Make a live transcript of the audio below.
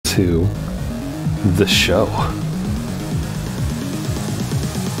to the show.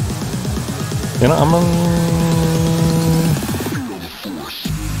 You know,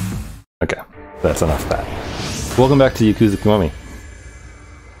 okay, that's enough of that. Welcome back to Yakuza Kiwami.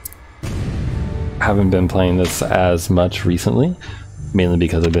 Haven't been playing this as much recently, mainly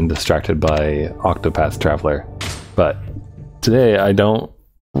because I've been distracted by Octopath Traveler. But today I don't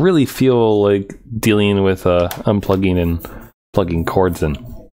really feel like dealing with unplugging and plugging cords in.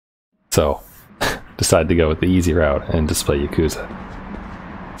 So decided to go with the easy route and just play Yakuza.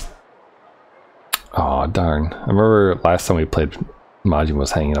 Aw, darn. I remember last time we played, Majin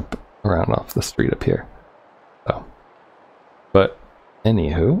was hanging up around off the street up here. So, but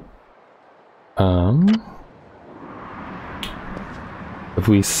anywho, if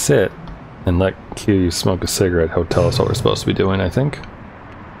we sit and let Q smoke a cigarette, he'll tell us what we're supposed to be doing, I think.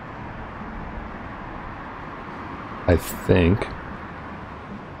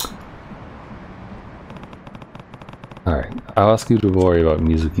 Alright, I'll ask you to worry about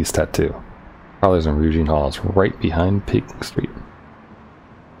Mizuki's tattoo. Parlors and Ryujin Hall is right behind Pink Street.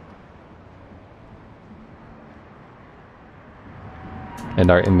 And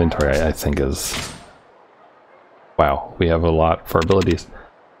our inventory, I think, is... Wow, we have a lot for abilities.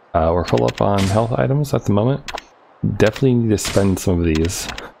 We're full up on health items at the moment. Definitely need to spend some of these.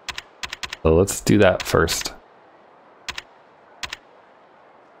 So let's do that first.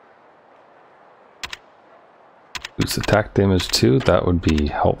 Boost attack damage too, that would be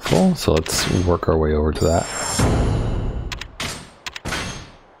helpful. So let's work our way over to that.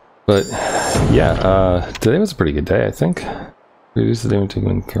 But yeah, today was a pretty good day, I think. Reduce the damage taken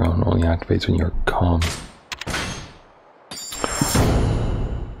when Kiron only activates when you're calm.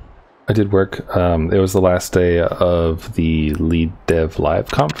 I did work. It was the last day of the Lead Dev Live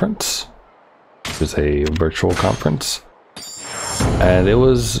conference. It was a virtual conference, and it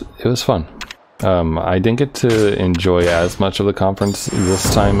was fun. I didn't get to enjoy as much of the conference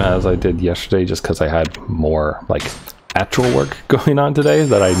this time as I did yesterday, just because I had more like actual work going on today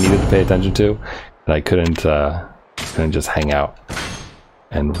that I needed to pay attention to, and I couldn't just hang out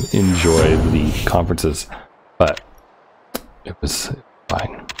and enjoy the conferences. But it was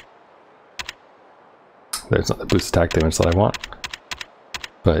fine. There's not the boost attack damage that I want.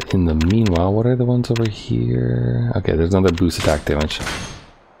 But in the meanwhile, what are the ones over here? Okay, there's another boost attack damage.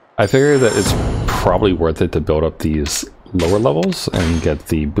 I figure that it's probably worth it to build up these lower levels and get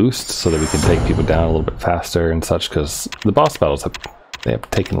the boost so that we can take people down a little bit faster and such, because the boss battles have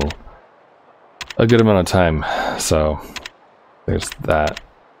taken a good amount of time. So there's that.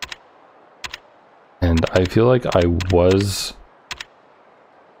 And I feel like I was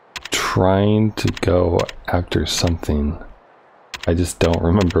trying to go after something. I just don't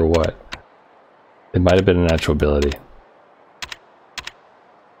remember what. It might have been a natural ability.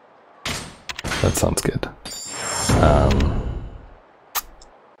 That sounds good.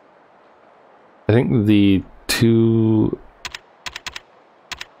 I think the two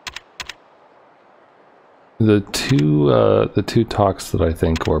talks that I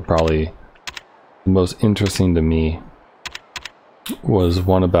think were probably the most interesting to me was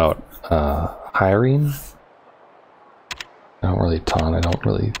one about hiring. I don't really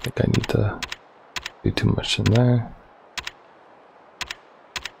think I need to do too much in there.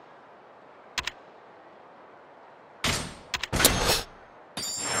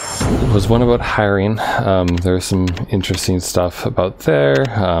 It was one about hiring. There's some interesting stuff about there,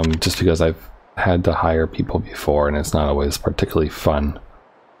 just because I've had to hire people before and it's not always particularly fun.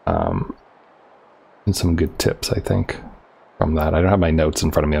 And some good tips, I think, from that. I don't have my notes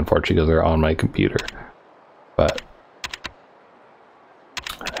in front of me, unfortunately, because they're on my computer. But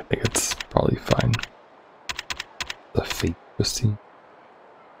I think it's probably fine. The fate twisting.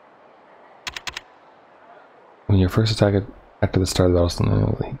 When your first attack after the start of the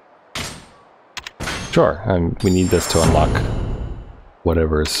battle, sure. We need this to unlock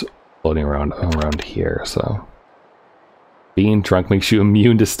whatever's floating around here. So being drunk makes you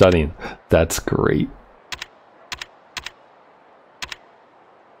immune to stunning. That's great.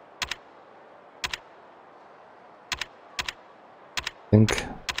 I think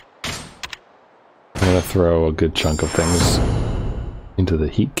I'm gonna throw a good chunk of things into the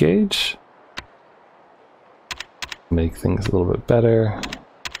heat gauge. Make things a little bit better.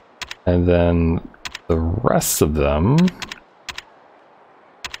 And then the rest of them...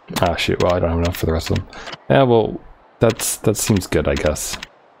 Ah, shoot. Well, I don't have enough for the rest of them. Yeah, well, that seems good, I guess.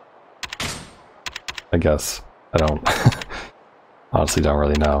 I don't... honestly don't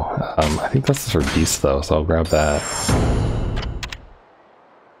really know. I think that's for beast, though, so I'll grab that.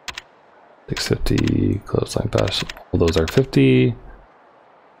 650, clothesline bash. All those are 50.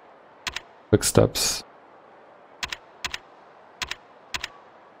 quick steps.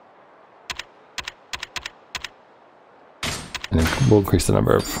 And we'll increase the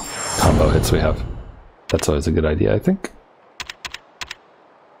number of combo hits we have. That's always a good idea, I think.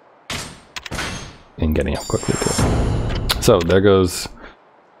 And getting up quickly too. So there goes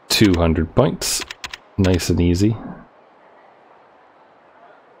 200 points. Nice and easy.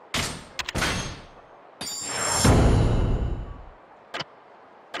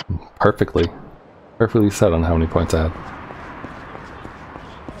 Perfectly set on how many points I had.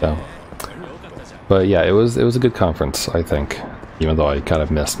 So, but yeah, it was a good conference, I think, even though I kind of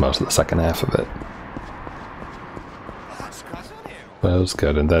missed most of the second half of it. But it was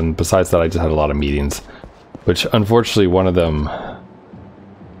good. And then besides that, I just had a lot of meetings, which unfortunately one of them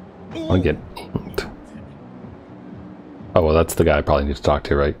I'll get inked. Oh well, that's the guy I probably need to talk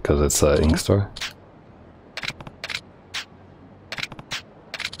to, right? Because it's an ink store.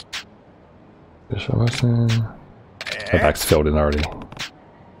 My back's filled in already.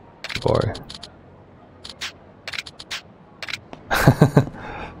 Boy.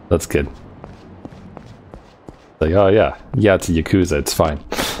 That's good. Like, oh yeah. Yeah, it's a Yakuza, it's fine.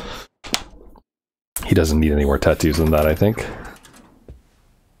 He doesn't need any more tattoos than that, I think.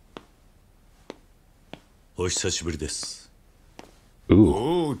 Ooh.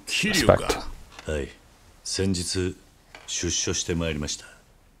 Respect. はい。先日出所してまいりました。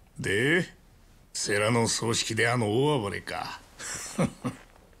で、セラの葬式であの大暴れか。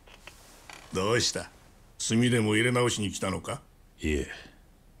どうした？炭でも入れ直しに来たのか？いえ。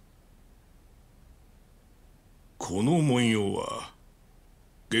この文様は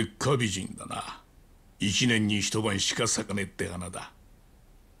月下美人だな。一年に一晩しか咲かねえって花だ。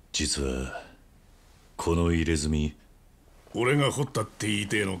実はこの入れ墨、俺が彫ったって言い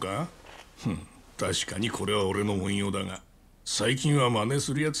てえのか？確かにこれは俺の文様だが、最近は真似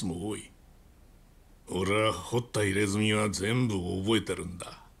するやつも多い。俺は彫った入れ墨は全部覚えてるん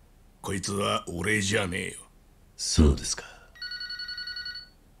だ。こいつは俺じゃねえよ。そうですか。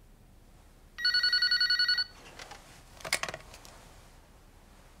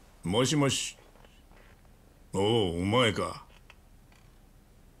もしもし。おお、お前か。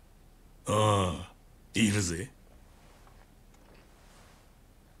ああ、いるぜ。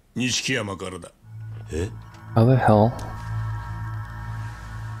錦山からだ。え？ How the hell?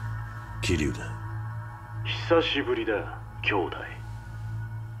 桐生だ。久しぶりだ、兄弟。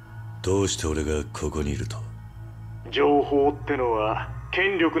どうして俺がここにいると？情報ってのは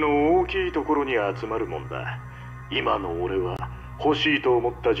権力の大きいところに集まるもんだ。今の俺は欲しいと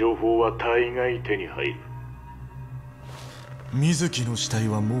思った情報は大概手に入る。水木の死体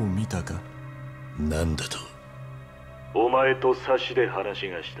はもう見たか？なんだと？お前と差しで話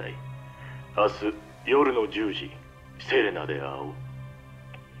がしたい。明日夜の10時、セレナで会おう。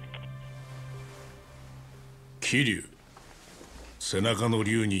桐生、背中の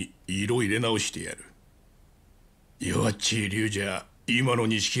竜に色入れ直してやる。弱っちい竜じゃ今の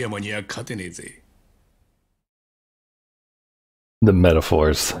錦山には勝てねえぜ。The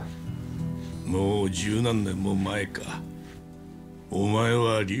metaphors. もう十何年も前か。お前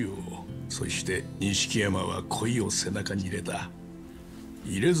は竜を、そして錦山は恋を背中に入れた。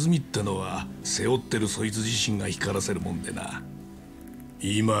入れ墨ってのは背負ってるそいつ自身が光らせるもんでな。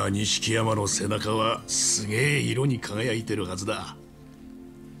今錦山の背中はすげえ色に輝いてるはずだ。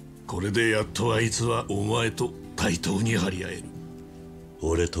これでやっとあいつはお前と対等に張り合える。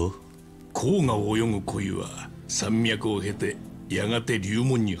俺と？黄河を泳ぐ恋は山脈を経てやがて龍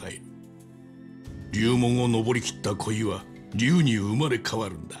門に入る。龍門を登りきった恋は龍に生まれ変わ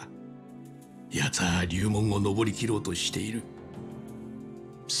るんだ。奴は龍門を登りきろうとしている。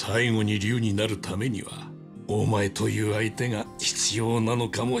最後に龍になるためにはお前という相手が必要なの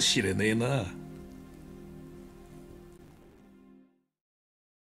かもしれねえな。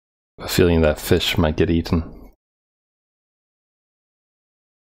A feeling that fish might get eaten.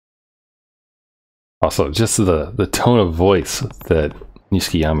 Also, just the tone of voice that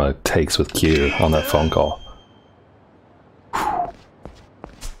Nishikiyama takes with Kyu on that phone call.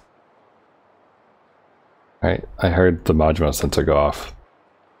 Alright, I heard the Majima sensor go off.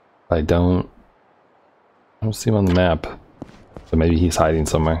 I don't see him on the map. So maybe he's hiding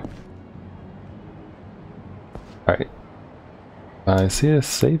somewhere. Alright. I see a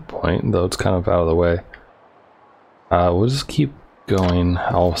save point, though it's kind of out of the way. We'll just keep going.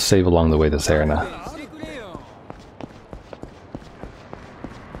 I'll save along the way this arena.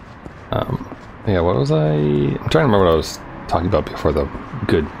 Yeah, what was I'm trying to remember what I was talking about before the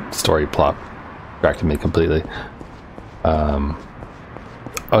good story plot distracted me completely. Oh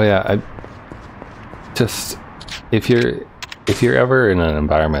yeah, I just if you're ever in an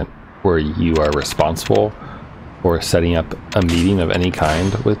environment where you are responsible for setting up a meeting of any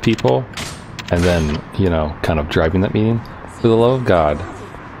kind with people, and then, you know, kind of driving that meeting. For the love of God,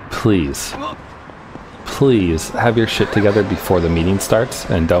 please, please have your shit together before the meeting starts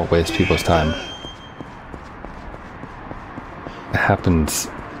and don't waste people's time. It happens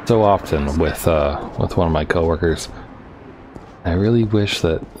so often with one of my coworkers. I really wish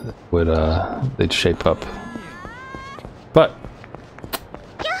that they'd shape up. But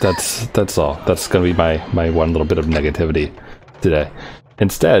that's all. That's gonna be my one little bit of negativity today.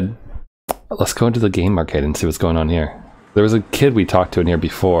 Instead, let's go into the game arcade and see what's going on here. There was a kid we talked to in here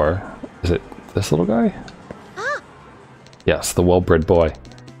before. Is it this little guy? Yes, the well-bred boy.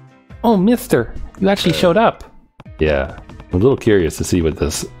 Oh, mister, you actually showed up. Yeah, I'm a little curious to see what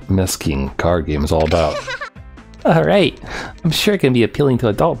this mesquing card game is all about. Alright, I'm sure it can be appealing to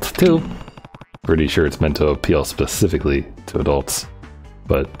adults too. Pretty sure it's meant to appeal specifically to adults.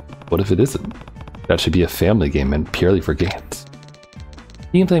 But what if it isn't? That should be a family game meant purely for games.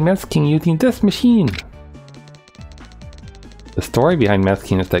 You can play mesquing using this machine. The story behind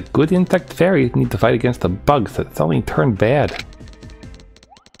mesquing is that good insect fairies need to fight against the bugs that suddenly turn bad.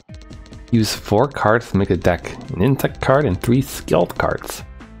 Use 4 cards to make a deck, an insect card and 3 skilled cards.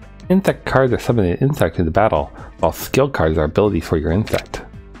 Insect cards are summoning an insect into battle, while skill cards are abilities for your insect.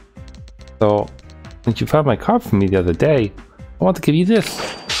 So, since you found my card for me the other day, I want to give you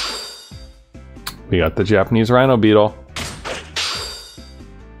this. We got the Japanese rhino beetle.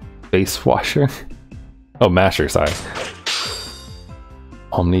 Face washer. Oh, masher, sorry.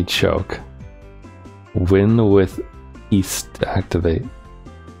 Omni choke. Win with East to activate.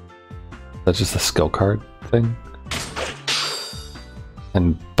 That's just a skill card thing.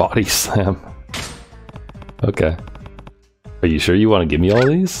 And body slam. Okay. Are you sure you want to give me all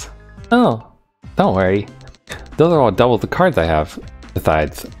these? Oh, don't worry. Those are all double the cards I have.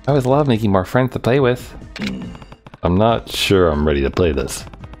 Besides, I always love making more friends to play with. I'm not sure I'm ready to play this.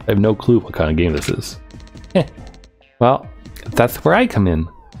 I have no clue what kind of game this is. Well, that's where I come in.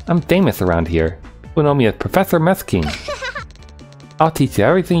 I'm famous around here. People know me as Professor Mesquing. I'll teach you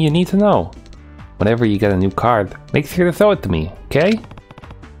everything you need to know. Whenever you get a new card, make sure to throw it to me, okay?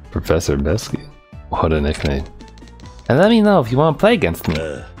 Professor Mesquing? What a nickname. And let me know if you want to play against me.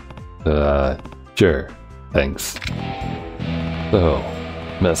 Sure. Thanks. So,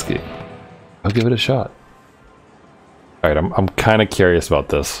 Mesquing. I'll give it a shot. Alright, I'm kind of curious about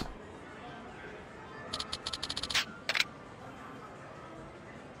this.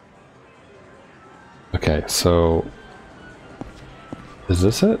 Okay, so... is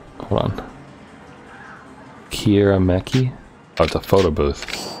this it? Hold on. Kirameki? Oh, it's a photo booth.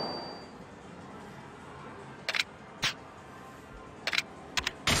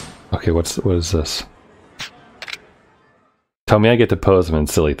 Okay, what is this? Tell me I get to pose them in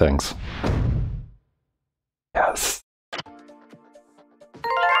silly things. Yes.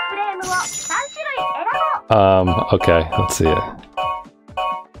 Okay, let's see it.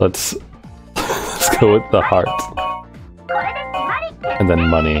 Let's go with the heart. And then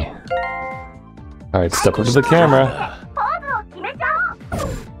money. Alright, step up to the camera.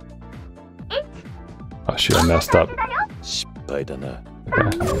 Oh shoot, I messed up. Okay.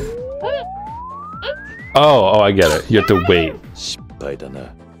 Oh, I get it. You have to wait.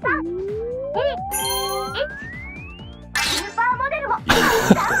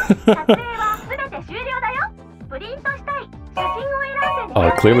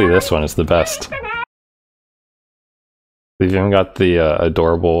 Oh, clearly this one is the best. They've even got the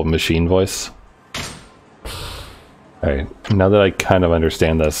adorable machine voice. Alright, now that I kind of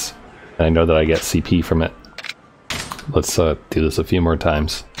understand this, and I know that I get CP from it, let's do this a few more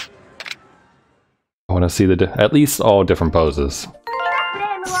times. I want to see the at least all different poses.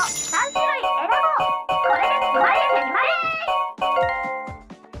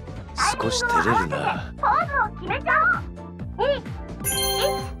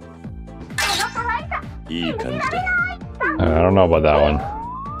 I don't know about that one.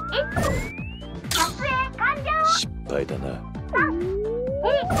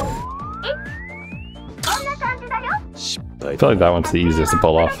 I feel like that one's the easiest to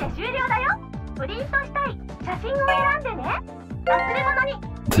pull off.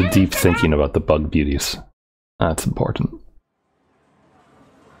 The deep thinking about the bug beauties. That's important.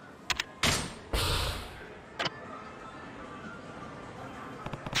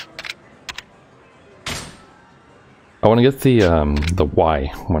 I want to get the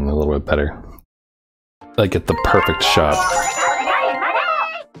Y one a little bit better. Like get the perfect shot.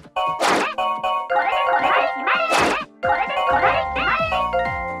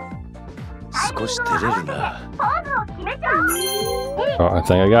 Oh, I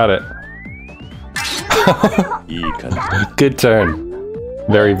think I got it. いい感じだ Good turn.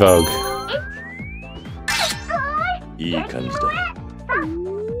 Very Vogue. いい感じだ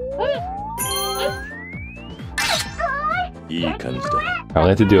いい感じだ I only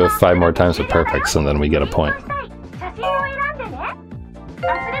have to do it 5 more times with perfects and then we get a point.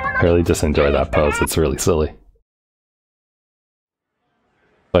 I really just enjoy that pose. It's really silly.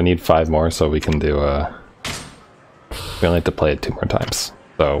 So I need 5 more so we can do we only have to play it 2 more times.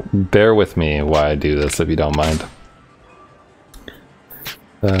 So bear with me while I do this if you don't mind.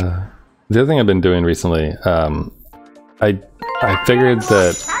 The other thing I've been doing recently, I figured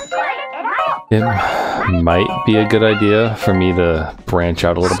that it might be a good idea for me to branch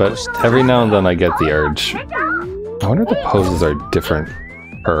out a little bit. Every now and then I get the urge. I wonder if the poses are different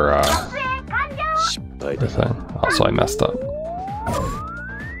per thing. Also, I messed up.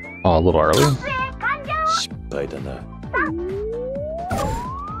 Oh, a little early? 失敗だな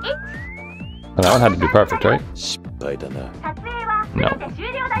And that one had to be perfect, right? 失敗だな No.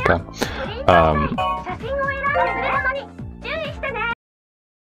 Okay.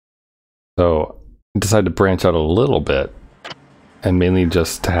 So I decided to branch out a little bit, and mainly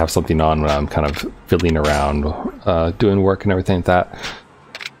just to have something on when I'm kind of fiddling around, doing work and everything like that.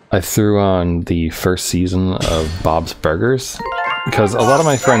 I threw on the first season of Bob's Burgers, because a lot of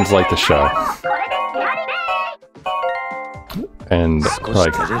my friends like the show. And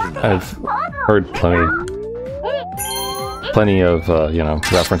like, I've heard plenty of you know,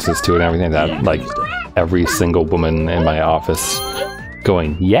 references to it and everything like that. Like every single woman in my office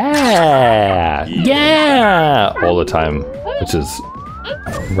going, yeah, yeah, all the time, which is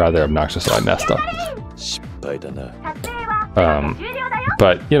rather obnoxious, so I messed up. 失敗だな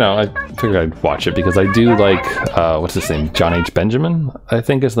But, you know, I figured I'd watch it because I do like, what's his name? John H. Benjamin, I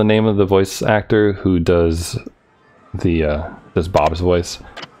think is the name of the voice actor who does the, does Bob's voice,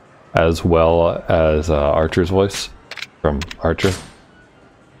 as well as Archer's voice from Archer.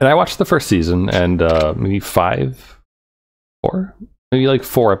 And I watched the first season and maybe 4? Maybe like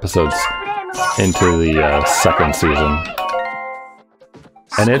 4 episodes into the second season.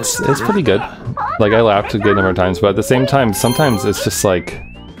 And it's pretty good. Like, I laughed a good number of times, but at the same time, sometimes it's just like...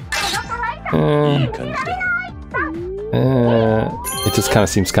 it just kind of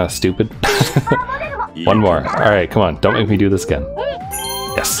seems kind of stupid. One more. Alright, come on. Don't make me do this again.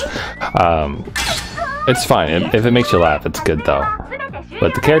 Yes. It's fine. If it makes you laugh, it's good though.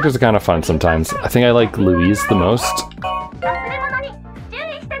 But the characters are kind of fun sometimes. I think I like Louise the most.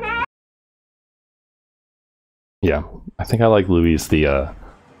 Yeah, I think I like Louise, the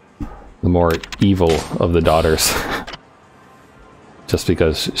more evil of the daughters. Just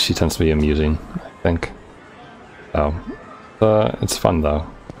because she tends to be amusing, I think. So, it's fun though.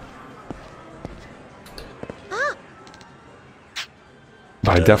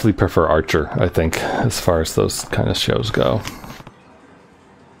 But I definitely prefer Archer, I think, as far as those kind of shows go.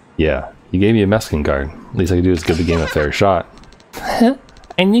 Yeah, you gave me a Mexican card. Least I can do is give the game a fair shot. I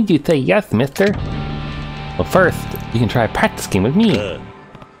need you to say yes, mister. Well, first, you can try a practice game with me.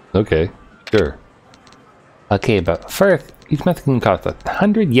 Okay, sure. Okay, but first, each Mexican costs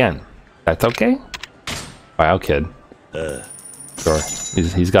 100 yen. That's okay? Wow, kid. Sure.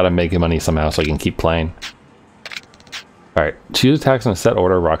 He's got to make money somehow so he can keep playing. Alright, choose attacks in a set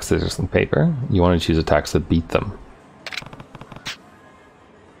order, rock, scissors, and paper. You want to choose attacks that beat them.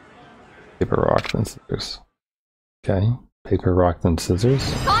 Paper, rock, then scissors. Okay. Paper, rock, then scissors.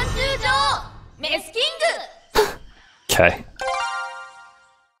 Okay.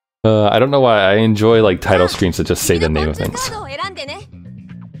 I don't know why I enjoy like title screens that just say the name of things.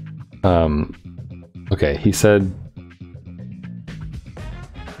 Okay, he said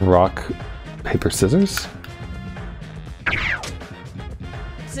rock, paper, scissors?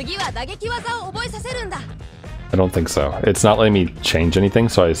 I don't think so. It's not letting me change anything,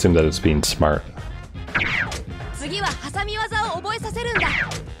 so I assume that it's being smart.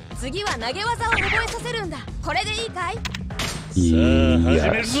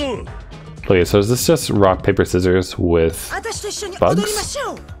 Yes. Okay, so is this just rock, paper, scissors with bugs?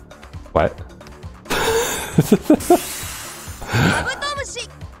 What?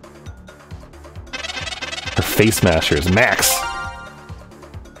 Or face smashers, max!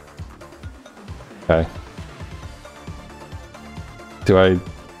 Okay. Do I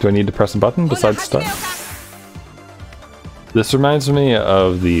need to press a button besides start? This reminds me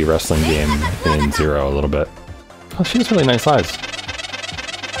of the wrestling game in Zero a little bit. Oh, she has really nice eyes.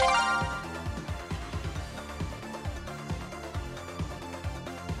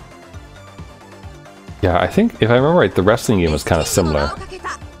 Yeah, I think, if I remember right, the wrestling game was kind of similar.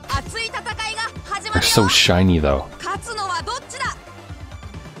 They're so shiny though.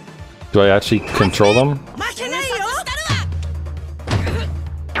 Do I actually control them?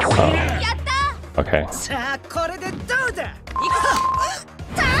 Oh. Okay.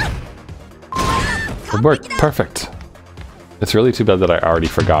 It worked. Perfect. It's really too bad that I already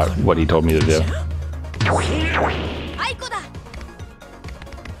forgot what he told me to do.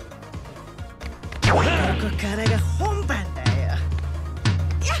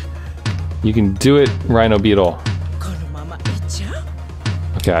 You can do it, Rhino Beetle.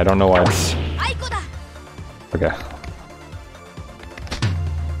 Okay, I don't know why it's... Okay.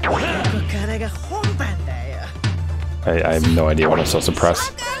 I have no idea what I'm supposed to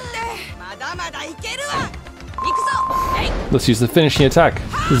press. Let's use the finishing attack.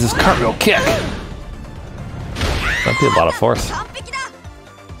 This is cartwheel kick. That'd be a lot of force.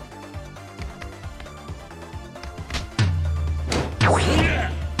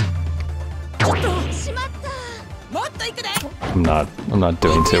 I'm not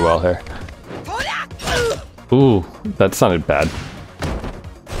doing too well here. Ooh, that sounded bad.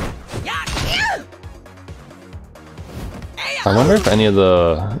 I wonder if any of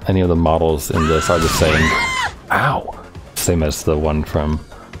the models in this are the same. Ow! Same as the one from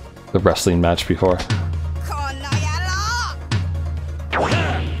the wrestling match before.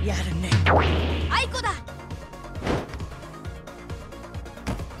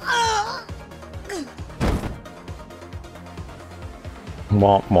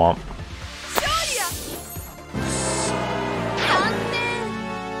 Womp womp.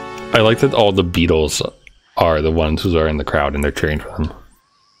 I like that all the Beatles are the ones who are in the crowd and they're cheering for them.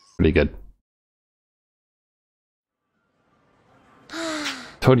 Pretty good.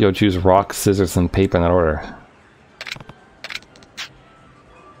 Todio, choose rock, scissors, and paper in that order.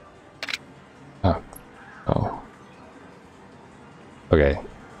 Oh. Okay.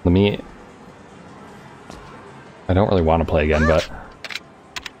 Let me... I don't really want to play again, but...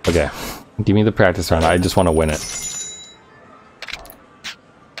 Okay. Give me the practice round. I just want to win it.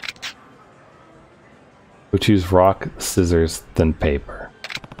 We'll choose rock, scissors, then paper.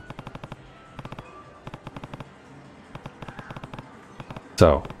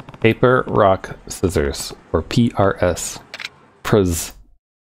 So, paper, rock, scissors, or PRS. Pros.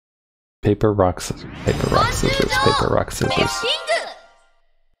 Paper, rock, scissors, paper, rock, scissors, paper, rock, scissors.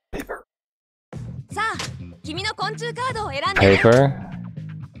 Paper. Paper.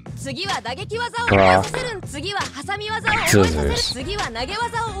 Rock. Scissors.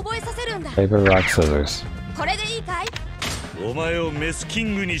 Paper, rock, scissors.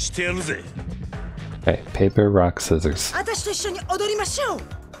 Okay, paper, rock, scissors.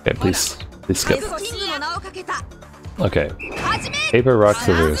 Okay, please skip. Okay. Paper, rock,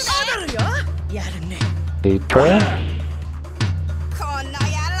 scissors. Paper.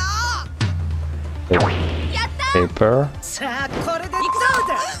 Paper.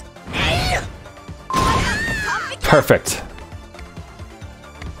 Perfect.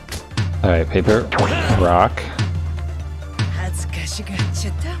 Alright, paper, rock.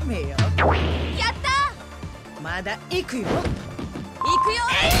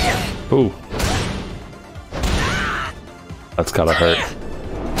 Ooh. That's gotta hurt.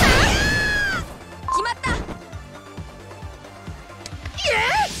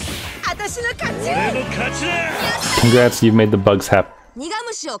 Congrats, you've made the bugs happy.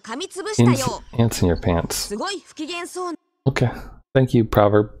 Ants in your pants. Okay, thank you,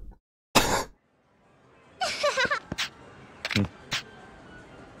 Proverb.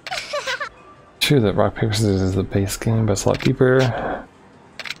 True that rock, paper, scissors is the base game, but it's a lot deeper.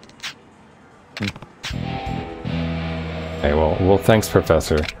 Okay, well, thanks,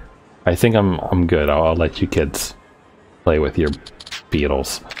 Professor. I think I'm good. I'll let you kids play with your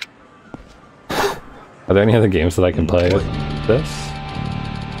Beatles. Are there any other games that I can play with this?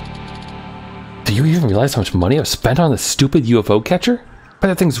 Do you even realize how much money I've spent on this stupid UFO catcher? But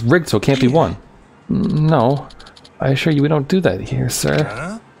that thing's rigged so it can't be won. No, I assure you we don't do that here,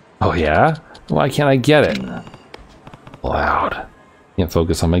 sir. Oh yeah? Why can't I get it? Loud. Can't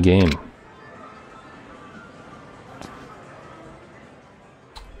focus on my game.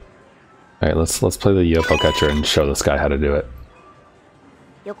 Alright, let's play the UFO catcher and show this guy how to do it.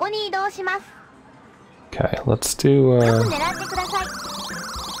 Okay, let's do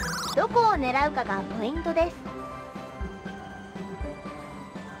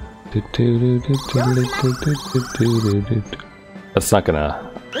That's not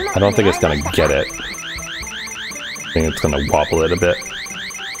gonna... I don't think it's gonna get it. I think it's gonna wobble it a bit.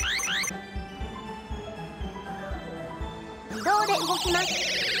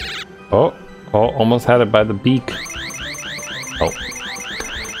 Oh, almost had it by the beak. Oh.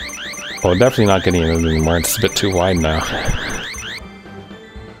 Oh, definitely not getting it anymore. It's a bit too wide now.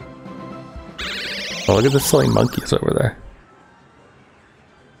 Oh, look at the silly monkeys over there.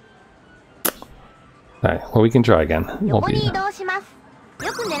 Alright, well, we can try again. Won't be...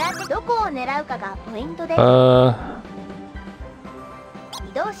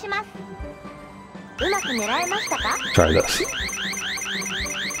 Try this.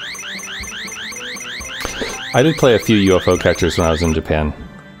 I did play a few UFO catchers when I was in Japan.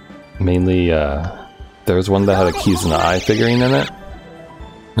 Mainly, there was one that had a keys in the eye figurine in it.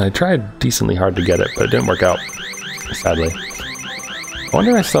 And I tried decently hard to get it, but it didn't work out, sadly. I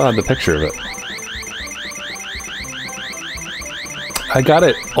wonder if I still have the picture of it. I got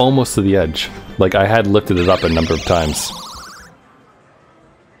it almost to the edge. Like, I had lifted it up a number of times.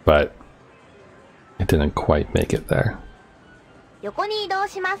 But it didn't quite make it there.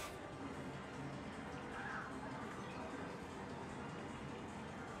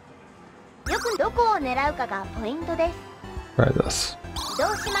 Try this.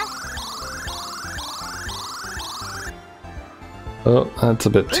 Oh, that's a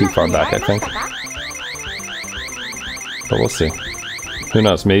bit too far back, I think. But we'll see. Who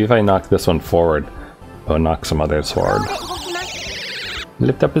knows, maybe if I knock this one forward, I'll knock some others forward.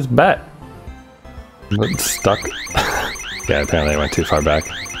 Lift up his butt! But stuck. Yeah, apparently I went too far back.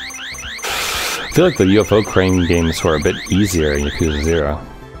 I feel like the UFO crane games were a bit easier in Yakuza 0.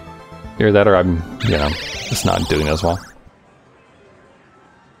 Either that or I'm, you know, just not doing as well.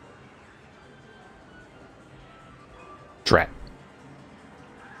 Drat.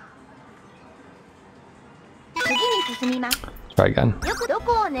 Try again.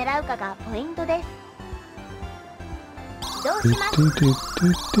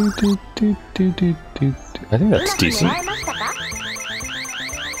 I think that's decent.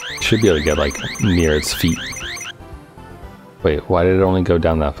 Should be able to get like near its feet. Wait, why did it only go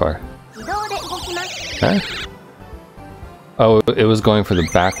down that far? Huh? Oh, it was going for the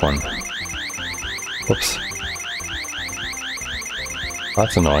back one. Whoops.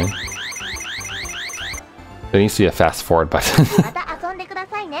 That's annoying. There needs to be a fast forward button.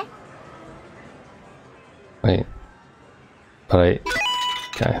 Wait. But I...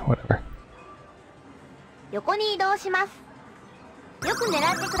 Okay, whatever.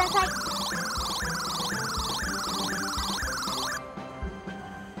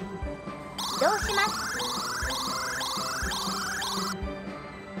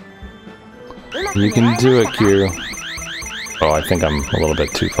 You can do it, Q. Oh, I think I'm a little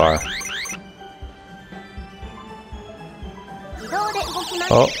bit too far.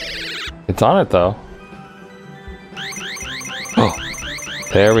 Oh, it's on it though. Oh,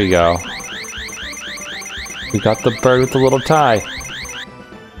 there we go. We got the bird with the little tie.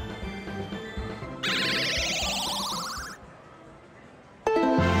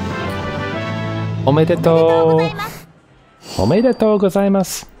 Omedetou! Omedetou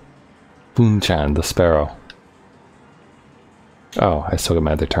gozaimasu! Boon-chan, the sparrow. Oh, I still got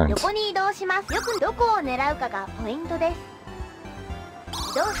my other turns.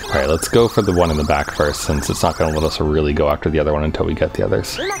 Alright, let's go for the one in the back first, since it's not going to let us really go after the other one until we get the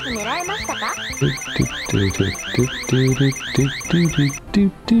others.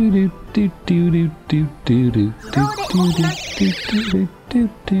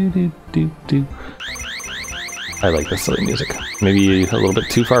 I like this silly music. Maybe a little bit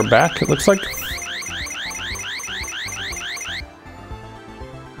too far back, it looks like.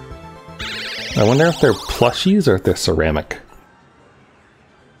 I wonder if they're plushies or if they're ceramic.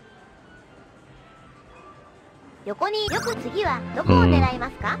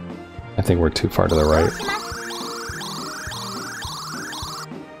 I think we're too far to the right.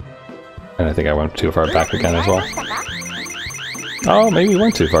 And I think I went too far back again as well. Oh, maybe we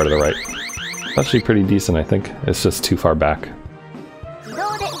went too far to the right. Actually pretty decent, I think. It's just too far back.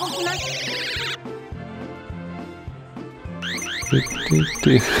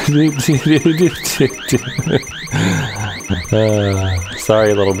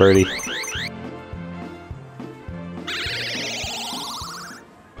 Sorry, little birdie.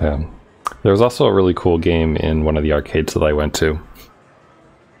 There was also a really cool game in one of the arcades that I went to.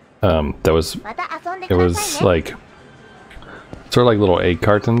 It was like sort of like little egg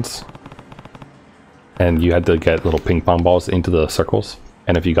cartons, and you had to get little ping pong balls into the circles.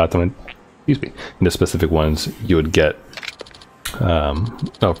 And if you got them in, into specific ones, you would get a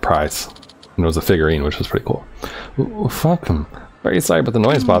prize. And it was a figurine, which was pretty cool. Ooh, fuck him. Very sorry about the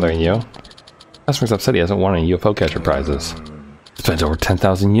noise bothering you. Customer's upset he hasn't won any UFO Catcher prizes. Spent over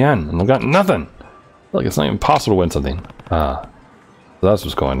 10,000 yen and I got nothing. I feel like it's not even possible to win something. Ah, so that's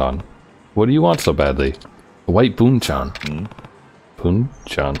what's going on. What do you want so badly? A white Boon-chan.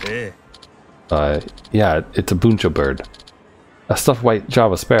 Boon-chan? Yeah, it's a buncho bird. A stuffed white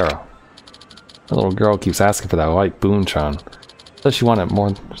Java sparrow. The little girl keeps asking for that white boonchon. Says she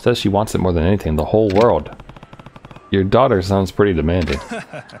wants it more than anything in the whole world. Your daughter sounds pretty demanding.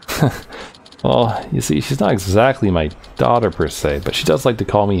 Well, you see, she's not exactly my daughter per se, but she does like to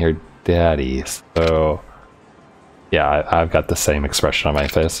call me her daddy, so... Yeah, I've got the same expression on my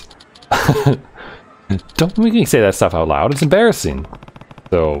face. Don't make me say that stuff out loud, it's embarrassing.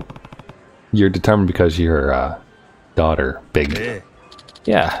 So, you're determined because you're daughter, big.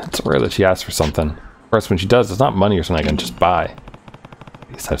 Yeah, it's rare that she asks for something. Of course, when she does, it's not money or something I can just buy.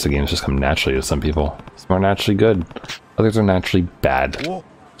 These types of games just come naturally to some people. Some are naturally good, others are naturally bad.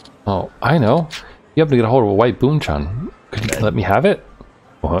 Oh, I know. You happen to get a hold of a white boonchon. Could you let me have it?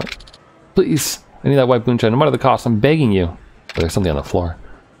 What? Please, I need that white boonchon, no matter the cost, I'm begging you. Oh, there's something on the floor.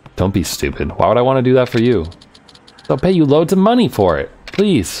 Don't be stupid. Why would I want to do that for you? They'll pay you loads of money for it.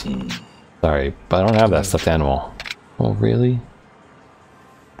 Please. Sorry, but I don't have that stuffed animal. Oh, really?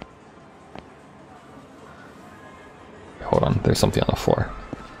 Hold on, there's something on the floor.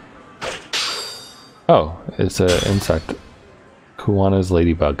 Oh, it's an insect. Kuwana's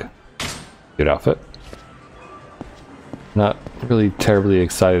ladybug. Good outfit. Not really terribly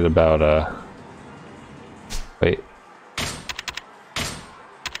excited about, wait.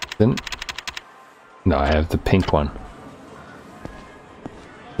 No, I have the pink one.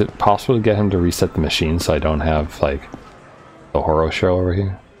 Is it possible to get him to reset the machine so I don't have, like, the horror show over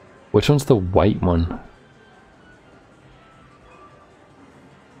here? Which one's the white one?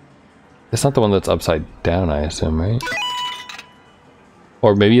 It's not the one that's upside down, I assume, right?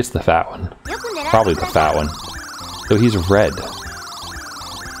 Or maybe it's the fat one. Probably the fat one. So he's red.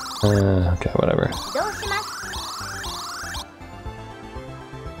 Okay, whatever.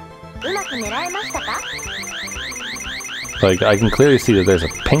 Like, I can clearly see that there's a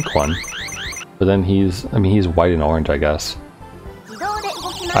pink one. But then he's white and orange, I guess.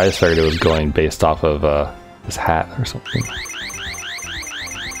 I just figured it was going based off of his hat or something.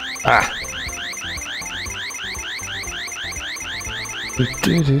 Ah! I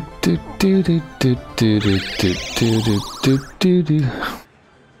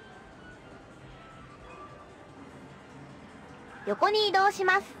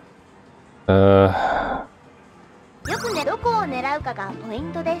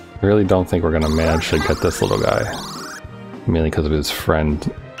really don't think we're gonna manage to get this little guy. Mainly because of his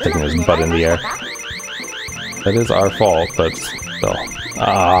friend taking his butt in the air. That is our fault, but still.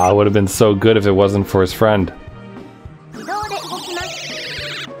 Ah, it would have been so good if it wasn't for his friend.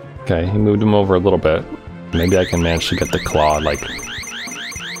 Okay, he moved him over a little bit. Maybe I can manage to get the claw, like,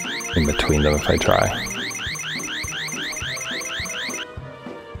 in between them if I try.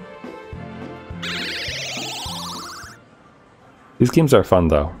 These games are fun,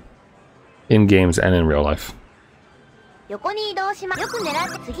 though. In games and in real life.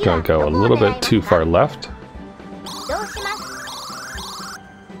 Gonna go a little bit too far left.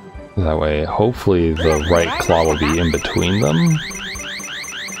 That way, hopefully the right claw will be in between them.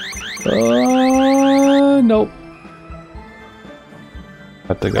 Nope.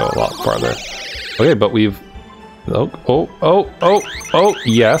 Have to go a lot farther. Okay, but we've... Oh,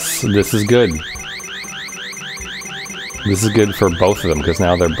 yes, this is good. This is good for both of them, because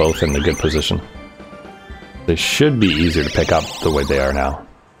now they're both in a good position. They should be easier to pick up the way they are now.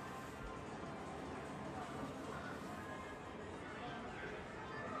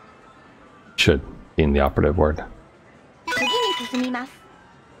 Should be in the operative word. Okay.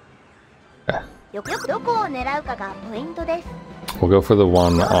 We'll go for the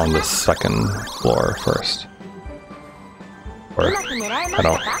one on the second floor first. Or, I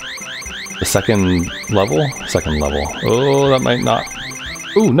don't... The second level? Second level. Oh, that might not...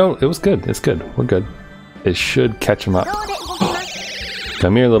 Ooh, no, it was good. It's good. We're good. It should catch him up.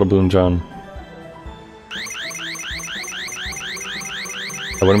 Come here, little boonchon.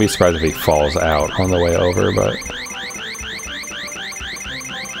 I wouldn't be surprised if he falls out on the way over, but...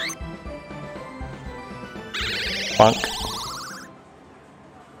 Bonk.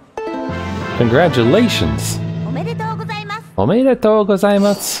 Congratulations! Omedetou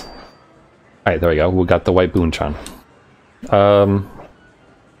gozaimasu! Alright, there we go. We got the white boonchon.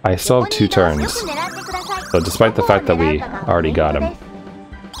 I still have 2 turns. So despite the fact that we already got him,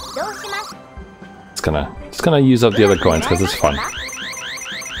 it's gonna use up the other coins because it's fun.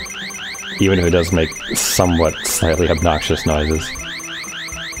 Even if it does make somewhat slightly obnoxious noises.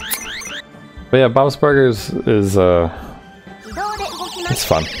 But yeah, Bob's Burgers is it's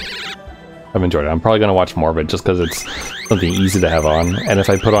fun. I've enjoyed it. I'm probably gonna watch more of it just because it's something easy to have on. And if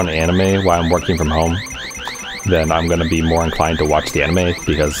I put on anime while I'm working from home, then I'm gonna be more inclined to watch the anime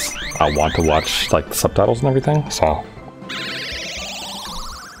because I want to watch like the subtitles and everything. So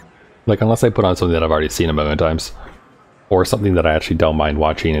Like, unless I put on something that I've already seen a million times. Or something that I actually don't mind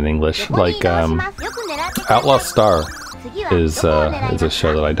watching in English. Like, Outlaw Star is a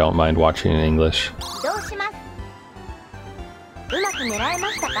show that I don't mind watching in English.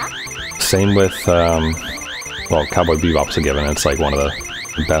 Same with, well, Cowboy Bebop's a given. It's like one of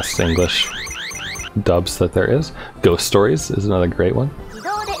the best English dubs that there is. Ghost Stories is another great one.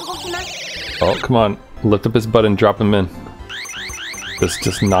 Oh, come on. Lift up his butt and drop him in.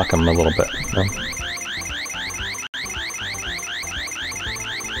 Just knock him a little bit. No?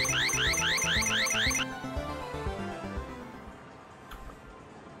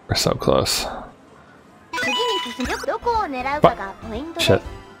 We're so close. What? Shit.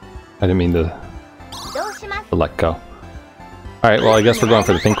 I didn't mean to let go. Alright, well I guess we're going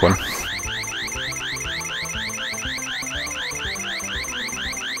for the pink one.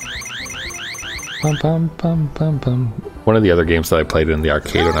 Bum, bum, bum, bum, bum. One of the other games that I played in the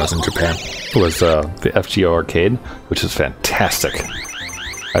arcade when I was in Japan was the FGO arcade, which is fantastic.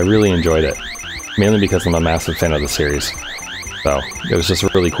 I really enjoyed it, mainly because I'm a massive fan of the series. So it was just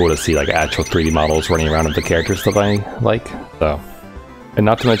really cool to see like actual 3D models running around with the characters that I like. So, and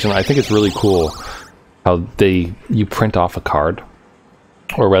not to mention, I think it's really cool how you print off a card,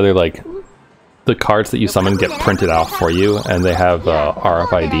 or rather like the cards that you summon get printed off for you, and they have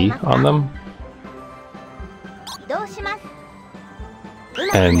RFID on them.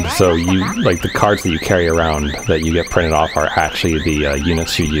 And so you, like, the cards that you carry around that you get printed off are actually the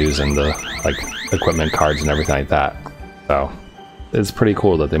units you use and the, like, equipment cards and everything like that. So, it's pretty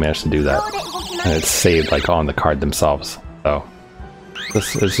cool that they managed to do that. And it's saved, like, on the card themselves. So,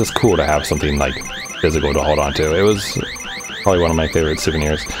 it's just cool to have something, like, physical to hold on to. It was probably one of my favorite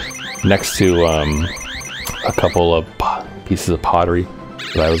souvenirs. Next to, a couple of pieces of pottery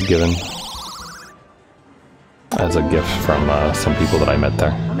that I was given as a gift from some people that I met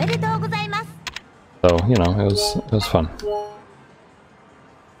there. So, you know, it was fun.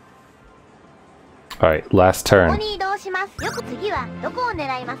 Alright, last turn.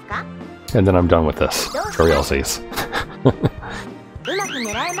 And then I'm done with this, for realsies.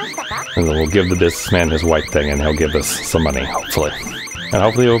 And then we'll give the businessman his white thing and he'll give us some money, hopefully. And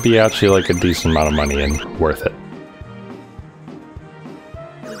hopefully it'll be actually like a decent amount of money and worth it.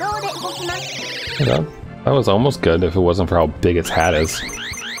 You know, that was almost good if it wasn't for how big its hat is.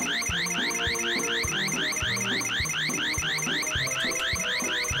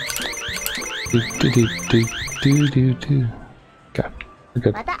 Okay, we're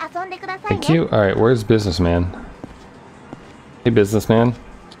good. Thank you. Alright, where's businessman? Hey, businessman.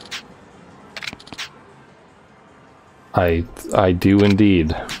 I do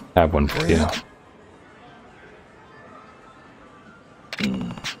indeed have one for you.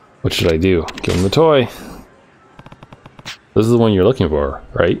 What should I do? Give him the toy. This is the one you're looking for,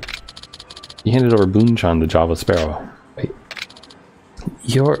 right? You handed over Boon-chan the Java Sparrow. Right?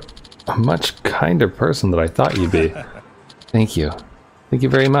 You're a much kinder person than I thought you'd be. Thank you. Thank you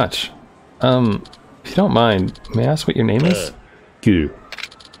very much. If you don't mind, may I ask what your name is?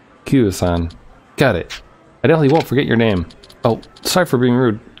 Kyu-san. Got it. I definitely won't forget your name. Oh, sorry for being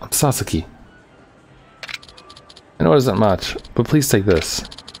rude. I'm Sasaki. I know it isn't much, but please take this.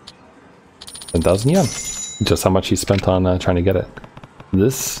 10,000 yen. Just how much he spent on trying to get it.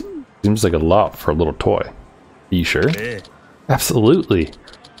 This seems like a lot for a little toy. Are you sure? Absolutely.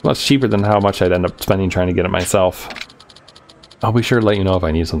 Much cheaper than how much I'd end up spending trying to get it myself. I'll be sure to let you know if I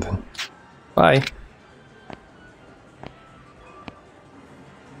need something. Bye.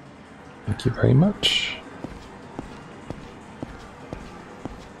 Thank you very much.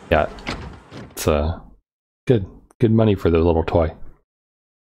 Yeah, it's good money for the little toy.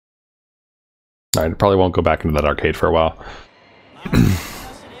 Alright, I probably won't go back into that arcade for a while.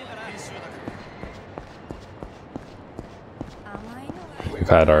 We've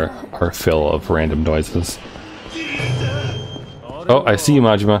had our fill of random noises. Oh, I see you,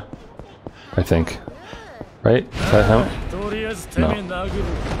 Majima. I think. Right? Is that him? No.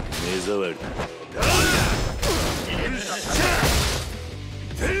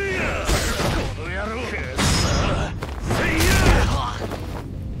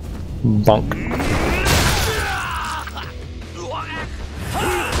 Bonk.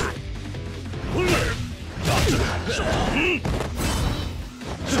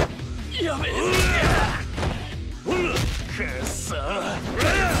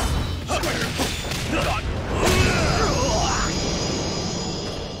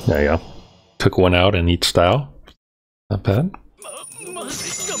 There you go. Took one out in each style. Not bad.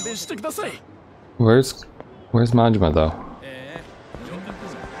 Where's Majima though?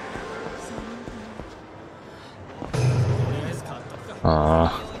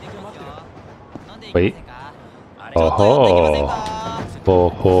 Wait. Oh ho. Oh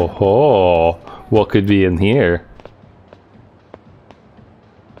ho ho. What could be in here?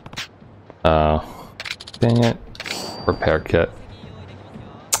 Dang it. Repair kit.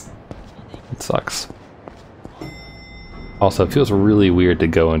 It sucks. Also, it feels really weird to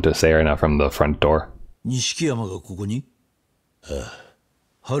go into Serena from the front door. 錦山がここに？ああ。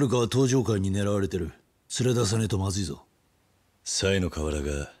遥は登場会に狙われてる。連れ出さねえとまずいぞ。サイの河原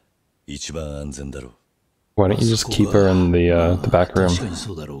が一番安全だろう。Why don't you just keep her in the back room? 確かに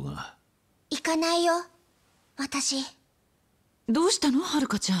そうだろうが。行かないよ。私。どうしたの、はる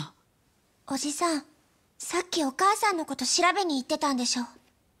かちゃん。おじさん、さっきお母さんのこと調べに行ってたんでしょ。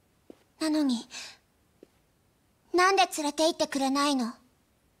なのに、なんで連れて行ってくれないの？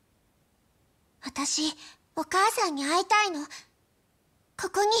私、お母さんに会いたいの。こ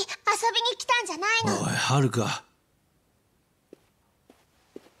こに遊びに来たんじゃないの。おい、はるか。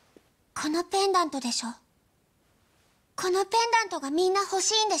このペンダントでしょ。このペンダントがみんな欲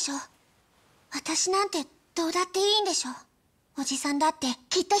しいんでしょ。私なんてどうだっていいんでしょ。おじさんだって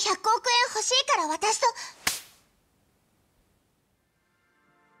きっと100億円欲しいから私と。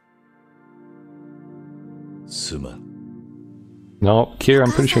すまん。No, Kier,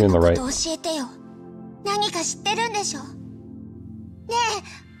 I'm pretty sure you're in the right. 教えてよ。何か知ってるんでしょ。ねえ、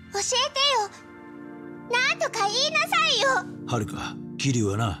教えてよ。なんとか言いなさいよ。はるか、桐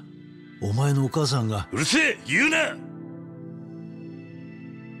生はな、お前のお母さんが。うるせえ、言うな。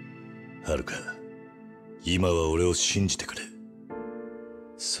はるか、今は俺を信じてくれ。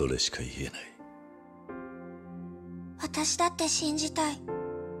それしか言えない。私だって信じたい。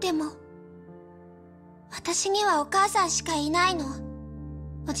でも私にはお母さんしかいないの。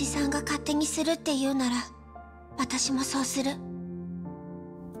おじさんが勝手にするって言うなら私もそうする。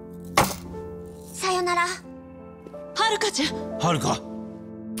さよなら。はるかちゃん。はるか。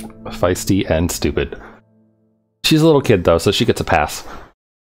 Feisty and stupid. She's a little kid though, so she gets a pass.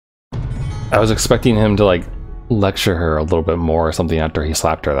 I was expecting him to like lecture her a little bit more or something after he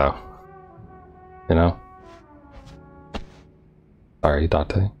slapped her though. You know? Sorry,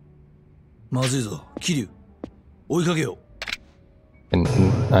 Date. まずいぞ、桐生。追いかけよう。And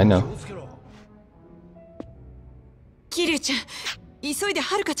I know. 桐生ちゃん、急いで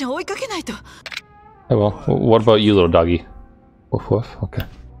はるかちゃんを追いかけないと。Oh well, what about you, little doggy? Woof woof, okay.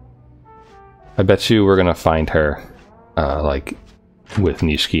 I bet you we're gonna find her, like, with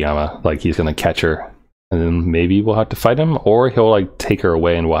Nishikiyama. Like, he's gonna catch her, and then maybe we'll have to fight him, or he'll, like, take her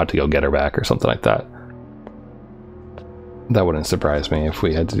away and we'll have to go get her back, or something like that. That wouldn't surprise me if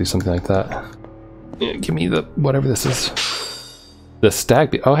we had to do something like that. Yeah, give me the, whatever this is. The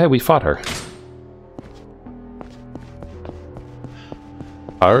stag be- oh hey, we fought her.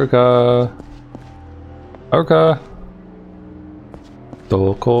 Aruka! Aruka!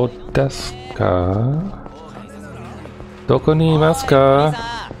 Doko desu ka? Doko ni imasu ka?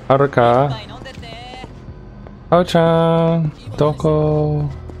 Aruka? Ao-chan! Doko?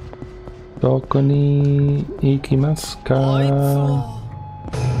 Doko ni ikimasu ka?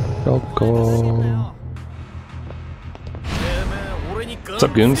 Doko? What's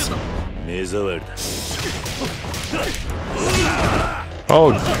up, goons?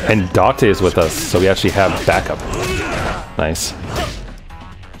 Oh, and Date is with us, so we actually have backup. Nice.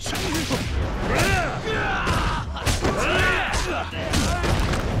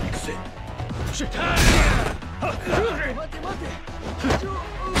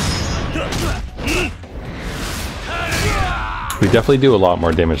 We definitely do a lot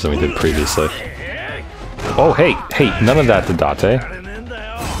more damage than we did previously. Oh, hey, hey, none of that to Date.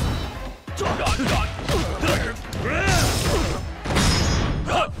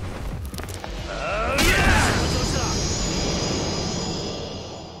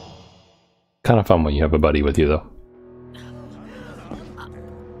 Kind of fun when you have a buddy with you, though.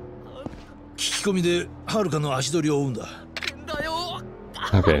 聞き込みではるかの足取りを追うんだ。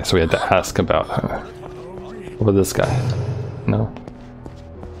Okay, so we had to ask about her. What about this guy? No?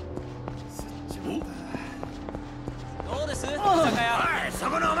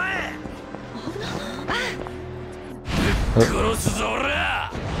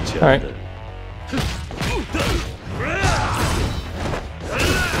 Alright.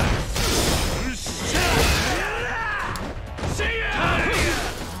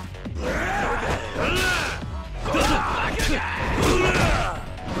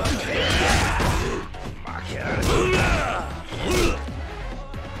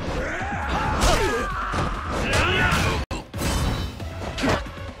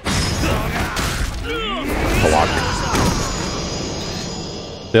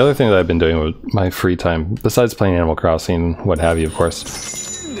 The other thing that I've been doing with my free time, besides playing Animal Crossing, what have you, of course,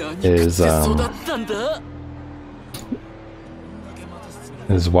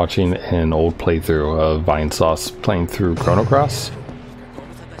 is watching an old playthrough of Vinesauce playing through Chrono Cross.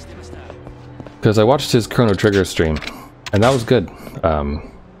 Because I watched his Chrono Trigger stream, and that was good.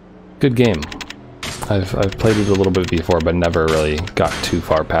 Good game. I've played it a little bit before, but never really got too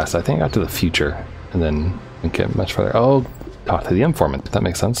far past. I think I got to the future, and then didn't get much further. Oh, to the informant. That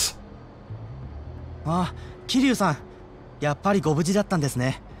makes sense. Ah, Kiryu-san. やっぱりご無事だったんです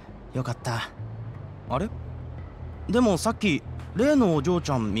ね。よかった。あれ？でもさっき例のお嬢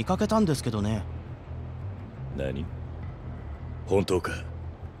ちゃん見かけたんですけどね。何？本当か？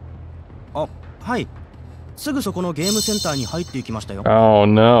あ、はい。すぐそこのゲームセンターに入っていきましたよ。Oh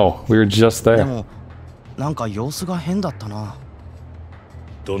no, we were just there. でもなんか様子が変だったな。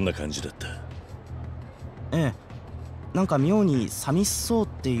どんな感じだった？ええ、なんか妙に寂しそうっ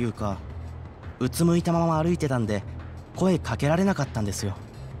ていうか、うつむいたまま歩いてたんで声かけられなかったんですよ。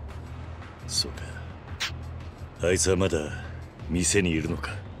そうか。あいつはまだ店にいるの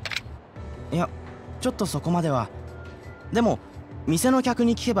か？いや、ちょっとそこまでは。でも店の客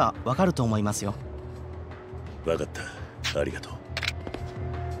に聞けばわかると思いますよ。わかった。ありがとう。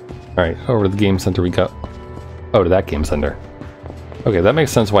Alright, over to the game center we go. Oh, to that game center. Okay, that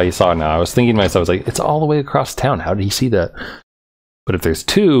makes sense why he saw it now. I was thinking to myself, I was like, it's all the way across town. How did he see that? But if there's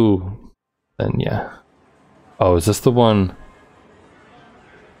two, then yeah. Oh, is this the one?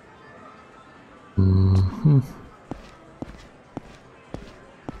 Mm-hmm.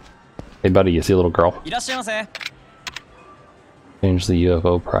 Hey buddy, you see a little girl? Change the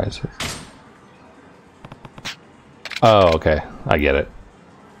UFO prizes. Oh, okay. I get it.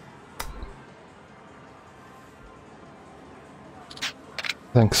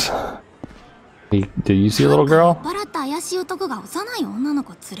 Thanks. Hey, did you see a little girl? 笑った怪しい男が幼い女の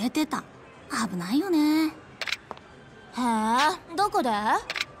子連れてた。危ないよね。へえ、どこで？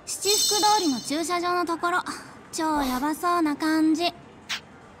七福通りの駐車場のところ。超ヤバそうな感じ。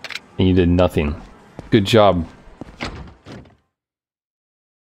And you did nothing. Good job.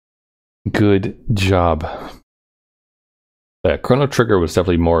 Good job. Yeah, Chrono Trigger was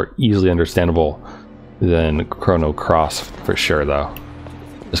definitely more easily understandable than Chrono Cross for sure, though.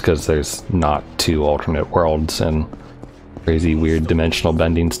 Just because there's not two alternate worlds and crazy weird dimensional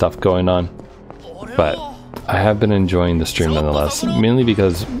bending stuff going on. But I have been enjoying the stream nonetheless, mainly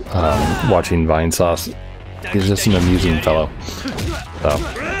because watching Vinesauce is just an amusing fellow. So.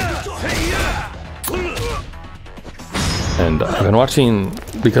 And I've been watching,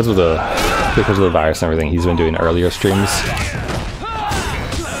 because of the virus and everything, he's been doing earlier streams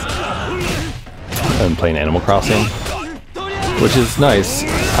and playing Animal Crossing, which is nice.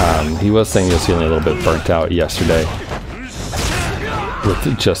 He was saying he was feeling a little bit burnt out yesterday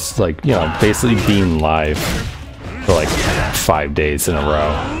with just like, you know, basically being live for like 5 days in a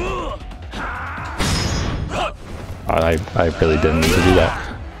row. I really didn't need to do that.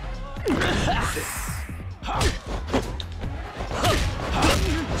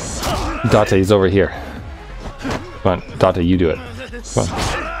 Date, he's over here. Come on, Date, you do it. Come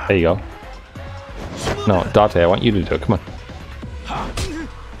on. There you go. No, Date, I want you to do it. Come on.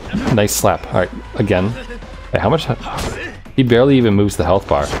 Nice slap. Alright, again. Hey, how much? He barely even moves the health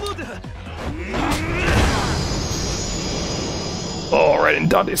bar. Oh, right in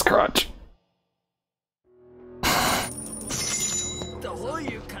Date's crotch.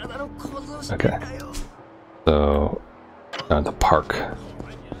 Okay. So, down at the park.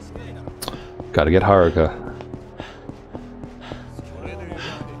 Gotta get Haruka.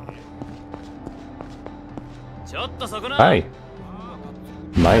 Hi.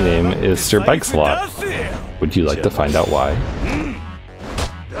 My name is Sir Bikeslot. Would you like to find out why?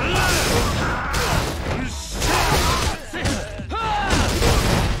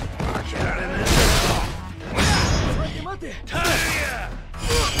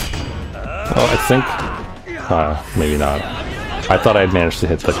 Well, I think... maybe not. I thought I'd managed to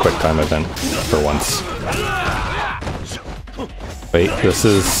hit the quick time event for once. Wait, this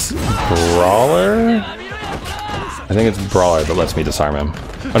is Brawler? I think it's Brawler that lets me disarm him.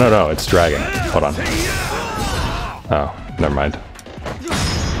 Oh no, no, it's Dragon. Hold on. Oh, never mind.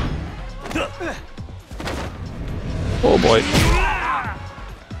 Oh boy.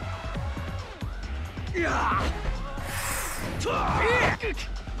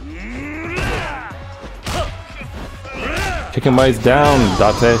 Kick him while he's down,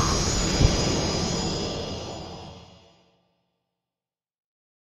 Date.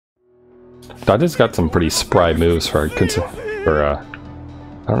 Date's got some pretty spry moves for I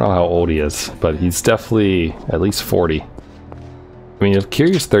don't know how old he is, but he's definitely at least 40. I mean, if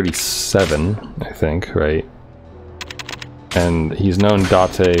Kiryu's 37, I think, right? and he's known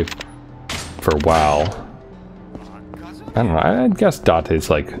Date for a while. I don't know, I'd guess Date's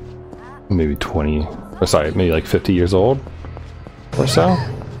like maybe 20, or sorry, maybe like 50 years old or so,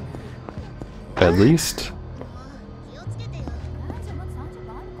 at least.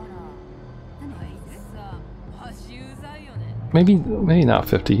 Maybe not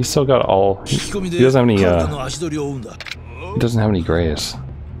 50. He's still got all. He doesn't have any. He doesn't have any grays.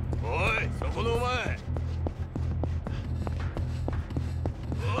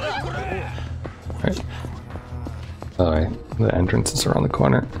 Right. Alright, the entrance is around the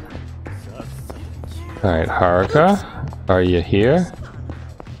corner. Alright, Haruka, are you here?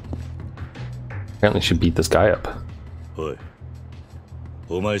 Apparently should beat this guy up. Oi.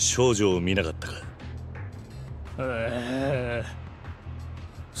 お前少女を見なかったか?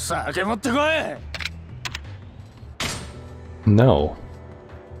 酒持ってこい。 No.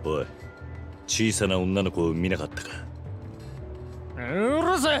 おい、小さな女の子を見なかったか? う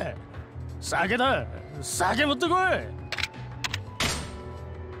るせえ。酒だ。酒持ってこい。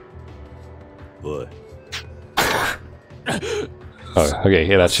おい。 Oh, okay,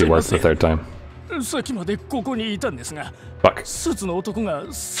 it actually worked the third time. さっきまでここにいたんですが、 Fuck. スーツの男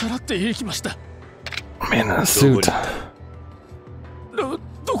がさらっていきました。 Man in a suit. ど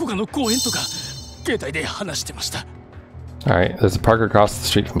こかの公園とか携帯で話してました。 Alright, there's a park across the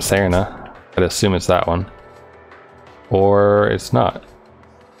street from Serena. I'd assume it's that one. Or it's not.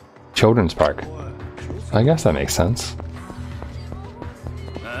 Children's Park. I guess that makes sense.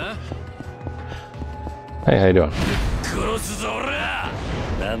 Hey, how you doing?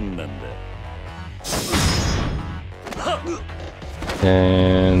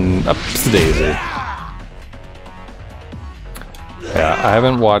 And ups the daisy. Yeah, I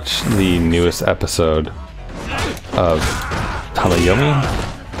haven't watched the newest episode of Tamayomi.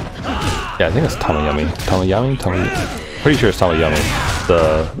 Yeah, I think it's Tamayomi. Tamayomi? Pretty sure it's Tamayomi.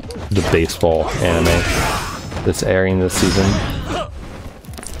 The baseball anime that's airing this season.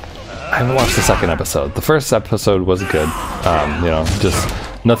 I haven't watched the second episode. The first episode was good. You know, just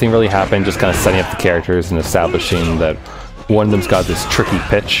nothing really happened, just kind of setting up the characters and establishing that one of them's got this tricky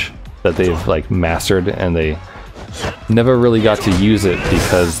pitch that they've like mastered, and they never really got to use it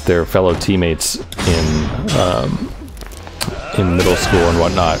because their fellow teammates in middle school and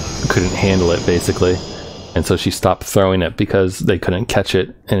whatnot couldn't handle it basically, and so she stopped throwing it because they couldn't catch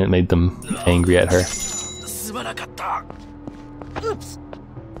it and it made them angry at her.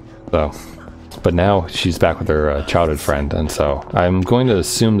 So, but now she's back with her childhood friend, and so I'm going to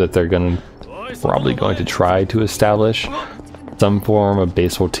assume that they're probably going to try to establish some form of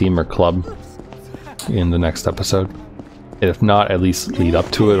baseball team or club in the next episode. If not, at least lead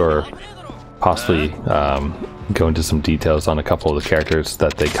up to it, or possibly go into some details on a couple of the characters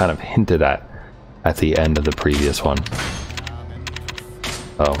that they kind of hinted at the end of the previous one.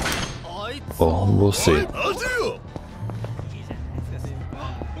 Oh, well, we'll see.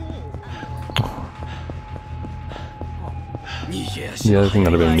 The other thing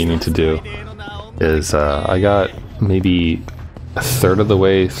that I've been meaning to do is I got maybe a third of the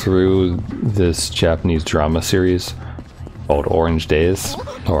way through this Japanese drama series called Orange Days,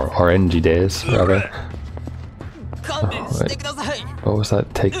 or Orange Days rather. Oh, wait. What was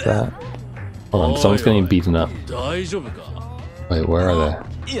that? Take that. Hold on, someone's getting beaten up. Wait, where are they?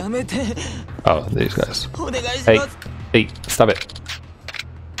 Oh, these guys. Hey, stop it.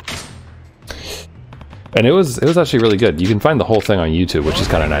 And it was actually really good. You can find the whole thing on YouTube, which is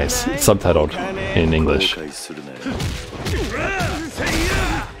kind of nice. It's subtitled in English.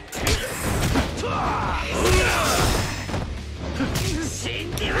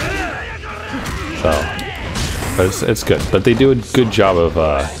 So, but it's good. But they do a good job of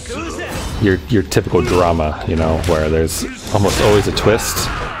your typical drama, you know, where there's almost always a twist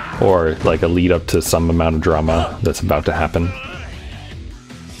or like a lead up to some amount of drama that's about to happen.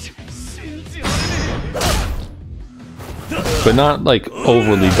 But not like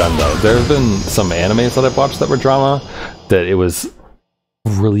overly done though. There have been some animes that I've watched that were drama that it was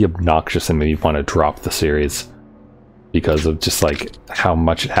really obnoxious and made me want to drop the series because of just like how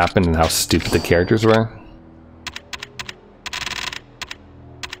much it happened and how stupid the characters were.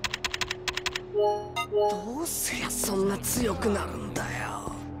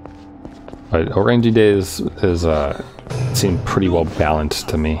 But Orange Days is seemed pretty well balanced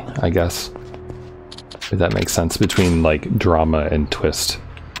to me, I guess. If that makes sense, between like drama and twist.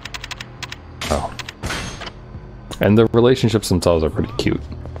 Oh. And the relationships themselves are pretty cute.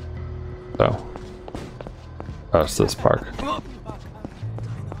 So. Oh, it's this park.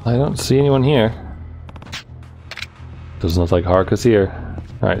 I don't see anyone here. Doesn't look like Haruka's here.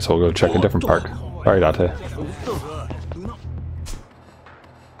 Alright, so we'll go check a different park. Sorry, Date.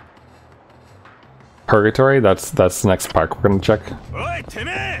 Purgatory. That's the next park we're gonna check.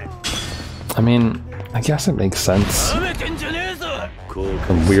 I mean, I guess it makes sense. A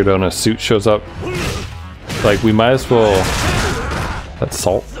weirdo in a suit shows up. Like, we might as well... That's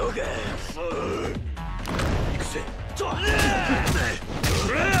salt.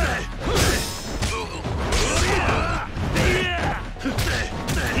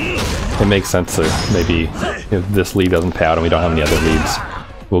 It makes sense to maybe, if this lead doesn't pay out and we don't have any other leads,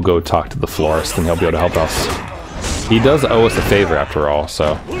 we'll go talk to the florist and he'll be able to help us. He does owe us a favor after all,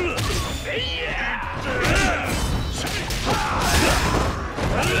 so...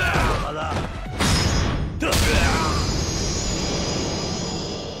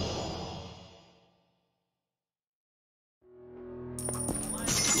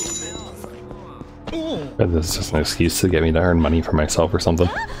 This is just an excuse to get me to earn money for myself or something.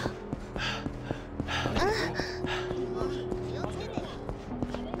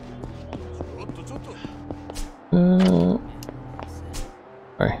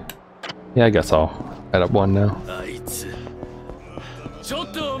 Alright. Yeah, I guess I'll add up one now.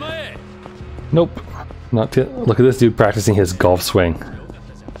 Nope. Not yet. Look at this dude practicing his golf swing.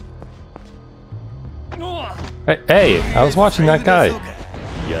 Hey, I was watching that guy.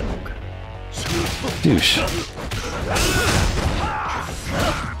 Douche.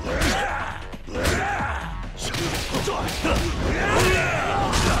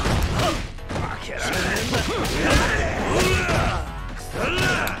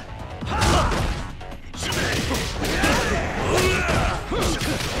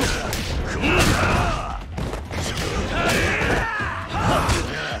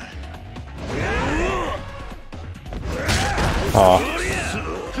 Aw.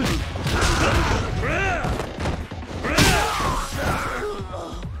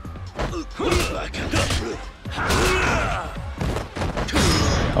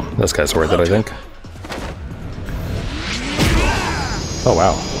 This guy's worth it, I think. Oh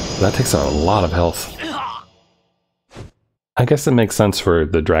wow, that takes a lot of health. I guess it makes sense for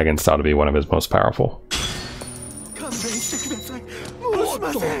the dragon style to be one of his most powerful.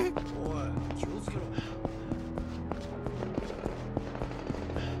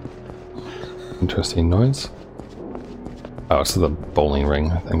 Interesting noise. Oh, it's the bowling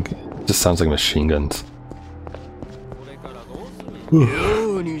ring, I think. It just sounds like machine guns.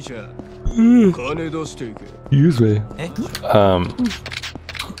 Excuse me.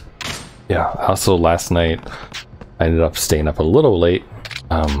 Yeah, also last night I ended up staying up a little late.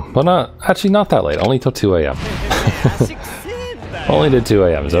 But not that late, only till 2 a.m. Only to 2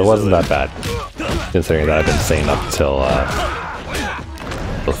 a.m, so it wasn't that bad. Considering that I've been staying up till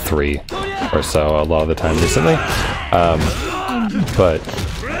 3 or so a lot of the time recently. But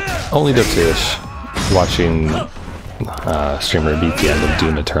only to 2-ish, watching streamer beat the end of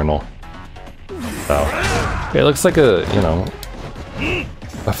Doom Eternal. So it looks like a, you know,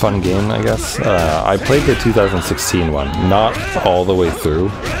 a fun game, I guess. I played the 2016 one, not all the way through,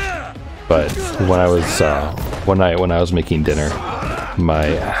 but when I was one night when I was making dinner,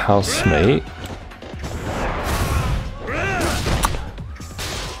 my housemate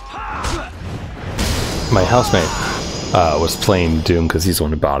was playing Doom because he's the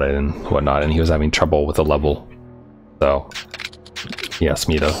one who bought it and whatnot, and he was having trouble with a level, so he asked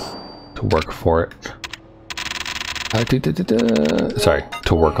me to work for it. Sorry,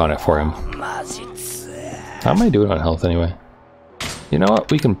 to work on it for him. How am I doing on health anyway? You know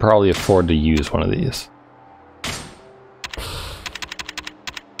what? We can probably afford to use one of these.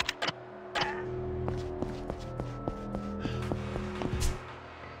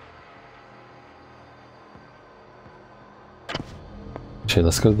 Actually,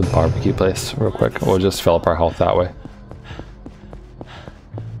 let's go to the barbecue place real quick. We'll just fill up our health that way.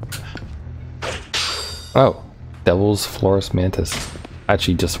 Oh, Devil's Florist Mantis. I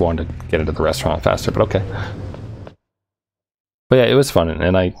actually just wanted to get into the restaurant faster, but okay. But yeah, it was fun,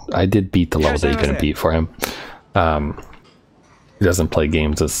 and I did beat the level that you couldn't beat for him. He doesn't play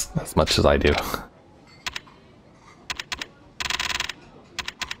games as much as I do.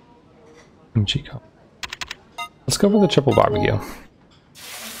 Chico. Let's go for the triple barbecue.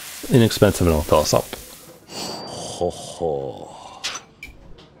 Inexpensive and it'll fill us up.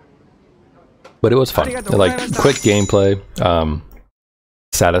 But it was fun. Like, quick gameplay,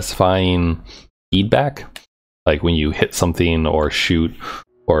 satisfying feedback. Like when you hit something or shoot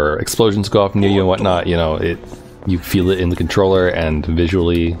or explosions go off near you and whatnot, you know, you feel it in the controller and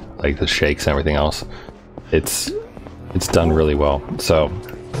visually, like the shakes and everything else. It's done really well. So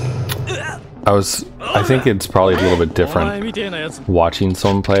I think it's probably a little bit different watching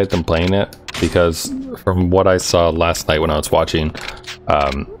someone play it than playing it, because from what I saw last night when I was watching,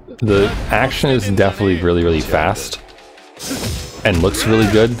 the action is definitely really fast and looks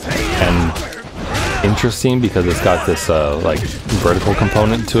really good and interesting because it's got this like vertical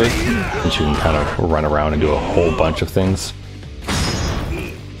component to it, and you can kind of run around and do a whole bunch of things.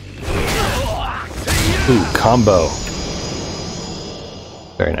 Ooh, combo.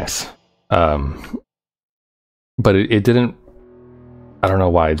 Very nice. But it didn't, I don't know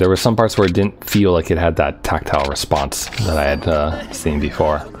why. There were some parts where it didn't feel like it had that tactile response that I had seen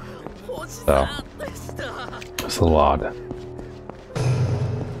before. So, it's a little odd.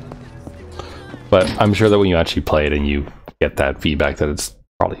 But I'm sure that when you actually play it and you get that feedback that it's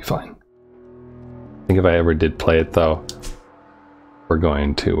probably fine. I think if I ever did play it though, we're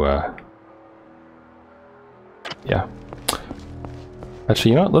going to, yeah.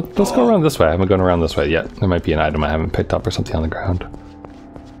 Actually, you know what? Let's go around this way. I haven't gone around this way yet. There might be an item I haven't picked up or something on the ground.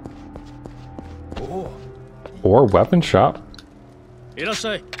 Or weapon shop.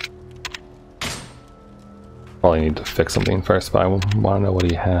 Probably need to fix something first, but I want to know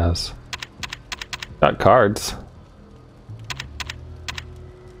what he has. Got cards.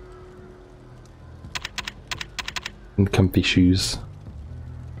 And comfy shoes.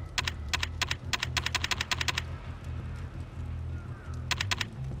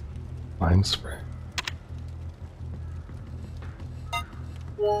 Mind spray.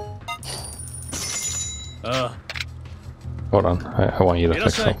 Hold on, I want you to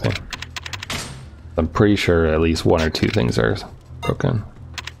fix something. I'm pretty sure at least one or two things are broken.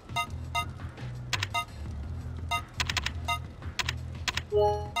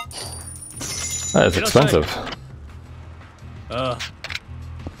 That is expensive. Oh,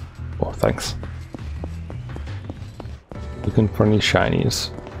 thanks. Looking for any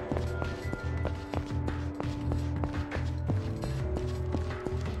shinies.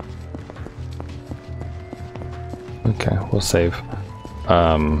 Okay, we'll save.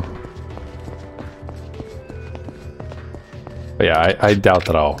 But yeah, I doubt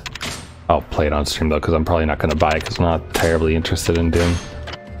that I'll play it on stream though, because I'm probably not going to buy it because I'm not terribly interested in Doom.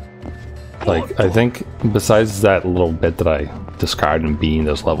 Like, I think besides that little bit that I described in beating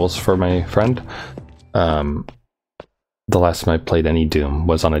those levels for my friend, the last time I played any Doom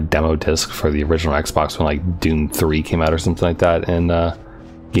was on a demo disc for the original Xbox when like Doom 3 came out or something like that, and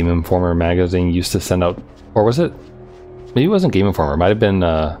Game Informer magazine used to send out, or was it? Maybe it wasn't Game Informer, it might have been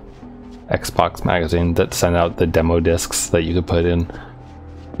Xbox magazine that sent out the demo discs that you could put in.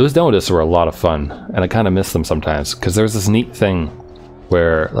 Those demo discs were a lot of fun, and I kind of miss them sometimes, because there was this neat thing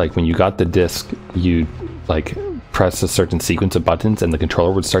where, like, when you got the disc, you like press a certain sequence of buttons and the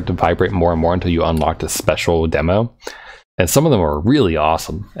controller would start to vibrate more and more until you unlocked a special demo. And some of them were really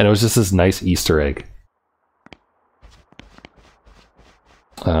awesome, and it was just this nice Easter egg.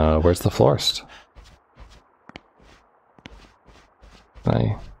 Where's the florist?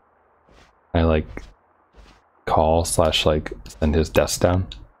 I like call / like send his desk down.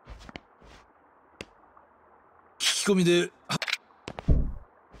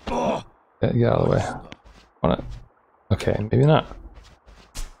 Yeah, get out of the way. Wanna? Okay, maybe not.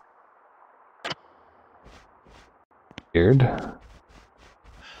 Weird.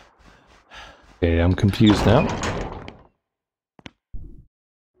 Okay, I'm confused now.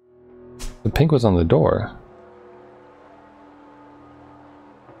 The pink was on the door.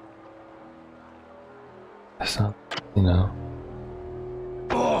 That's not, you know.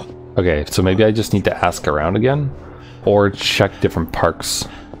 Okay, so maybe I just need to ask around again, or check different parks.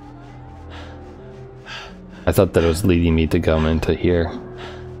 I thought that it was leading me to come into here,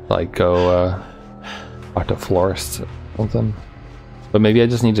 like go talk to florists or something. But maybe I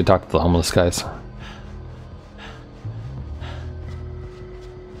just need to talk to the homeless guys.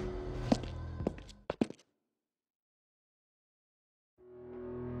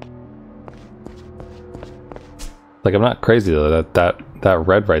 Like, I'm not crazy though, that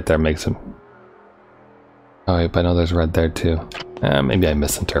red right there makes him... Oh wait, but I know there's red there too. Maybe I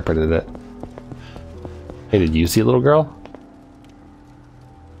misinterpreted it. Hey, did you see a little girl?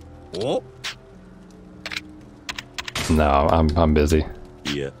 Oh. No, I'm busy.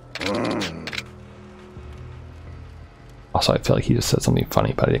 Yeah. Also, I feel like he just said something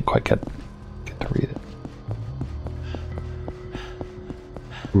funny, but I didn't quite get to read it.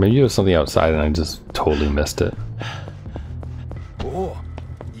 Or maybe it was something outside and I just totally missed it.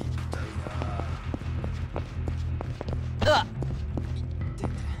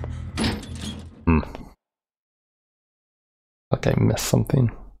 Like I missed something.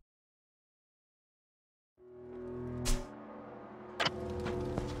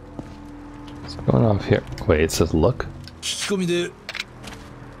 What's going on here? Wait, it says look?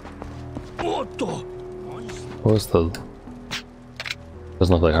 What was the...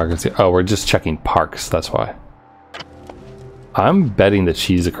 Doesn't look like Haruka. Oh, we're just checking parks, that's why. I'm betting that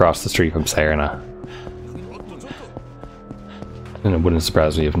she's across the street from Serena. And it wouldn't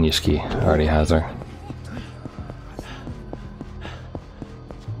surprise me if Nishiki already has her.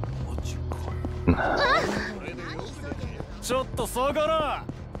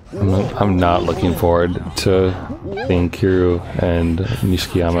 I'm not looking forward to seeing Kiryu and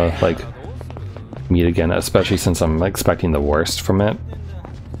Nishikiyama like meet again, especially since I'm expecting the worst from it.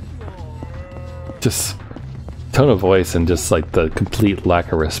 Just tone of voice and just like the complete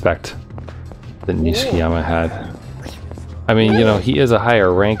lack of respect that Nishikiyama had. I mean, you know, he is a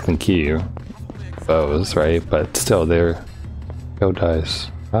higher rank than Kiryu, I suppose, right? But still, they're Kyoudais.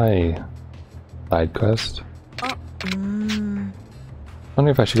 Hi. Side quest. I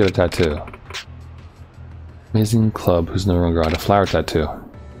wonder if I should get a tattoo. Amazing club who's no longer on a flower tattoo.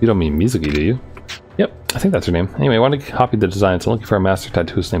 You don't mean Mizuki, do you? Yep, I think that's her name. Anyway, I want to copy the design, so I'm looking for a master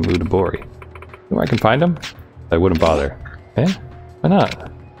tattooist named Udabori. You know where I can find him? I wouldn't bother. Eh? Why not?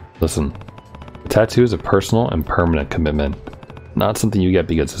 Listen, a tattoo is a personal and permanent commitment, not something you get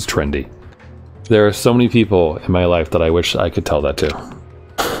because it's trendy. There are so many people in my life that I wish I could tell that to.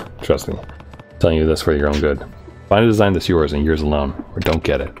 Trust me. I'm telling you this for your own good. Find a design that's yours and yours alone, or don't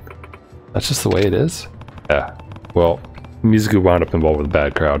get it. That's just the way it is? Yeah. Well, Mizuki wound up involved with a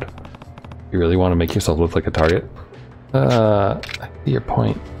bad crowd. You really want to make yourself look like a target? I see your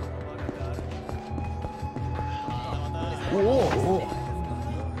point.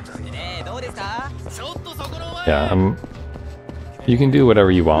 Yeah, you can do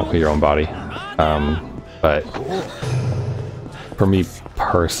whatever you want with your own body. But for me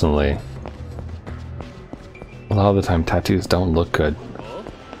personally, a lot of the time tattoos don't look good.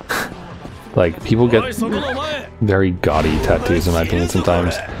 Like, people get very gaudy tattoos in my opinion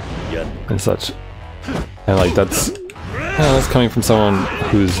sometimes and such. And like that's coming from someone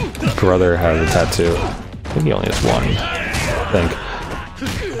whose brother has a tattoo. I think he only has one. I think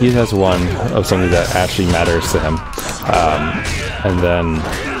he has one of something that actually matters to him. And then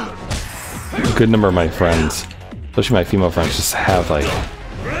a good number of my friends, especially my female friends, just have like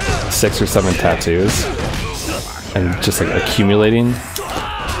 6 or 7 tattoos and just like accumulating.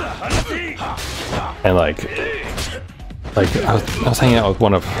 And like I was hanging out with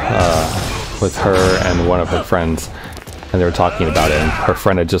one of with her and one of her friends, and they were talking about it, and her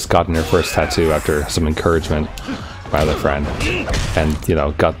friend had just gotten her first tattoo after some encouragement by the friend, and you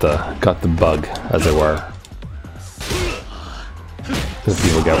know, got the bug, as it were. Because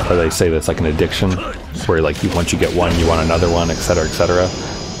people get, or they say that's like an addiction, where like once you get one, you want another one, etc., etc.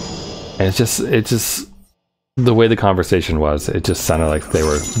 And it just the way the conversation was, it just sounded like they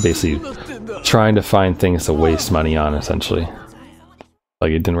were basically trying to find things to waste money on, essentially.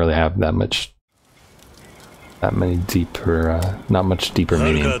 Like, it didn't really have that many deeper, not much deeper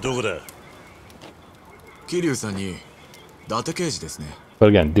meaning. But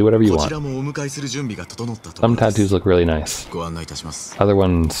again, do whatever you want. Some tattoos look really nice. Other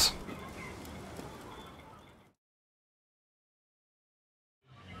ones...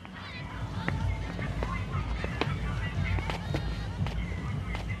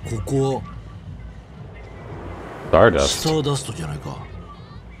 Stardust.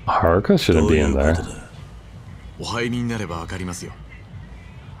 Haruka shouldn't be in there.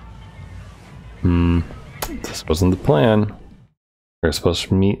 This wasn't the plan. We were supposed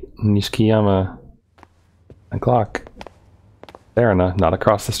to meet Nishikiyama at o'clock. Serena, not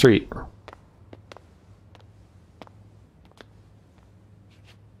across the street.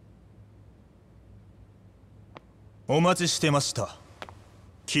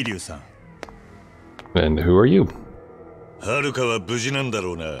 And who are you? Oh,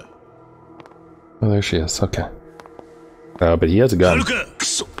 there she is. Okay. But he has a gun.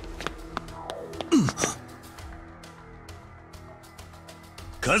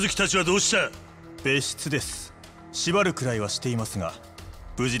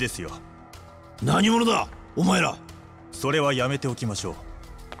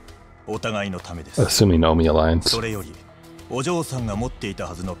 Assuming Omi Alliance. お嬢さんが持っていた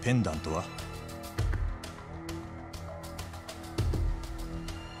はずのペンダントは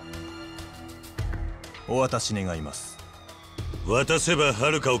お渡し願います。渡せば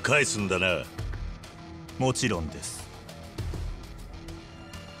はるかを返すんだな。もちろんです。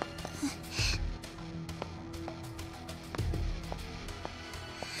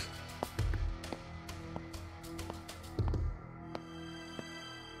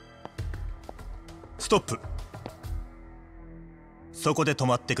ストップ。そこで止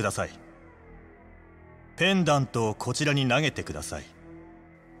まってください。ペンダントをこちらに投げてください。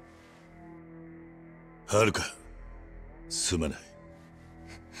はるか、すまない。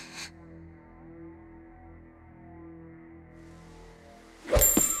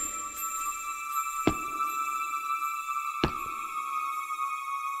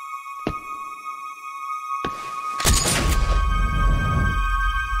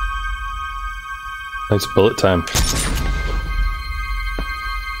Nice bullet time.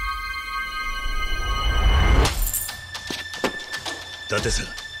 Tate-san,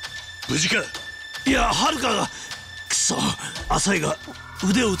 無事か? いや、はるかがくそ、浅井が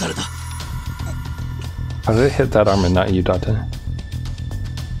腕を撃たれた。 How did it hit that arm and not you, Date?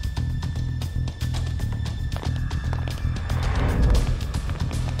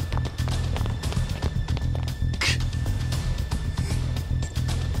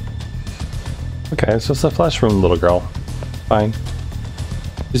 Okay, it's just a flesh wound, little girl. Fine.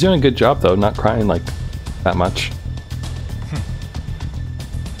 She's doing a good job, though, not crying like that much.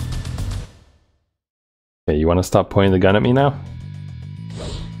 Okay, you want to stop pointing the gun at me now?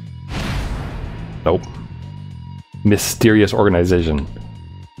 Nope. Mysterious organization,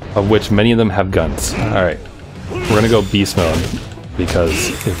 of which many of them have guns. Alright, we're gonna go beast mode, because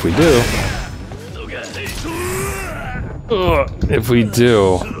if we do...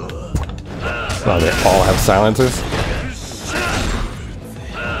 Oh, they all have silencers?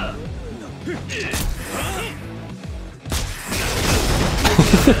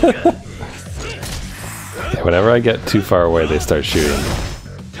 Okay, whenever I get too far away, they start shooting.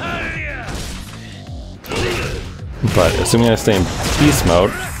 But assuming I stay in beast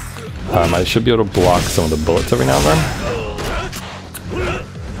mode, I should be able to block some of the bullets every now and then.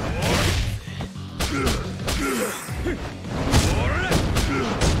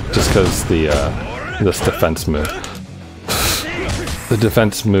 Just because this defense move, the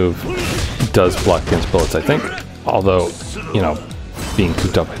defense move does block against bullets, I think. Although, you know, being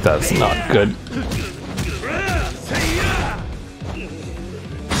cooped up like that is not good.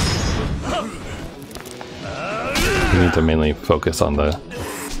 We need to mainly focus on the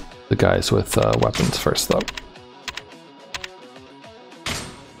guys with weapons first, though.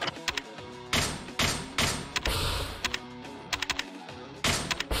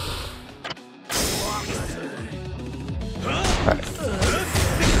 Alright.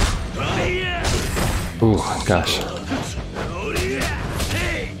 Ooh, gosh.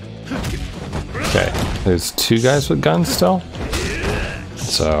 Okay, there's two guys with guns still,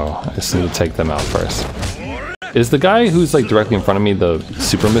 so I just need to take them out first. Is the guy who's like directly in front of me the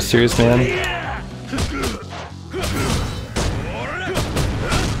super mysterious man?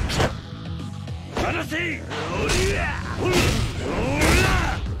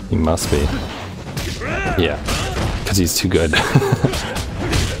 He must be. Yeah, because he's too good.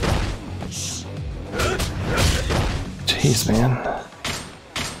 Jeez, man.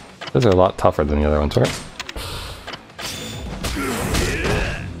 Those are a lot tougher than the other ones, right?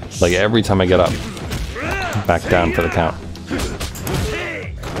 Like every time I get up, back down for the count.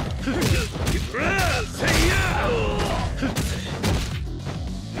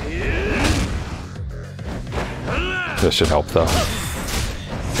 This should help, though.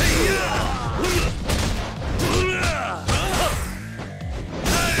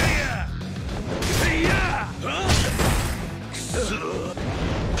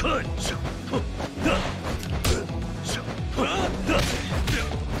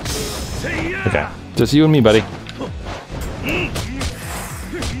 Okay, just you and me, buddy.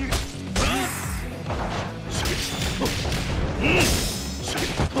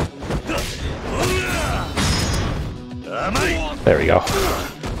 There we go.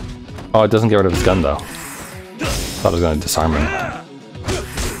 Oh, it doesn't get rid of his gun, though. Thought it was going to disarm him.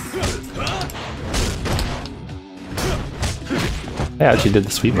 Yeah, she did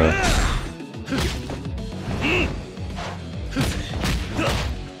the sweep move.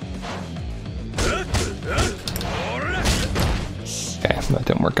 Okay, that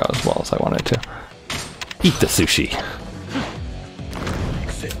didn't work out as well as I wanted to. Eat the sushi.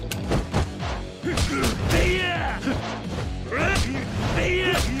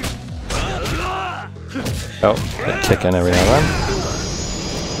 Oh, get kick in every now and then.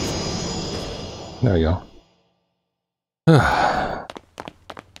 There we go.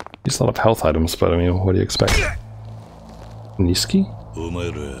 Use a lot of health items, but I mean, what do you expect? Nishiki?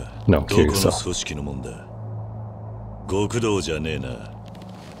 No, Kyoudais. 極道じゃねえな。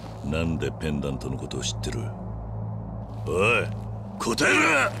なんでペンダントのことを知ってる？おい、答え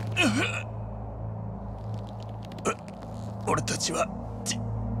ろ！俺たちは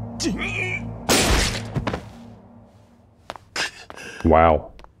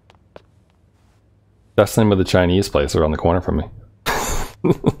Wow. That's the name of the Chinese place around the corner from me.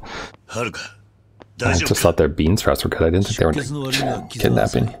 I just thought their bean sprouts were good. I didn't think they were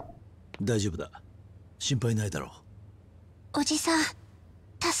kidnapping. 大丈夫だ。心配ないだろう。おじさん、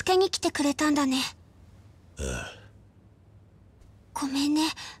助けに来てくれたんだね。ごめんね、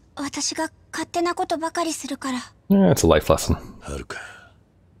私が勝手なことばかりするから。Yeah, it's a life lesson. はるか、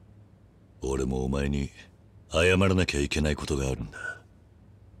俺もお前に謝らなきゃいけないことがあるんだ。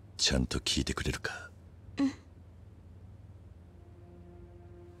ちゃんと聞いてくれるか？うん。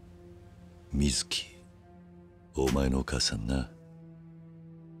水木、お前のお母さんな、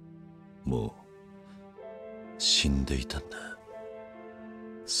もう死んでいたんだ。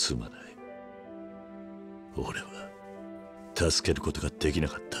すまない。俺は助けることができな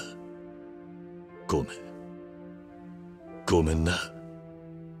かった。ごめん。ごめんな、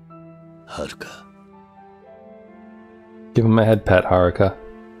はるか。Give him a head pat, Haruka.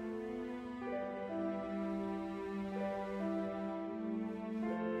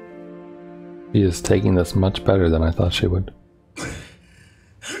 She is taking this much better than I thought she would.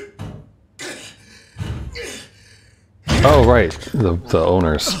 Oh, right. The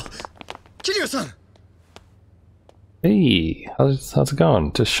owners. Kiryu-san! Hey, how's it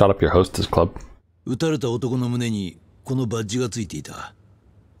going? Just shot up your hostess club. 撃たれた男の胸にこのバッジがついていた。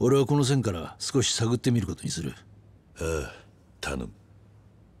俺はこの線から少し探ってみることにする。ああ、頼む。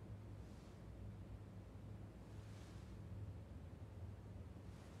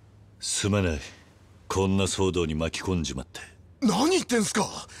すまない。こんな騒動に巻き込んじまって。何言ってんすか。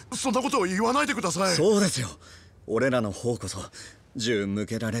そんなことを言わないでください。そうですよ。俺らの方こそ銃向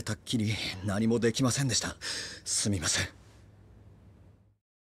けられたっきり何もできませんでした。すみません。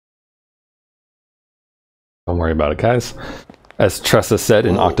Don't worry about it, guys. As Tressa said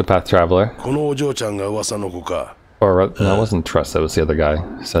in Octopath Traveler. このお嬢ちゃんが噂の子か。Or no, it wasn't Tressa, it was the other guy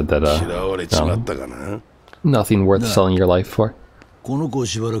who said that nothing worth selling your life for. この子を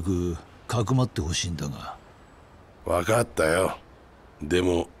しばらくかくまってほしいんだが。わかったよ。で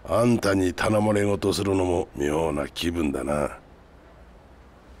もあんたに頼まれ事するのも妙な気分だな。あ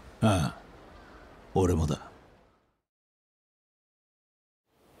あ、俺もだ。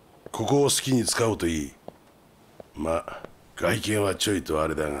ここを好きに使おうといい。まあ外見はちょいとあ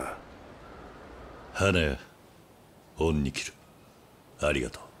れだが。花屋、恩に切る。あり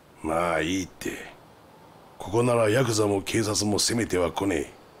がとう。まあいいって。ここならヤクザも警察も攻めては来ね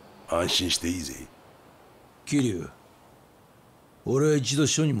え。安心していいぜ。桐生、俺は一度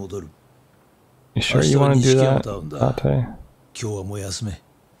署に戻る。You sure you want to do that, Tate? 今日はもう休め。あ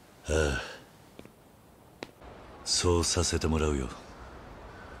あ、そうさせてもらうよ。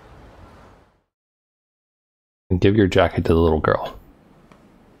Give your jacket to the little girl.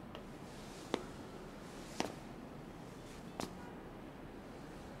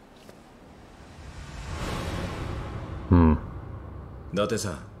 Hmm. 伊達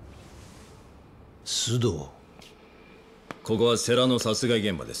さん。須藤。ここは世良の殺害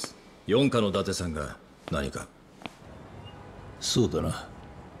現場です。四課の伊達さんが何か。そうだな。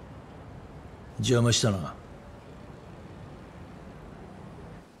邪魔したな。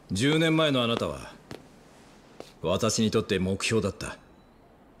10年前のあなたは私にとって目標だった。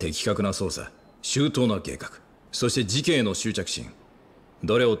的確な捜査、周到な計画、そして事件への執着心。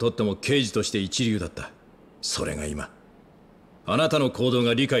どれをとっても刑事として一流だった。それが今、あなたの行動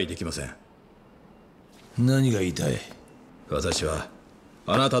が理解できません。何が言いたい？私は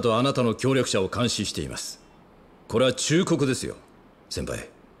あなたとあなたの協力者を監視しています。これは忠告ですよ、先輩。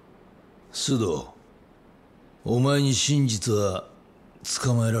須藤、お前に真実は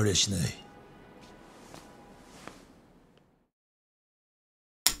捕まえられしない。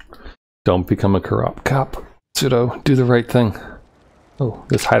Don't become a corrupt cop. Pseudo, do the right thing. Oh,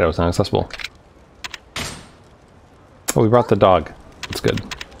 this hideout is not accessible. Oh, we brought the dog. That's good.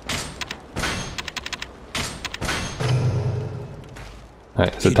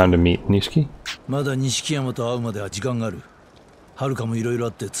 Alright, is it time to meet Nishiki? まだ錦山と会うまでは時間がある。はるかもいろいろあ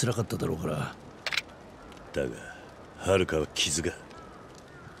って辛かっただろうから。だが、はるかは傷が。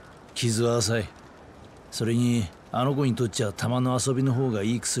傷は浅い。それにあの子にとっちゃ玉の遊びの方が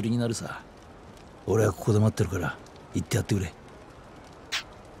いい薬になるさ。俺はここで待ってるから行ってやってくれ。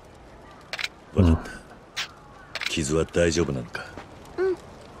分かった。傷は大丈夫なのか？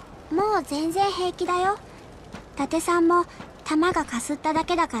うん、もう全然平気だよ。伊達さんも玉がかすっただ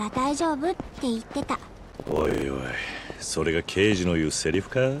けだから大丈夫って言ってた。おいおい、それが刑事の言うセリフ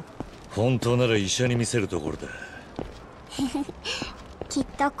か？本当なら医者に見せるところだ。きっ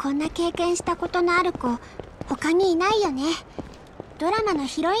とこんな経験したことのある子他にいないよね。ドラマの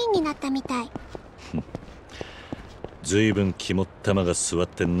ヒロインになったみたい。ずいぶん肝っ玉が座っ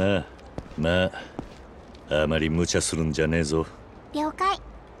てんな。まあ、あまり無茶するんじゃねえぞ。了解。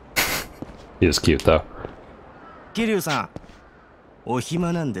He is cute though. 桐生さん、お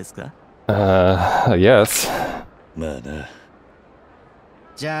暇なんですか？Yes. まあな。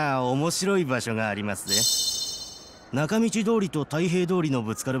じゃあ面白い場所がありますぜ。中道通りと太平通りの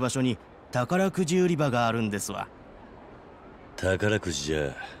ぶつかる場所に宝くじ売り場があるんですわ。宝くじじ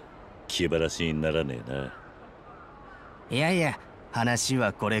ゃ気晴らしにならねえな。いやいや、話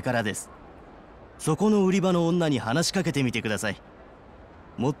はこれからです。そこの売り場の女に話しかけてみてください。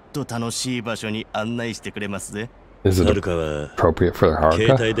もっと楽しい場所に案内してくれますぜ。Is it はるかは appropriate for 携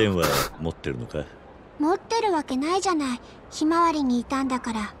Haruka? 帯電話持ってるのか？持ってるわけないじゃない。ひまわりにいたんだ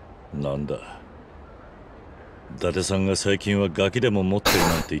から。なんだ。伊達さんが最近はガキでも持ってる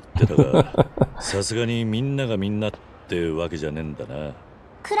なんて言ってたが、さすがにみんながみんなってわけじゃねえんだな。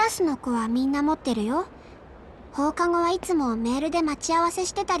クラスの子はみんな持ってるよ。放課後はいつもメールで待ち合わせ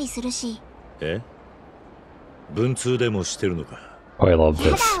してたりするし。え？文通でもしてるのか？ Oh, I love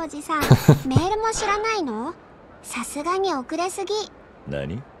や this. だおじさん、メールも知らないの？さすがに遅れすぎ。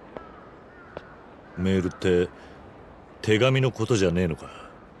何？メールって手紙のことじゃねえのか？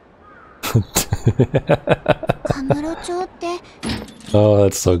カムロ町って。 Oh,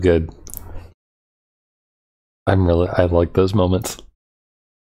 that's so good. I like those moments.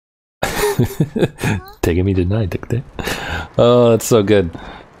 Taking me tonight, Dictate. Oh, that's so good.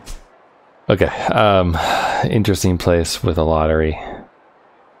 Okay, interesting place with a lottery.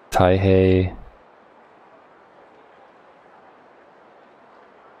 Taihei.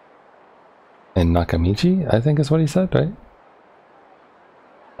 And Nakamichi, I think is what he said, right?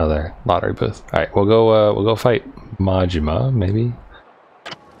 Another lottery booth. Alright, we'll go fight Majima, maybe.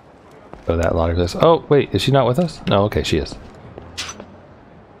 Go to that lottery booth. Oh, wait, is she not with us? No, okay, she is.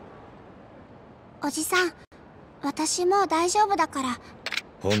 おじさん、私もう大丈夫だから。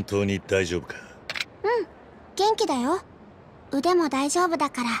本当に大丈夫か？うん、元気だよ。腕も大丈夫だ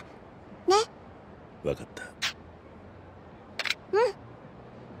から。ね。わかった。うん。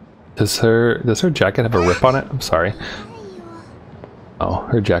Does her jacket have a rip on it? I'm sorry. Oh,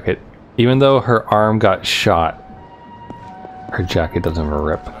 her jacket. Even though her arm got shot, her jacket doesn't have a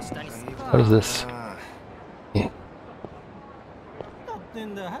rip. What is this? Yeah.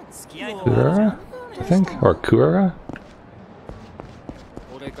 Kurara, I think? Or Kurara?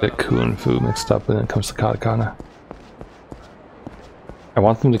 Get Ku and Fu mixed up when it comes to katakana. I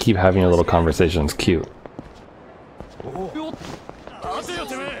want them to keep having a little conversation. It's cute.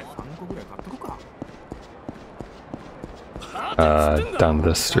 Down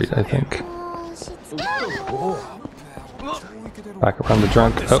this street, I think. Back around the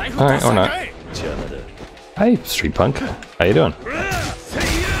drunk. Oh, alright, or not. Hi, street punk. How you doing?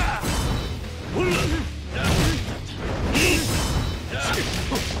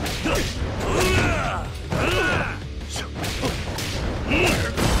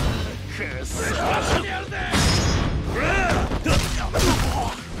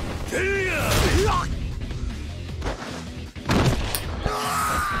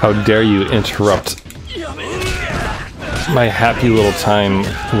 How dare you interrupt my happy little time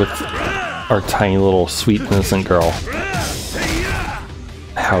with our tiny little sweet innocent girl.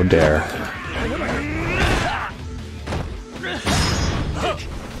 How dare.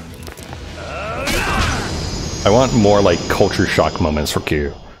 I want more like culture shock moments for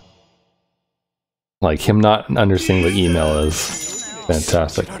Q. Like him not understanding what email is.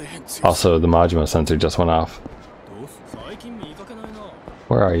 Fantastic. Also, the Majima sensor just went off.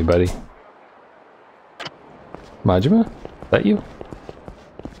 Where are you, buddy? Majima? Is that you?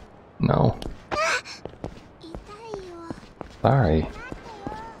 No. Sorry.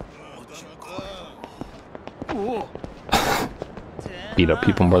 Beat up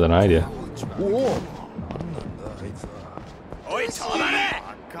people more than I do.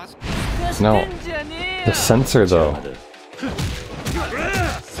 No. The sensor, though.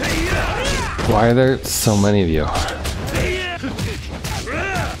 Why are there so many of you?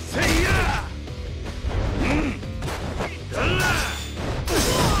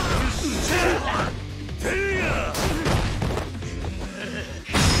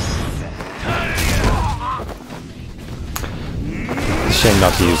 Shame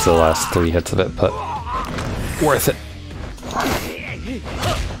not to use the last 3 hits of it, but worth it.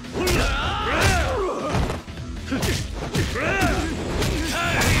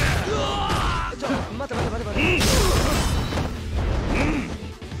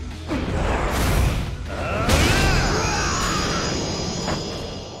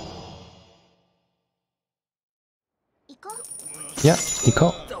 Yeah,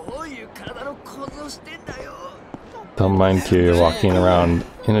 Iko. Don't mind Kiryu walking around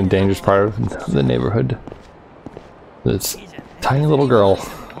in a dangerous part of the neighborhood. This tiny little girl.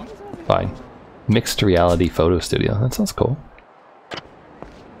 Fine. Mixed reality photo studio. That sounds cool.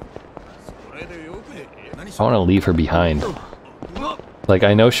 I want to leave her behind. Like,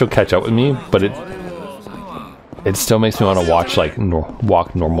 I know she'll catch up with me, but it still makes me want to watch, like,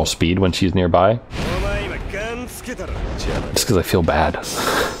 walk normal speed when she's nearby. Just because I feel bad.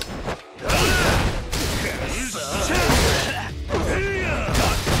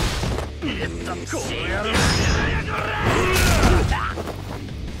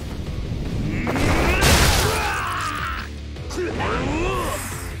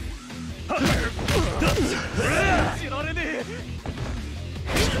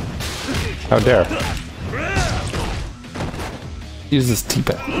 How dare. Use this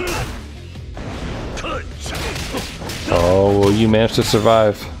teapot. Oh, well, you managed to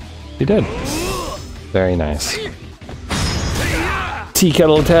survive. You did. Very nice. Tea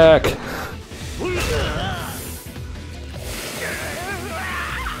kettle attack!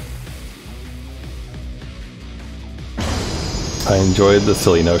 I enjoyed the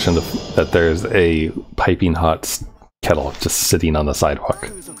silly notion that there's a piping hot kettle just sitting on the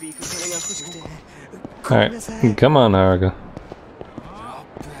sidewalk. Alright, come on, Haruka.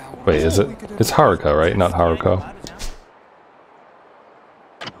 Wait, is it? It's Haruka, right? Not Haruko.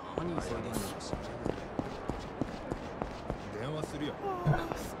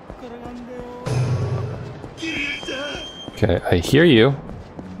 Okay, I hear you.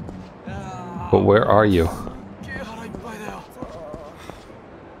 But where are you?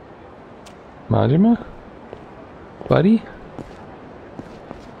 Majima? Buddy?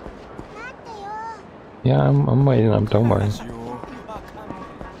 Yeah, I'm waiting. Don't worry.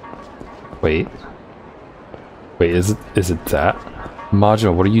 Wait. Wait, is it that?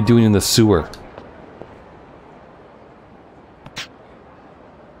 Majima, what are you doing in the sewer?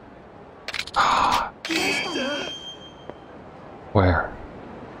 Where?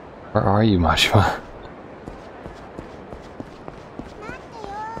 Where are you, Majima?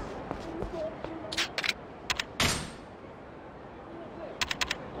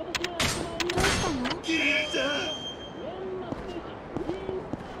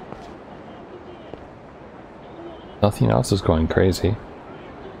 Nothing else is going crazy.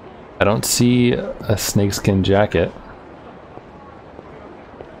 I don't see a snakeskin jacket.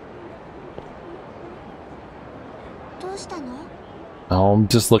 Oh, I'm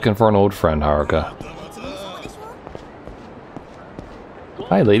just looking for an old friend, Haruka.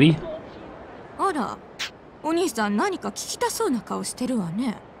 Hi, lady. あら、お兄さん何か聞きたそうな顔してるわ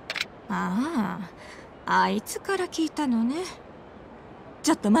ね。ああ、あいつから聞いたのね。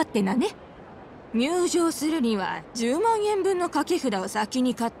ちょっと待ってなね。入場するには10万円分の掛け札を先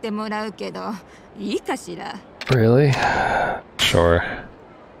に買ってもらうけど、いいかしら。Really? Sure. は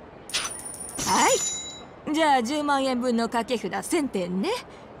い。じゃあ10万円分の掛け札1000点ね。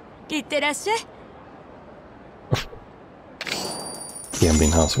いってらっしゃい。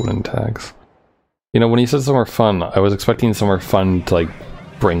Gambling house wooden tags. You know, when he said somewhere fun, I was expecting somewhere fun to, like,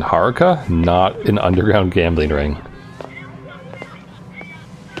 bring Haruka, not an underground gambling ring.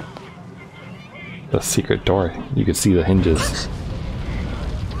 The secret door. You could see the hinges.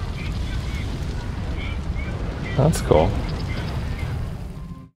 That's cool.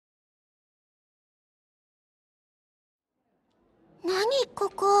 Nani,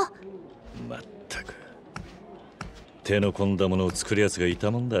 koko? まったく手の込んだものを作るやつがい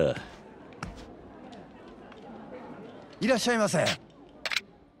たもんだ。いらっしゃいませ。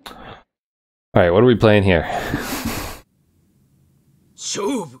Alright, what are we playing here?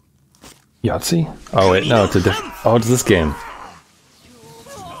 勝負 Yahtzee? Oh wait, no, it's a oh, it's this game.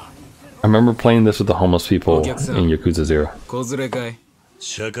 I remember playing this with the homeless people in Yakuza 0.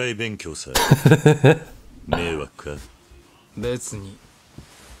 社会勉強さ。迷惑か？別に。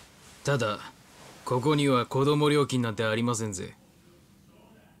ただ、ここには子供料金なんてありませんぜ。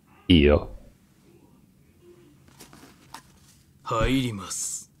いいよ。入りま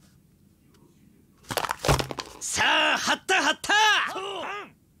す。さあ、張った張った。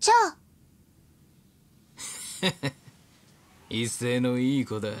じゃあ。威勢のいい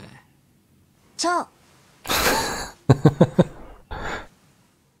子だ。じゃあ。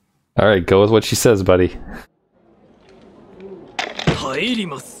Alright, go with what she says, buddy. 入り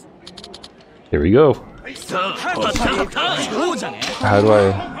ます。 Here we go. さあ、張った張った。そうじゃね。 How do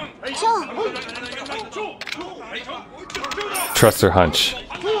I じゃあ。 trust her hunch?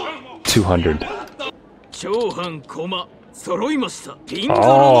 200. 長半駒揃いました。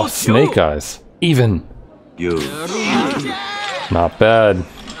 Oh, snake eyes. Even. You. Not bad.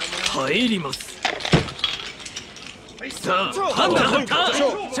 入ります。さあ、張った張った。こ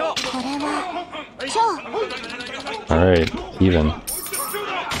れは。じゃあ。 Alright, even.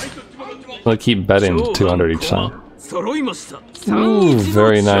 I'll keep betting 200 each time. 揃いました。 Ooh,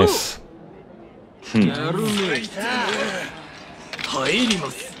 very nice. やるね。入りま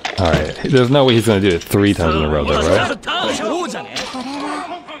す。 Alright, there's no way he's gonna do it 3 times in a row though, right? そうじゃね。これ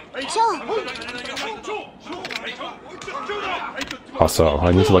は。じゃあ。 Also,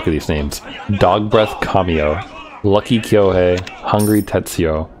 I need to look at these names. Dog Breath Kamio, Lucky Kyohei, Hungry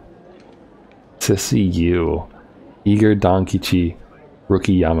Tetsuyo, Sissy Yu, Eager Donkichi,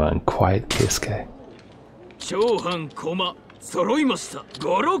 Rookie Yama, and Quiet Keisuke. 長半駒揃いました。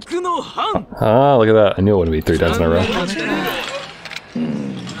5、6の半。 Ah, look at that. I knew it wouldn't be 3 times in a row.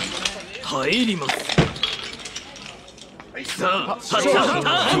 入ります。さあ、これ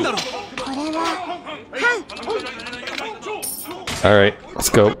は Alright, let's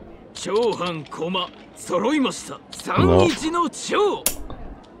go. 長半駒揃いました。31の長。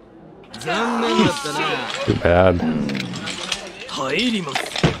残念だったな。 Too bad. 入ります。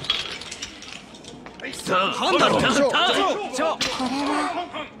さあ、これは長。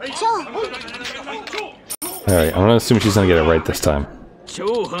 Alright, I'm gonna assume she's gonna get it right this time.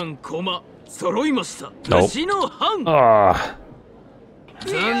 長半駒揃いました。 Nope. 牛の半。 Ah.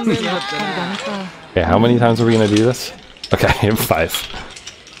 残念だったな。 Okay, how many times are we gonna do this? Okay, 5.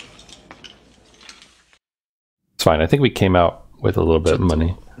 It's fine. I think we came out with a little bit of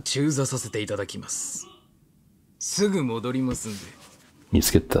money. 中座させていただきます。すぐ戻りますんで。 Let's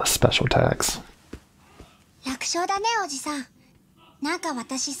get the special tags. 楽勝だね、おじさん。なんか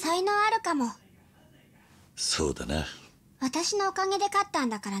私才能あるかも。そうだな。私のおかげで勝ったん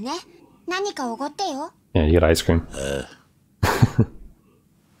だからね。何かおごってよ。 Yeah, you get ice cream.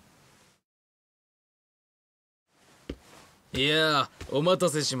 いやー、お待た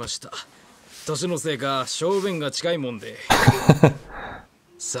せしました。年のせいか小便が近いもんで。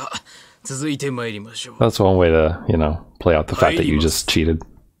さあ、続いて参りましょう。 That's one way to, you know, play out the fact that you just cheated.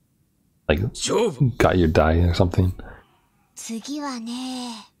 Like, got your die or something. 次は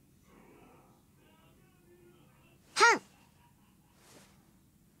ね。半。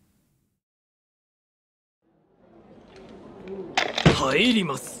入り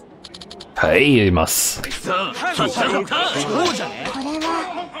ます。入ります。さあ、そうじゃね。これは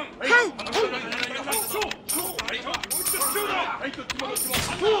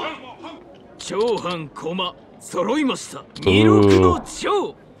長半駒揃いました。26の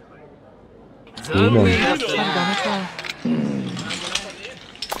長。残念だったな。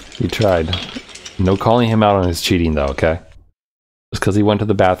 You tried. No calling him out on his cheating though, okay? Just because he went to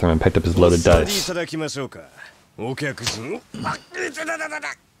the bathroom and picked up his loaded dice.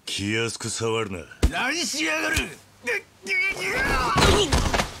 気安く触るな。何しやがる。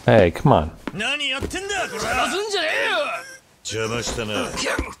 Hey, come on. 何やってんだ。邪魔すんじゃねえよ。邪魔したな。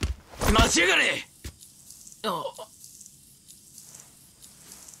待ちやがれ。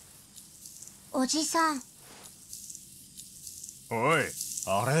おじさん。おい、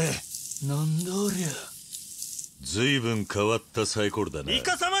あれ。なんだおりゃ。ずいぶん変わったサイコロだな。イ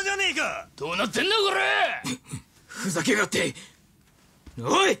カ様じゃねえか。どうなってんだこれ。ふざけやがって。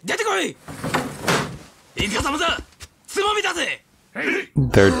おい、出てこい。イカ様だ。つまみだぜ。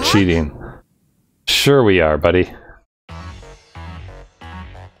 They're cheating. Sure we are, buddy.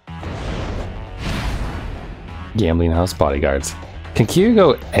 Gambling house bodyguards. Can Kiryu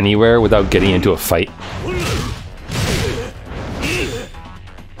go anywhere without getting into a fight?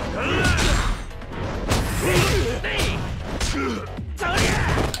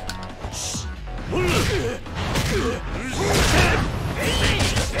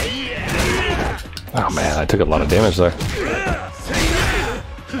 Oh man, I took a lot of damage there.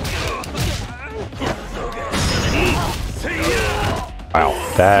 Wow,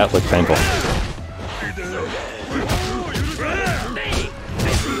 that looked painful.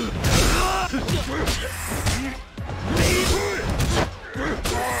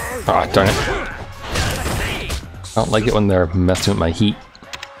 Ah, darn it. I don't like it when they're messing with my heat.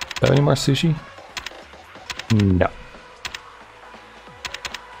 Do I have any more sushi? No.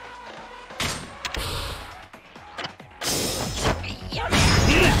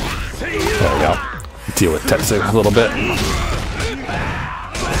 There we go. Deal with Tetsu a little bit.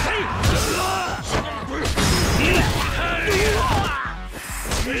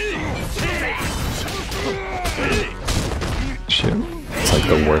 Shoot. It's like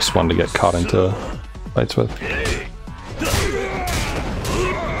the worst one to get caught into fights with.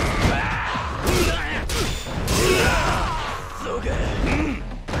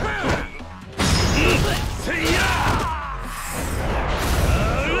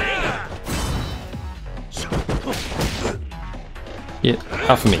 Get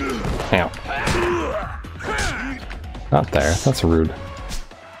off of me. Ow. Not there. That's rude.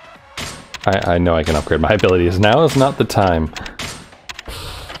 I know I can upgrade my abilities. Now is not the time.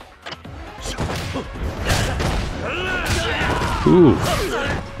 Ooh.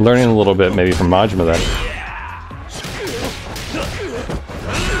 Learning a little bit maybe from Majima then.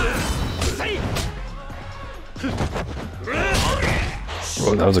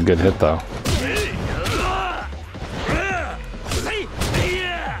 Oh, that was a good hit though.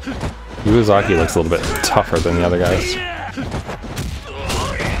 Iwazaki looks a little bit tougher than the other guys.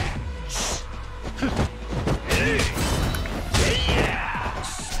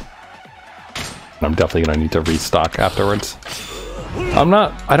 I'm definitely gonna need to restock afterwards.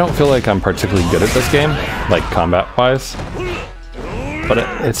 I don't feel like I'm particularly good at this game, like combat-wise. But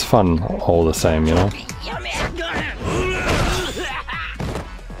it's fun all the same, you know?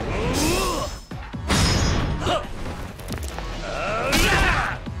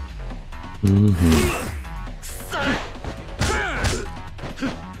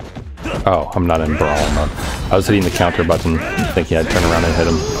 Oh, I'm not in brawl mode. I was hitting the counter button, thinking I'd turn around and hit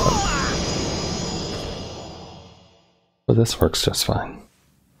him. But this works just fine.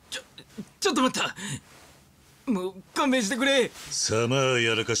 ちょっと待った。もう勘弁してくれ。さまあ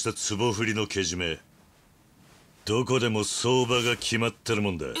やらかした壺振りのけじめ。どこでも相場が決まってる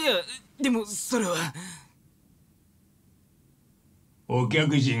もんだ。いや、でもそれは。お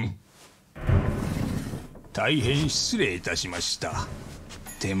客人、大変失礼いたしました。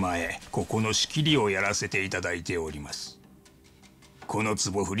手前、ここの仕切りをやらせていただいております。この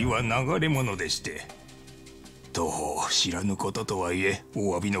壺振りは流れ物でして、当方知らぬこととはいえ、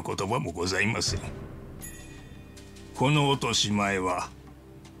お詫びの言葉もございません。この落とし前は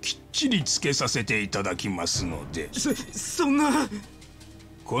きっちりつけさせていただきますので。そんな。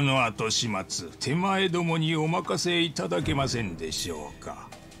この後始末、手前どもにお任せいただけませんでしょうか。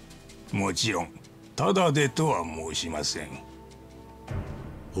もちろんただでとは申しません。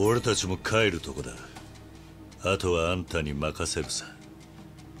俺たちも帰るとこだ。あとはあんたに任せるさ。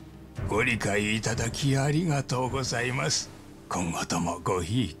ご理解いただきありがとうございます。今後ともご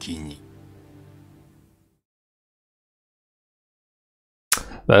ひいきに。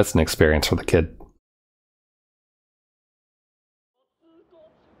That's an experience for the kid.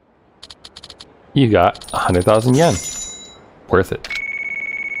 You got 100,000 yen. Worth it.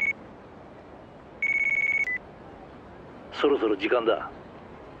 そろそろ時間だ。は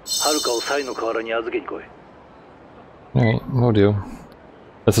るかをサイの河原に預けに来い。Alright, we'll do.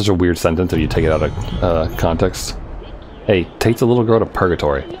 That's such a weird sentence if you take it out of context. Hey, take the little girl to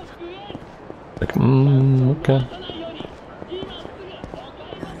purgatory. Like, okay.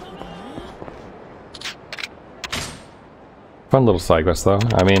 Fun little side quest though.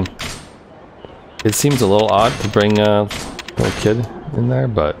 I mean, it seems a little odd to bring a little kid in there,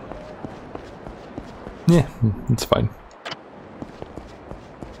 but yeah, it's fine.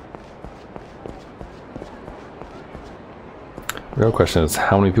 The real question is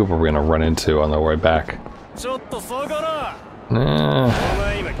how many people are we gonna run into on the way back?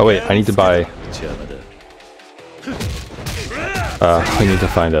 Oh wait, I need to buy. I need to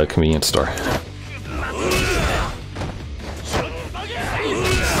find a convenience store.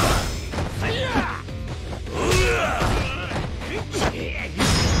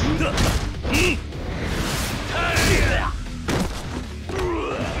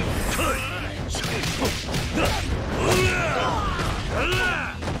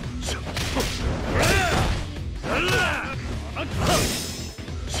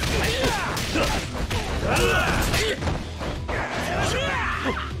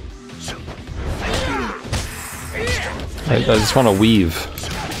 I just want to weave.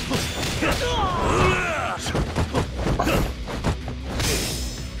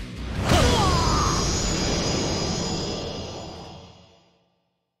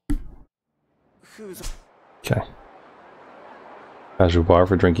 Okay. Casual bar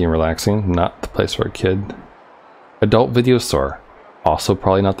for drinking and relaxing. Not the place for a kid. Adult video store. Also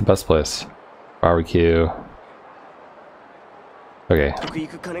probably not the best place. Barbecue. Okay.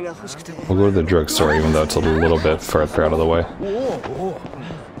 We'll go to the drugstore even though it's a little bit further out of the way.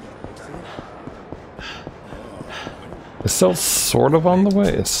 It's still sort of on the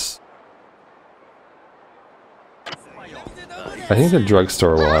way. I think the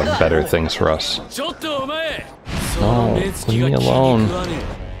drugstore will have better things for us. No, leave me alone.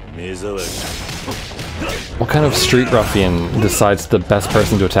 What kind of street ruffian decides the best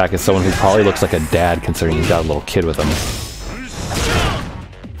person to attack is someone who probably looks like a dad considering he's got a little kid with him?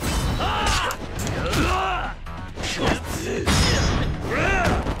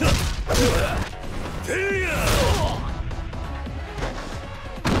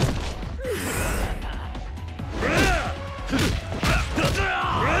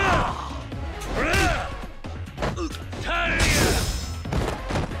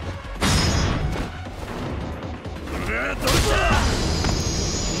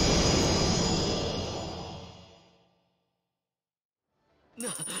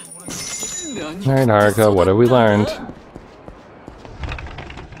 Alright, Haruka, what have we learned?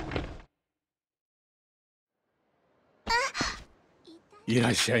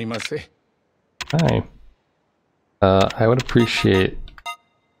 Hi. I would appreciate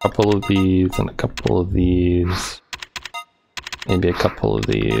a couple of these and a couple of these. Maybe a couple of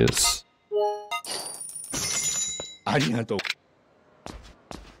these.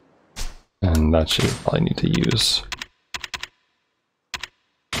 and that should probably need to use.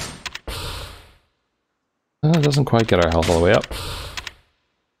 It doesn't quite get our health all the way up.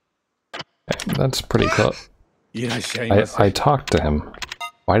 Okay, that's pretty close. I talked to him.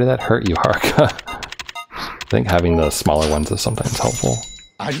 Why did that hurt you, Haruka? I think having the smaller ones is sometimes helpful.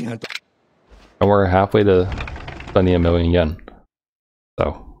 And we're halfway to spending 1,000,000 yen.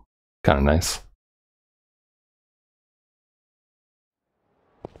 So, kind of nice.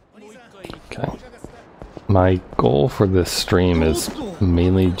 Okay. My goal for this stream is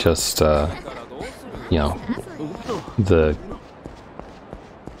mainly just, you know, the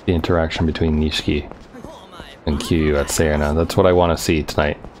interaction between Nishiki and Kyu at Seirna. That's what I want to see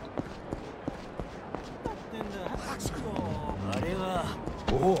tonight.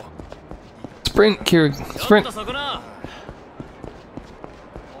 Sprint, Kyu! Sprint!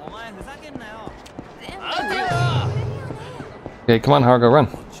 Okay, come on, Haruka, run!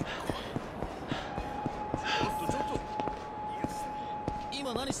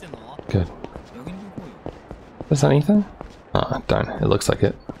 Good. Is that anything? Oh, darn. It looks like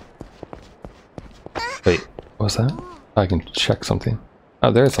it. Wait, what's that? I can check something.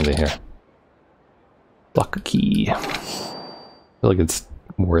 Oh, there is something here. Lock a key. I feel like it's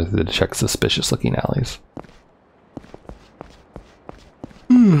worth it to check suspicious looking alleys.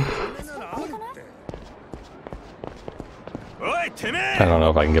 I don't know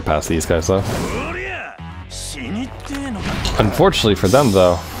if I can get past these guys though. Unfortunately for them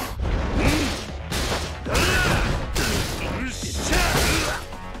though.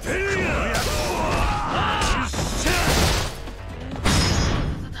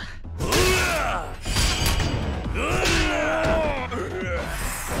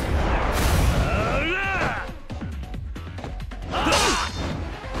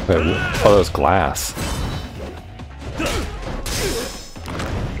 Oh, that was glass.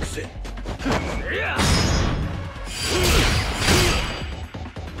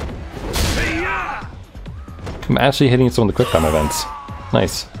 I'm actually hitting some of the quick time events.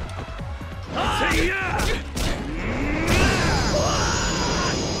 Nice.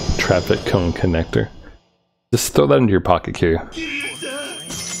 Traffic cone connector. Just throw that into your pocket, Kyu.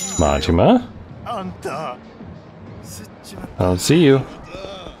 Majima? I don't see you.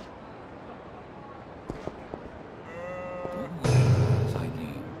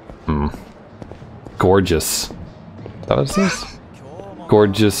 Gorgeous. Is that what it says?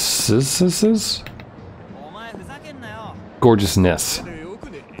 Gorgeous. Gorgeousness. Do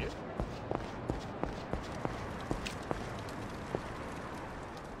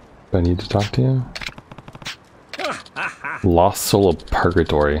I need to talk to you? Lost soul of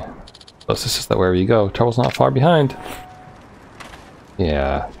purgatory. Oh, it's just that wherever you go, trouble's not far behind.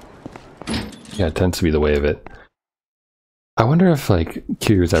 Yeah. Yeah, it tends to be the way of it. I wonder if, like,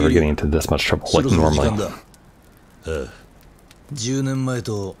 Kyu's ever getting into this much trouble, like, normally. 10年前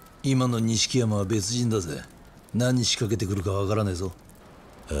と今の錦山は別人だぜ。何仕掛けてくるかわからねえぞ。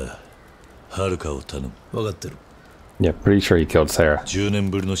ああ、はるかを頼む。わかってる。Yeah, pretty sure he killed Sarah. 10年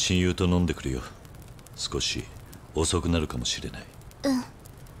ぶりの親友と飲んでくるよ。少し遅くなるかもしれない。うん。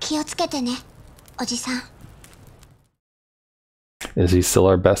気をつけてね、おじさん。Is he still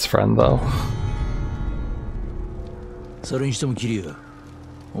our best friend, though? それにしてもキリュウ、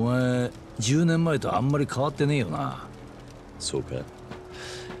お前10年前とあんまり変わってねえよな。そうか。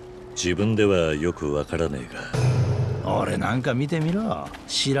自分ではよくわからねえが。俺なんか見てみろ。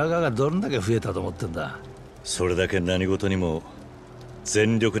白髪がどんだけ増えたと思ってんだ。それだけ何事にも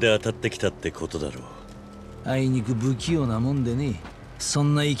全力で当たってきたってことだろう。あいにく不器用なもんでね。そ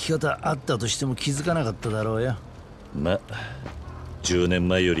んな生き方あったとしても気づかなかっただろうよ。ま、10年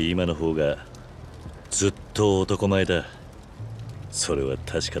前より今の方がずっと男前だ。それは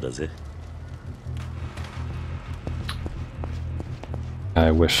確かだぜ。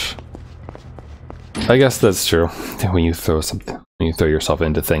I wish. I guess that's true. When you throw yourself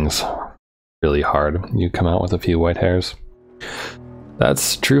into things really hard, you come out with a few white hairs.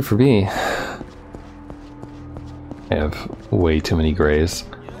 That's true for me. I have way too many grays,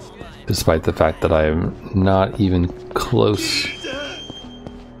 despite the fact that I'm not even close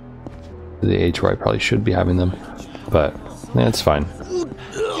to the age where I probably should be having them. But yeah, it's fine.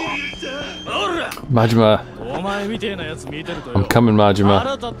 Majima! I'm coming,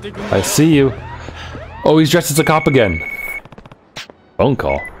 Majima. I see you. Oh, he's dressed as a cop again. Phone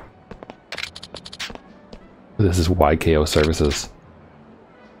call. This is YKO services.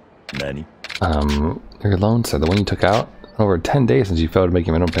 Nani? Your loan, sir, the one you took out. Over 10 days since you failed to make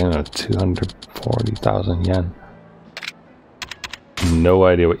your minimum payment of 240,000 yen. No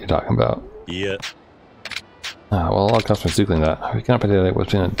idea what you're talking about. Yeah. Well, all customers do clean that. We cannot particularly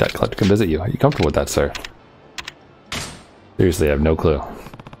what's been a debt collector can visit you. Are you comfortable with that, sir? Seriously, I have no clue.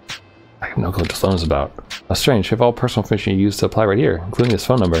 I have no clue what this loan is about. How strange. You have all personal information you use to apply right here, including this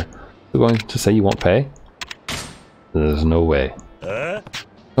phone number. You're going to say you won't pay? There's no way.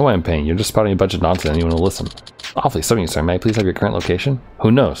 No way I'm paying. You're just spouting a bunch of nonsense and you want to listen. Awfully stunning, sir. May I please have your current location?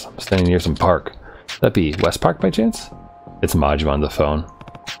 Who knows? I'm standing near some park. That be West Park by chance? It's Majima on the phone.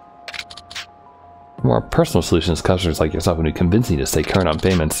 For more personal solutions, customers like yourself who need convincing to stay current on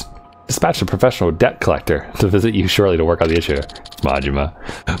payments. Dispatch a professional debt collector to visit you shortly to work on the issue. It's Majima.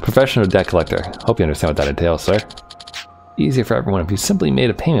 Professional debt collector. Hope you understand what that entails, sir. Easier for everyone if you simply made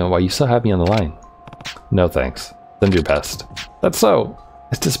a payment while you still have me on the line. No thanks. Send your best. That's so.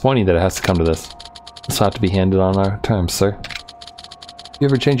 It's disappointing that it has to come to this. This will have to be handled on our terms, sir. If you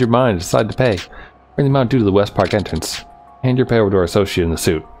ever change your mind and decide to pay, bring the amount due to the West Park entrance. Hand your pay over to our associate in the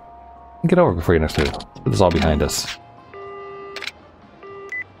suit. And get over before your next move. Put this all behind us.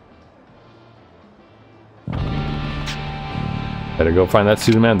 Better go find that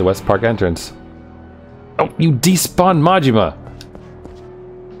suited man at the West Park entrance. Oh, you despawned Majima!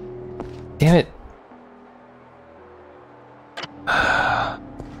 Damn it.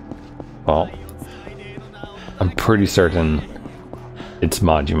 Well, I'm pretty certain it's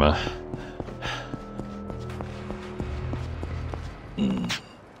Majima.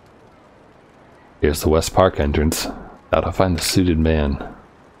 Here's the West Park entrance. Gotta find the suited man.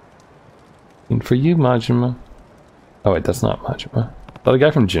 And for you, Majima. Oh wait, that's not Majima. Is that a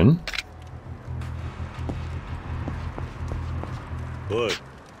guy from Jin? What?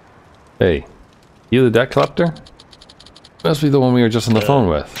 Hey, you the debt collector? Must be the one we were just on the phone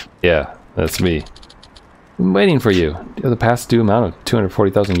with. Yeah, that's me. I'm waiting for you. Do you have the past due amount of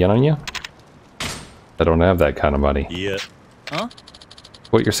 240,000 yen on you? I don't have that kind of money. Yeah. Huh?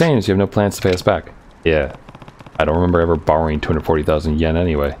 What you're saying is you have no plans to pay us back. Yeah. I don't remember ever borrowing 240,000 yen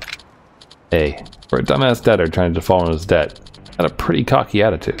anyway. Hey, for a dumbass debtor trying to default on his debt, had a pretty cocky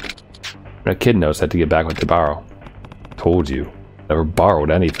attitude. When a kid knows how to get back what they borrow. Told you. Never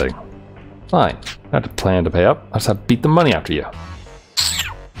borrowed anything. Fine. Not to plan to pay up. I just have to beat the money after you.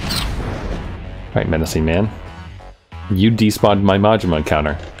 Alright, menacing man. You despawned my Majima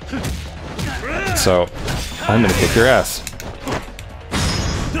encounter. So, I'm gonna kick your ass.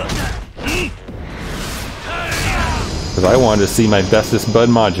 Because I wanted to see my bestest bud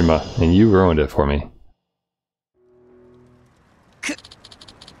Majima, and you ruined it for me.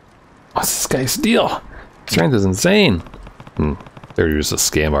 What's this guy's deal? Strength is insane. They're just a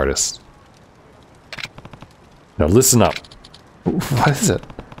scam artist. Now listen up. What is it?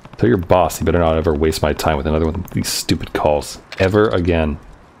 Tell your boss he better not ever waste my time with another one of these stupid calls. Ever again.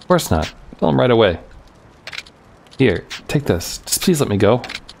 Of course not. Tell him right away. Here, take this. Just please let me go.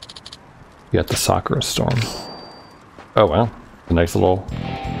 You got the Sakura Storm. Oh well. A nice little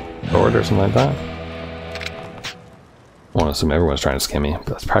sword or something like that. I want to assume everyone's trying to scam me, but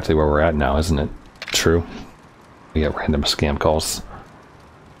that's practically where we're at now, isn't it? True. We get random scam calls.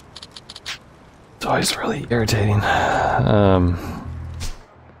 It's always really irritating.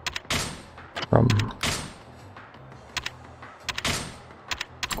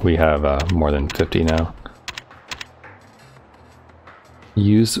 We have more than 50 now.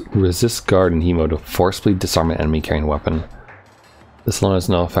 Use resist guard and hemo to forcibly disarm an enemy carrying a weapon. This alone has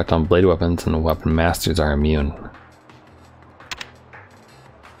no effect on blade weapons, and the weapon masters are immune.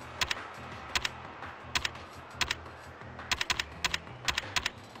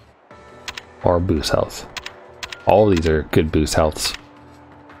 Or boost health. All of these are good boost healths.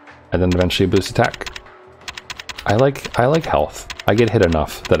 And then eventually boost attack. I like health. I get hit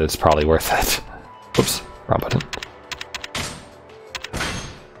enough that it's probably worth it. Whoops, wrong button.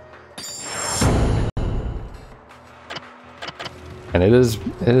 And it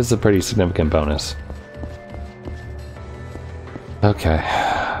is a pretty significant bonus. Okay.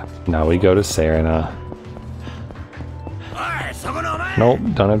 Now we go to Serena. Nope,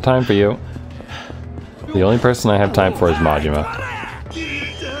 don't have time for you. The only person I have time for is Majima,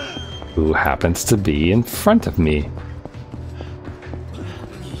 who happens to be in front of me.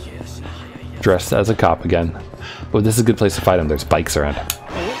 Dressed as a cop again. Oh, this is a good place to fight him. There's bikes around.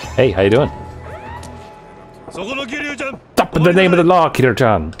 Hey, how you doing? Stop in the name of the law,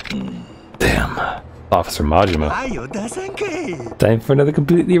 Kiryu-chan! Damn. Officer Majima. Time for another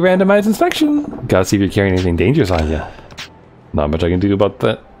completely randomized inspection. Gotta see if you're carrying anything dangerous on you. Not much I can do about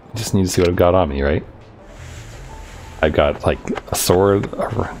that. Just need to see what I've got on me, right? I've got like a sword,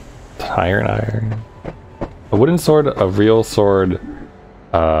 a iron, a wooden sword, a real sword,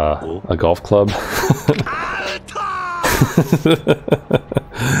 a golf club.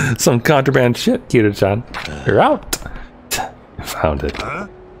 Some contraband shit, Kyoudais-chan. You're out. Found it.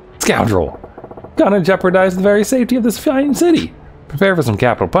 Scoundrel. Gonna jeopardize the very safety of this fine city. Prepare for some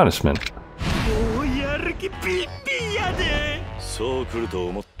capital punishment.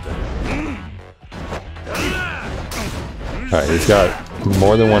 Alright, he's got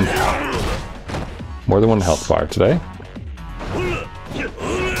more than one health bar today.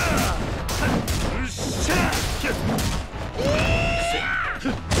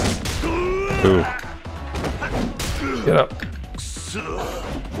 Ooh. Get up.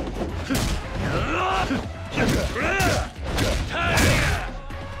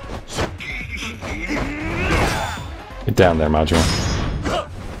 Get down there, Majima.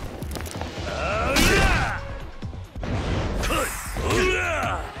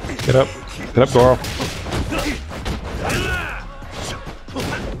 Get up. Get up, Goro.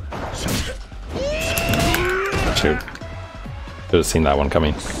 Shoot. Should have seen that one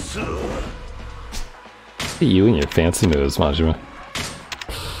coming. Look at you and your fancy moves, Majima.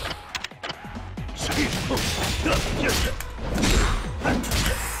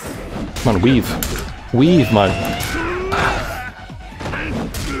 Come on, weave. Weave, man.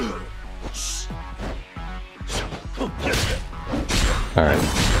 Alright.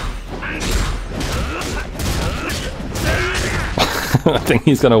 I think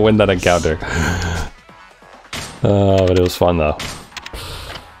he's gonna win that encounter. But it was fun though.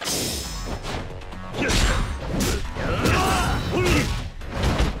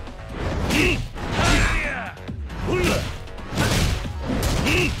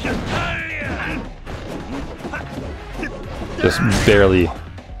 Just barely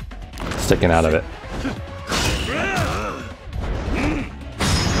sticking out of it.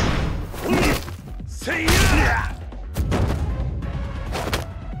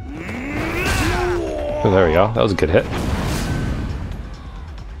 Oh, there we go. That was a good hit.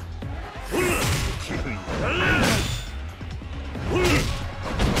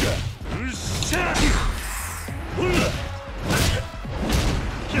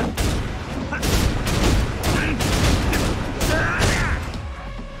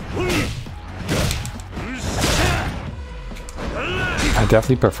 I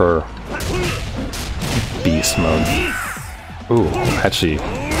definitely prefer beast mode. Ooh, actually,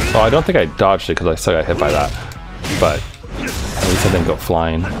 oh, I don't think I dodged it because I still got hit by that, but at least I didn't go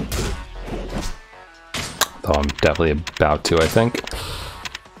flying. Though I'm definitely about to, I think.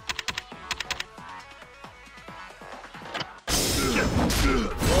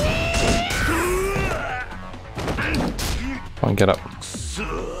 Come on, get up.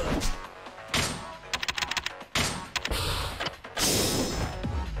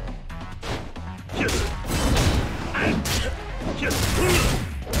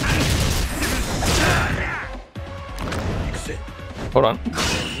 Hold on.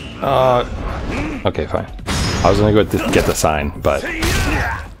 Okay, fine. I was gonna go get the sign, but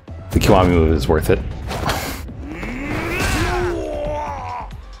the Kiwami move is worth it.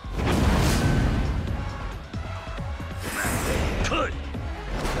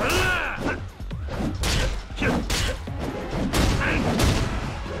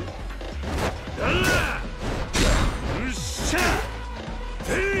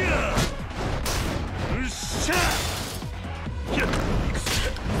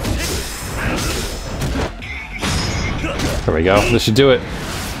 There we go. This should do it.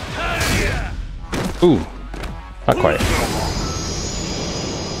 Ooh. Not quite.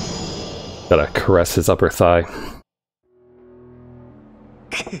 Gotta caress his upper thigh.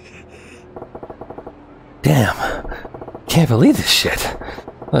 Damn. Can't believe this shit.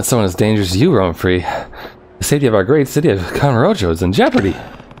 Let someone as dangerous as you roam free. The safety of our great city of Kamurocho is in jeopardy.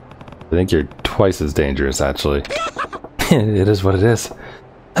 I think you're twice as dangerous, actually. It is what it is.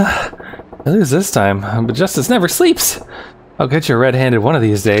 At least this time, but justice never sleeps. I'll get you red-handed one of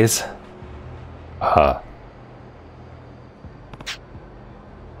these days.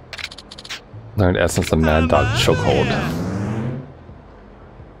 Learned essence of Mad Dog Chokehold.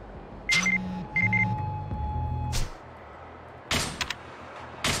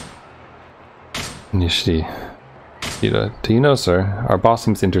 Nishiki. Do you know, sir? Our boss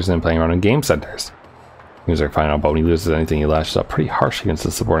seems interested in playing around in game centers. He was our final, but when he loses anything, he lashes out pretty harsh against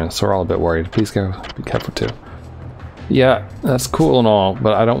his subordinates, so we're all a bit worried. Please be careful too. Yeah, that's cool and all,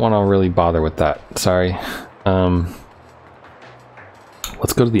 but I don't want to really bother with that. Sorry. Let's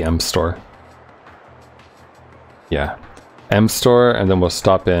go to the M store. Yeah. M store, and then we'll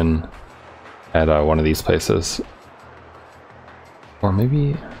stop in at one of these places. Or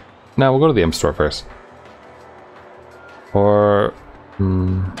maybe... No, we'll go to the M store first. Or...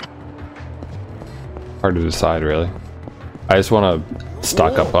 hard to decide, really. I just want to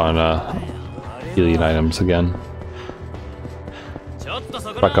stock up on healing items again.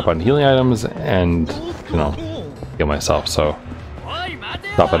 Stock up on healing items and, you know, heal myself. So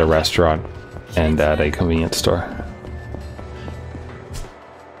stop at a restaurant and at a convenience store.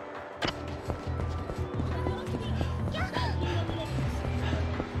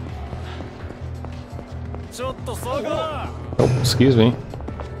 Oh, excuse me.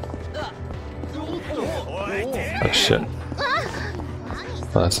 Oh shit.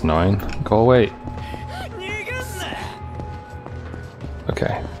 Oh, that's annoying. Go away.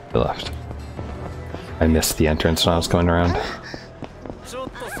 Okay, they left. I missed the entrance when I was going around.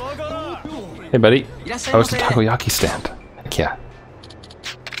 Hey buddy. Oh, it's the takoyaki stand. Heck yeah.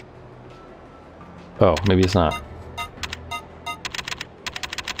 Oh, maybe it's not.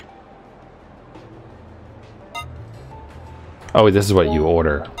 Oh, this is what you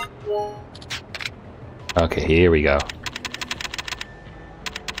order. Okay, here we go.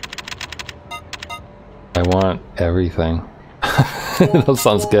 I want everything. That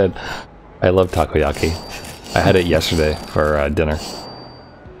sounds good. I love takoyaki. I had it yesterday for dinner.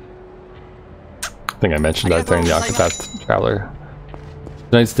 I think I mentioned that during the Octopath Traveler.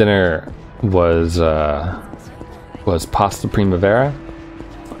 Tonight's dinner was pasta primavera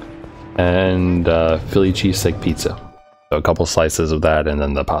and Philly cheesesteak pizza. So a couple slices of that and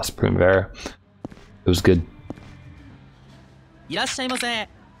then the pasta primavera. It was good. I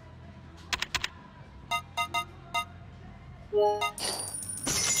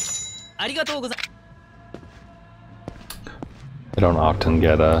don't often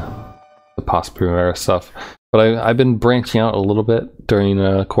get the pasta primavera stuff, but I've been branching out a little bit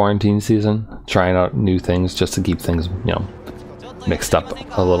during quarantine season, trying out new things just to keep things, you know, mixed up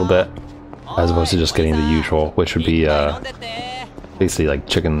a little bit, as opposed to just getting the usual, which would be basically like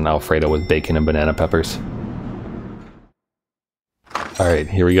chicken Alfredo with bacon and banana peppers. All right,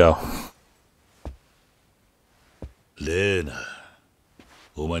 here we go. レーナ、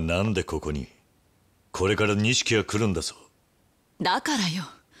お前なんでここに？これから錦が来るんだぞ。だからよ。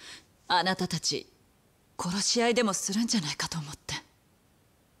あなたたち殺し合いでもするんじゃないかと思って。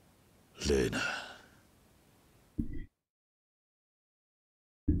レーナ。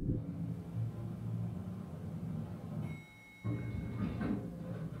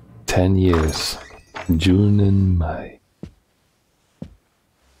10 years. June and May.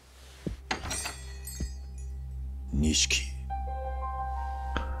 錦。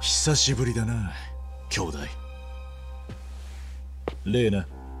久しぶりだな、兄弟。レーナ、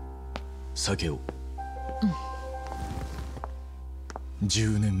酒を。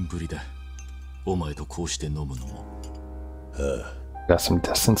10年ぶりだ。お前とこうして飲むのも。ああ。Got some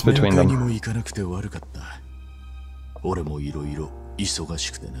distance between them. 面会にも行かなくて悪かった。俺もいろいろ忙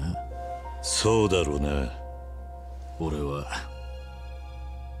しくてな。そうだろうな。俺は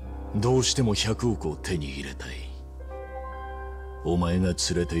どうしても100億を手に入れたい。お前が連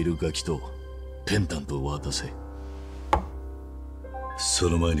れているガキとペンダントを渡せ。そ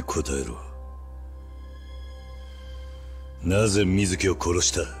の前に答えろ。なぜ水木を殺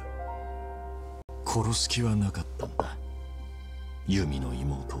した？殺す気はなかったんだ。ユミの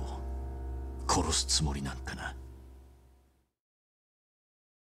妹を殺すつもりなんてな。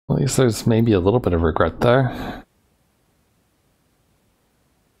At least there's maybe a little bit of regret there.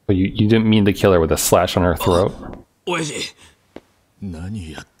 But you didn't mean to kill her with a slash on her throat. 親父。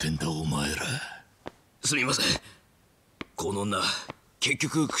何やってんだお前ら。すみません。この女、結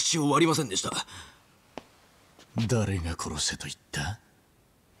局口を割りませんでした。誰が殺せと言った？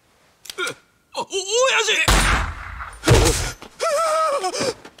親父！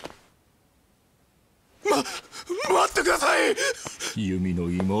待ってください！ユミの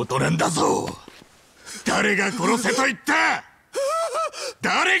妹なんだぞ。誰が殺せと言った？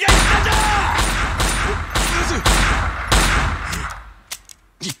誰が言ったんだ！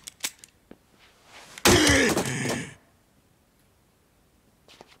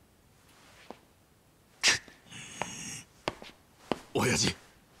親父、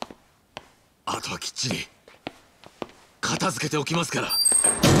あとはきっちり片付けておきますから。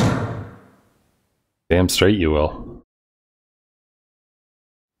Damn straight you will.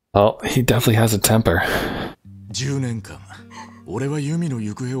 Oh, he definitely has a temper. 10年間、俺はユミの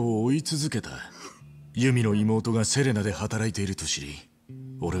行方を追い続けた。ユミの妹がセレナで働いていると知り、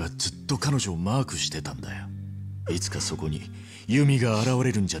俺はずっと彼女をマークしてたんだよ。いつかそこにユミが現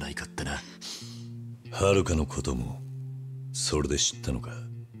れるんじゃないかってな。はるかのこともそれで知ったのか？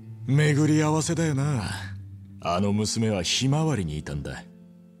巡り合わせだよな。あの娘はひまわりにいたんだ。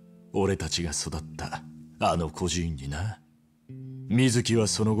俺たちが育ったあの孤児院にな。水木は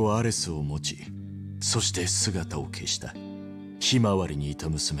その後アレスを持ち、そして姿を消した。ひまわりにいた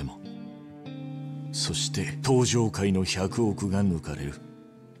娘も、そして登場界の100億が抜かれる。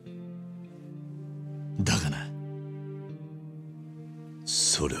だがな、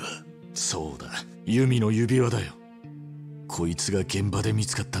それはそうだ、ユミの指輪だよ。こいつが現場で見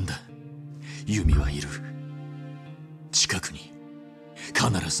つかったんだ。ユミはいる、近くに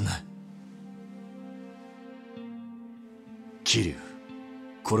必ずな。桐生、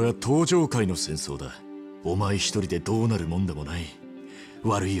これは登場界の戦争だ。お前一人でどうなるもんでもない。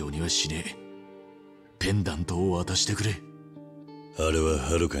悪いようにはしねえ。ペンダントを渡してくれ。あれは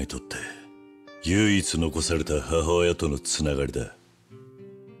はるかにとって唯一残された母親とのつながりだ。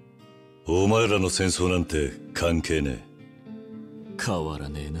お前らの戦争なんて関係ねえ。変わら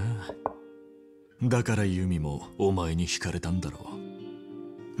ねえな。だからユミもお前に惹かれたんだろ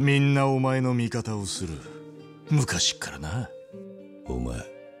う。みんなお前の味方をする、昔っからな。お前、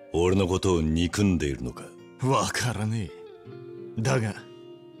俺のことを憎んでいるのか？わからねえ。だが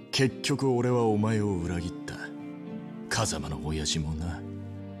結局俺はお前を裏切った。風間の親父もな。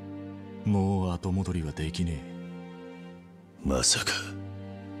もう後戻りはできねえ。まさか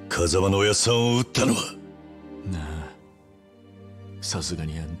風間の親さんを撃ったのは？なあ、さすが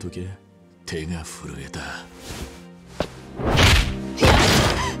にあん時手が震えた。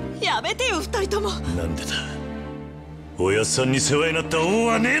やめてよ、二人とも。なんでだ？親さんに世話になった恩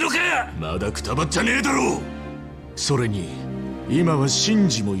はねえのか？まだくたばっちゃねえだろう。それに今はシン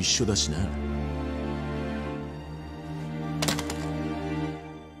ジも一緒だしな。お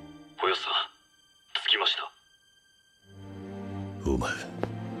やさん、着きました。お前、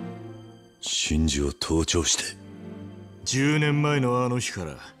シンジを盗聴して。10年前のあの日か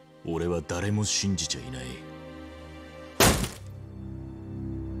ら俺は誰も信じちゃいない。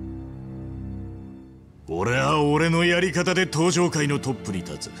俺は俺のやり方で登場界のトップに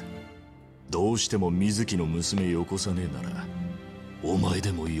立つ。どうしても水木の娘よこさねえならお前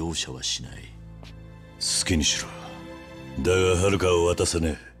でも容赦はしない。好きにしろ。だがはるかを渡さ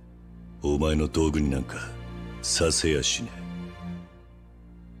ねえ。お前の道具になんかさせやしね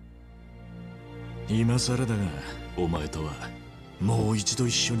え。今更だがお前とはもう一度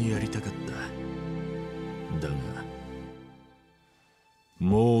一緒にやりたかった。だが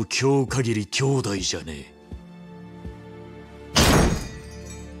もう今日限り兄弟じゃね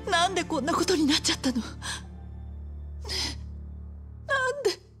え。なんでこんなことになっちゃったの？なんで？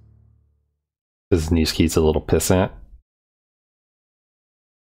 Because Nishiki's a little pissant.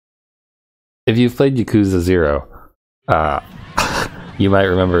 If you've played Yakuza 0, you might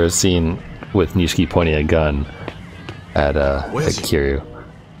remember a scene with Nishiki pointing a gun at Kiryu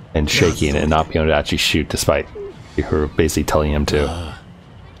and shaking and not being able to actually shoot despite her basically telling him to.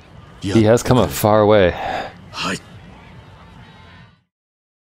 He has come a far way.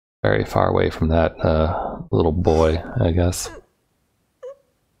 Very far away from that little boy, I guess.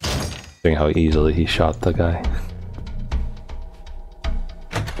 Seeing how easily he shot the guy.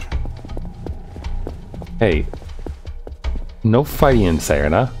 Hey, no fighting in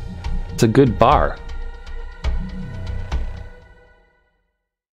Serena. It's a good bar.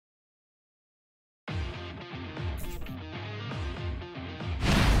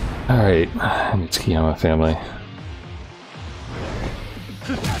 Alright, Mitsukiyama family.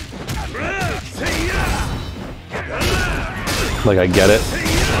 Like, I get it.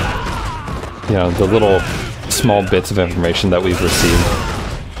 You know, the little small bits of information that we've received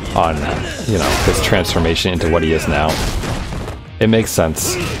on, you know, his transformation into what he is now. It makes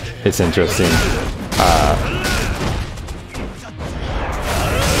sense. It's interesting.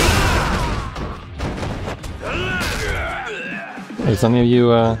 Is any of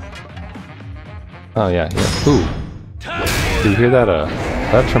you, oh yeah, here. Ooh. Did you hear that,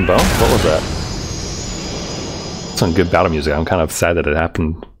 that trombone? What was that? Some good battle music. I'm kind of sad that it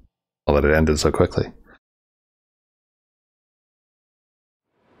happened, or that it ended so quickly.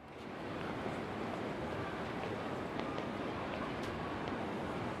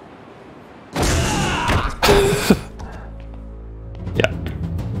 Yeah.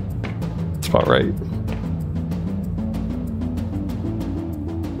 That's about right.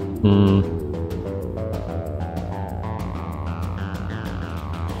 Hmm.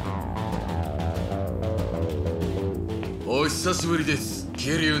 お久しぶりです、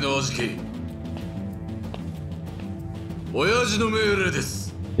桐生のおじき。親父の命令で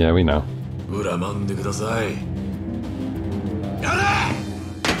す。Yeah, we know. 恨んでください。やれ!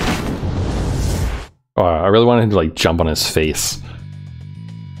 Oh, I really wanted him to like jump on his face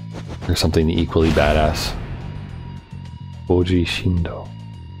or something equally badass. Oji Shindo.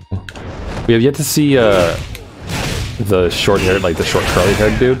 We have yet to see the short-haired, like the short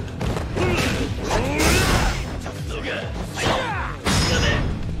curly-haired dude.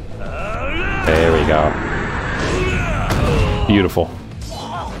 There we go. Beautiful.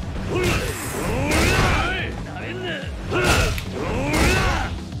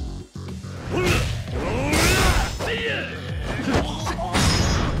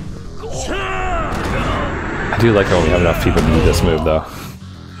 I do like how we have enough people to do this move, though.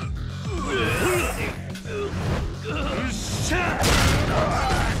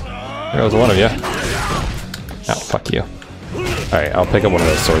 There goes one of you. Oh, fuck you. Alright, I'll pick up one of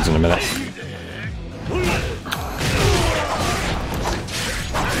those swords in a minute.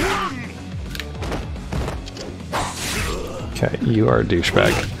 Okay, you are a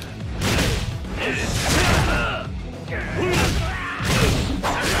douchebag.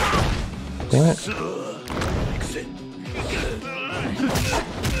 Damn it.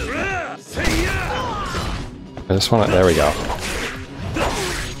 I just want to... There we go.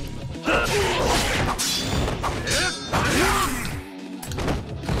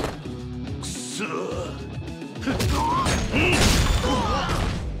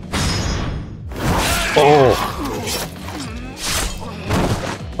 Oh!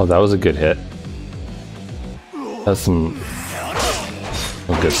 Oh, that was a good hit. That's some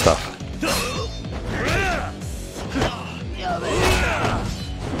good stuff.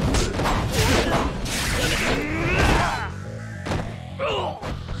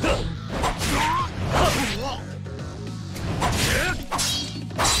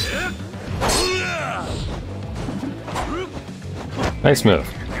 Nice move.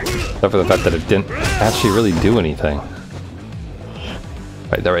 Except for the fact that it didn't actually really do anything.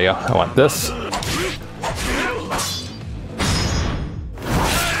 Right, there we go. I want this.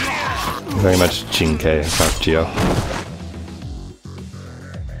 Very much Jinkei, not Geo.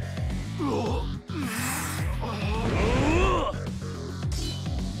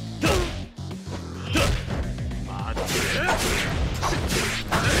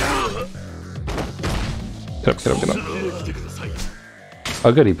 Get up, get up, get up.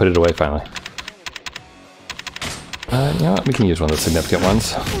 Oh good, he put it away finally. You know what? We can use one of the significant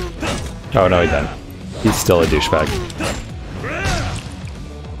ones. Oh no, he didn't. He's still a douchebag.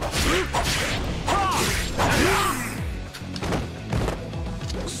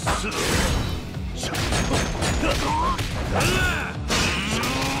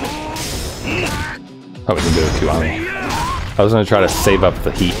 Oh, we can do a Kiwami. I was going to try to save up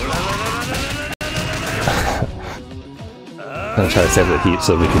the heat. I'm going to try to save the heat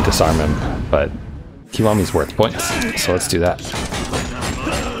so we can disarm him, but Kiwami's worth points, so let's do that.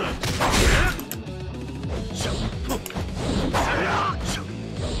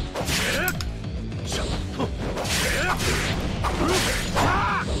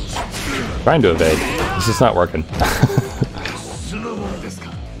 Trying to evade. It's just not working.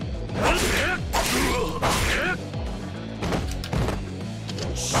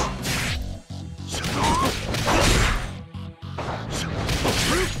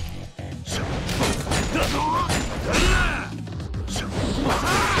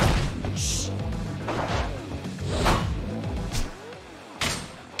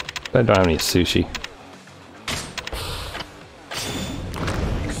 I don't have any sushi.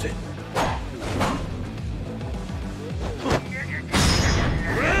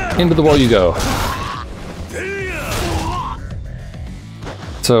 Into the wall you go.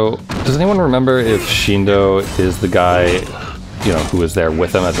 So, does anyone remember if Shindo is the guy, you know, who was there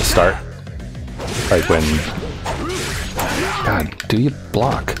with him at the start? Like when... God, do you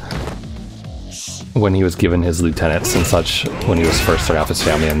block? When he was given his lieutenants and such, when he was first starting off his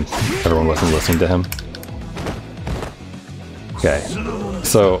family and everyone wasn't listening to him. Okay,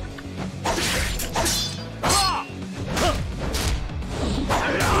 so...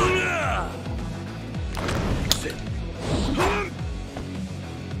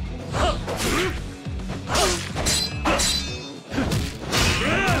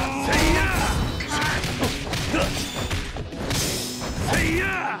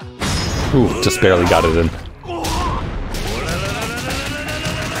 Ooh, just barely got it in.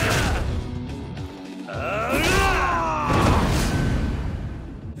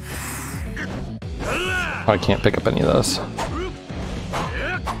 Oh, I can't pick up any of those.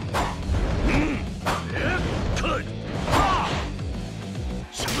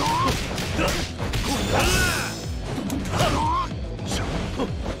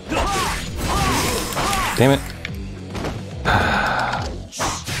 Damn it.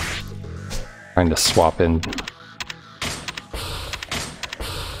 Trying to swap in.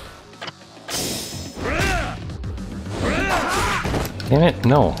 Damn it,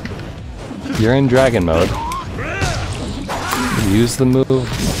 no. You're in dragon mode. Use the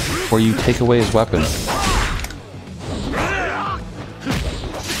move or you take away his weapon.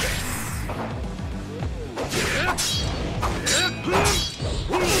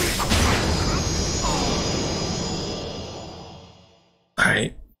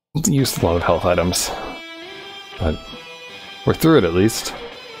 used a lot of health items. But we're through it at least.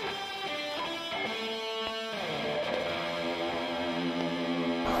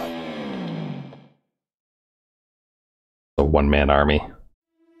 A one-man army.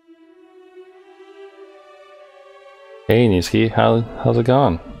 Hey Nishiki, how's it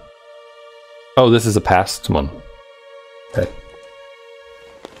going? Oh, this is a past one. Okay.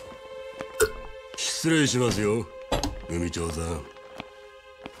 失礼しますよ、組長さん。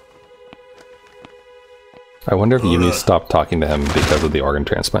 I wonder if Yumi stopped talking to him because of the organ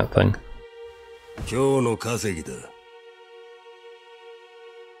transplant thing. 今日の稼ぎだ。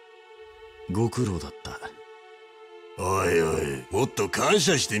ご苦労だった。おいおい、もっと感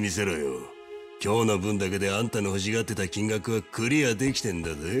謝してみせろよ。今日の分だけであんたの欲しがってた金額はクリアできてん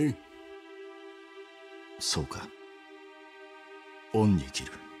だぜ。そうか。恩に生き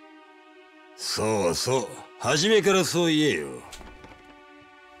る。そうそう、初めからそう言えよ。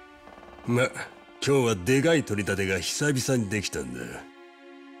ま、今日はでかい取り立てが久々にできたんだ。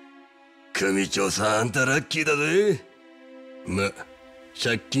組長さん、あんたラッキーだぜ。ま、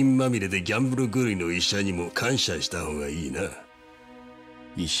借金まみれでギャンブル狂いの医者にも感謝した方がいいな。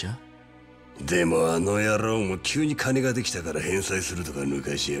医者？でもあの野郎も急に金ができたから返済するとか抜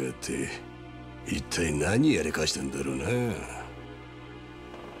かしやがって、一体何やりかしたんだろうな。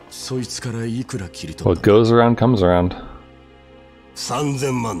そいつからいくら切り取った？ What goes around comes around.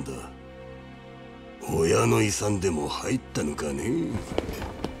 3000万だ。親の遺産でも入ったのかね。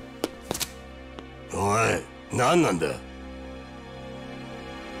おい、何なんだ。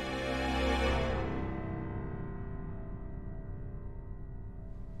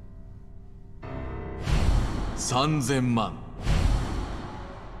3000万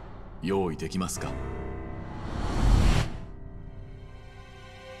用意できますか？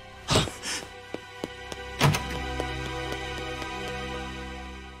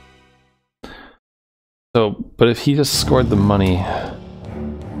 So, but if he just scored the money...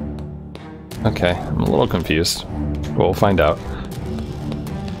 Okay, I'm a little confused. We'll find out.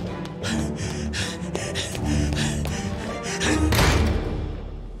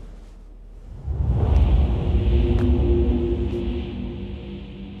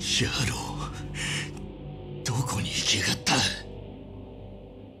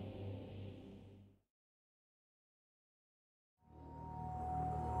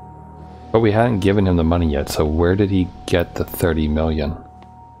 But we hadn't given him the money yet, so where did he get the 30 million?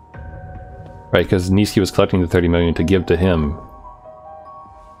 Right, because Nishiki was collecting the 30 million to give to him.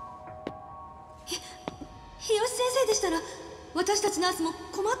 日吉先生でしたら、私たちナースも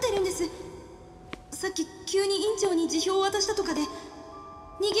困ってるんです。さっき急に院長に辞表を渡したとかで、逃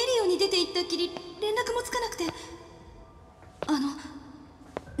げるように出て行ったっきり連絡もつかなくて。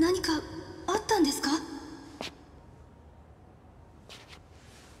何かあったんですか？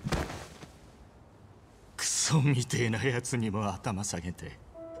クソみてえなやつにも頭下げて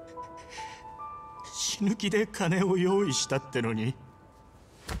死ぬ気で金を用意したってのに、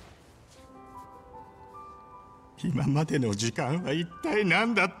今までの時間は一体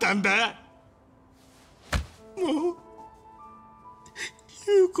何だったんだ。もう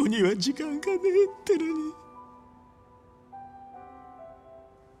優子には時間がねえってのに。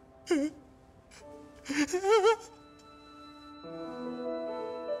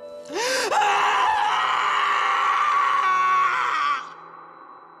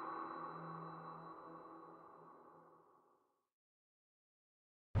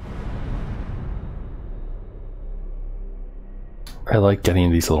I like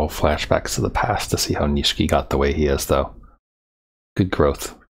getting these little flashbacks to the past to see how Nishiki got the way he is, though. Good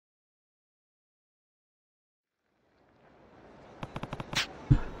growth.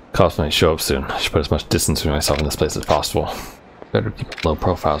 Cops might show up soon. I should put as much distance between myself and this place as possible. Better keep low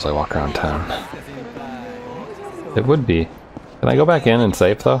profile as I walk around town. It would be. Can I go back in and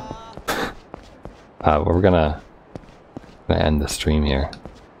save, though? We're gonna end the stream here.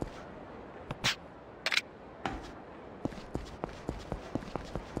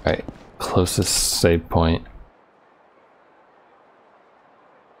 Alright, closest save point.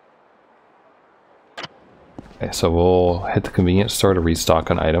 Okay, so we'll hit the convenience store to restock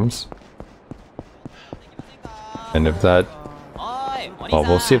on items. And if that... Well,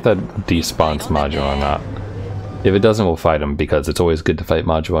 we'll see if that despawns Majima or not. If it doesn't, we'll fight him, because it's always good to fight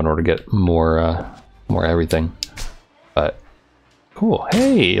Majima in order to get more everything. But, cool.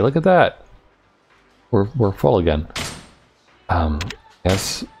 Hey, look at that! We're full again.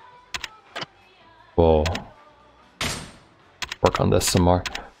 Yes. We'll work on this some more.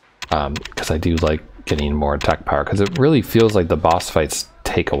 Because I do like getting more attack power, because it really feels like the boss fights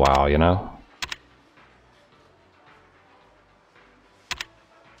take a while, you know?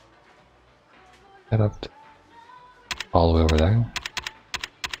 Head up all the way over there.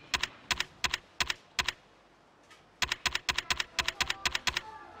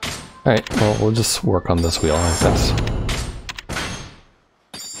 Alright, well, we'll just work on this wheel, I guess.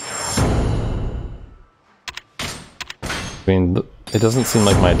 I mean, it doesn't seem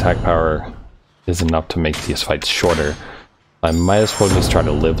like my attack power is enough to make these fights shorter. I might as well just try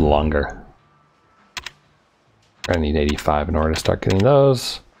to live longer. I need 85 in order to start getting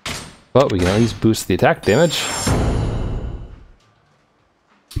those. But we can at least boost the attack damage.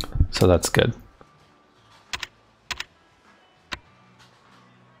 So that's good.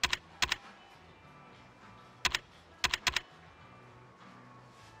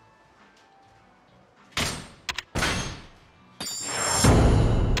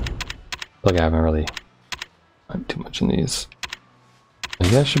 Like I haven't really done too much in these.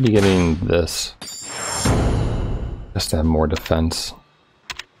 Maybe I should be getting this just to have more defense.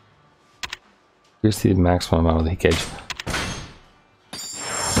 Here's the maximum amount of the gauge.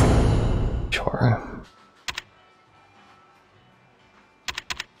 Sure.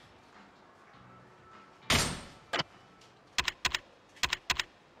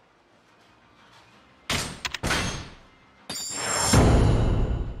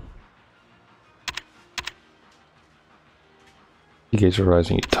 Gauge of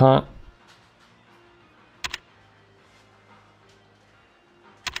rising you taunt.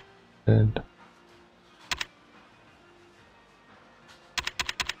 Good.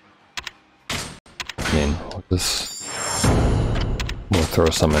 I mean, we'll throw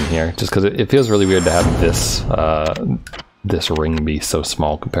some in here just because it feels really weird to have this this ring be so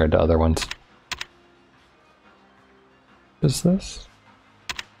small compared to other ones. What is this?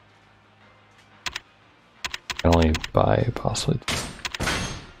 I can only buy possibly.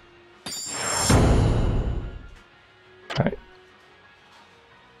 Alright.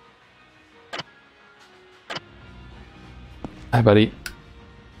 Hi, buddy.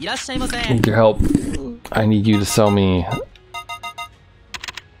 Need your help. I need you to sell me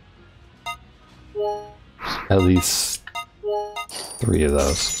at least 3 of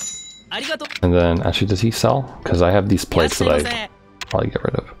those. And then, actually, does he sell? Because I have these plates that I probably get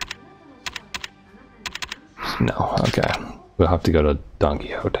rid of. No, okay. We'll have to go to Don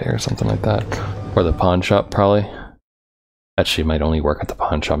Quixote or something like that. Or the pawn shop, probably. Actually, might only work at the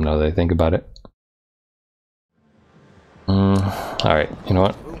pawn shop now that I think about it. Alright, you know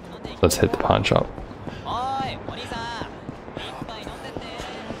what? Let's hit the pawn shop.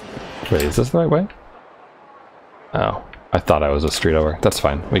 Wait, is this the right way? Oh, I thought I was a street over. That's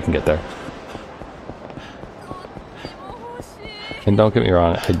fine, we can get there. And don't get me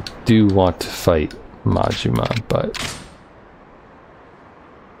wrong, I do want to fight Majima, but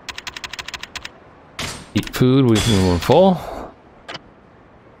eat food, we can move full.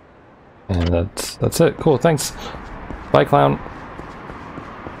 And that's it. Cool, thanks. Bye, clown.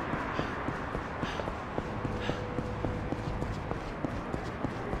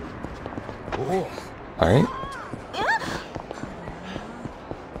 Alright.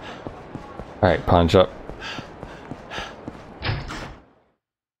 Alright, pawn shop.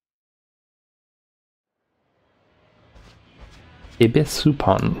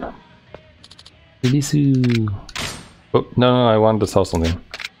 Ibisupan. Ibisu. Oh, no, I wanted to sell something.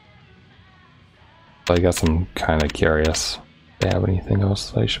 I guess I'm kind of curious. Do they have anything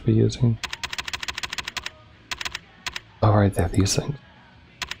else I should be using? Oh, right, they have these things.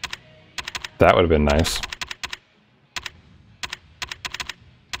 That would have been nice.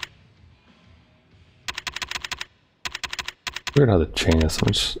 Weird how the chain is so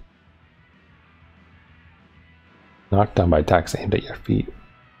much. Knocked down by attacks aimed at your feet.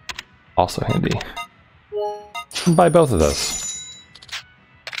 Also handy. Buy both of those.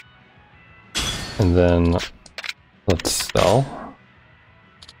 And then let's sell.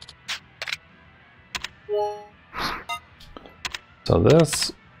 So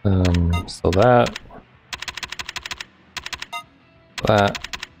this, so that.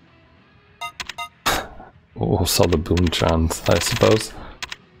 We'll sell the boonchans, I suppose.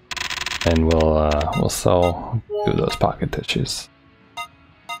 And we'll sell 2 of those pocket tissues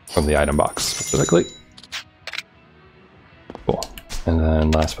from the item box specifically. Cool. And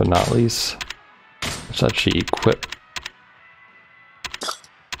then last but not least, let's actually equip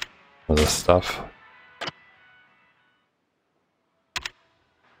all this stuff.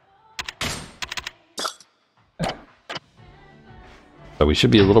 Okay. So we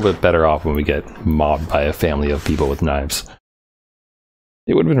should be a little bit better off when we get mobbed by a family of people with knives.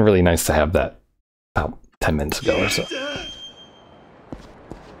 It would have been really nice to have that about 10 minutes ago or so.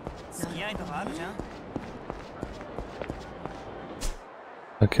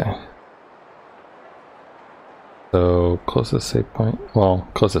 Okay. So, closest save point. Well,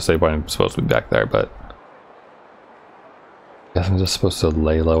 closest save point is supposed to be back there, but I guess I'm just supposed to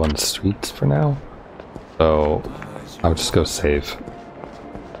lay low on the streets for now. So, I'll just go save,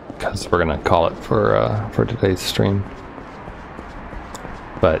 because we're gonna call it for today's stream.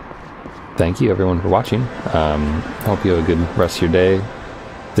 But thank you everyone for watching. Hope you have a good rest of your day.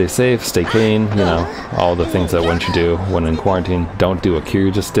 Stay safe, stay clean, you know, all the things that one should do when in quarantine. Don't do what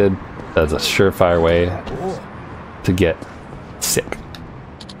Kiryu just did. That's a surefire way to get sick.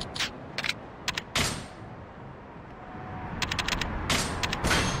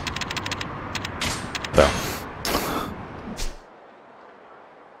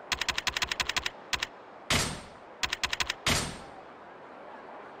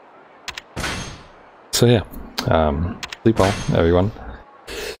 So yeah, sleep well, everyone,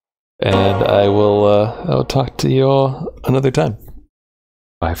 and I will talk to you all another time.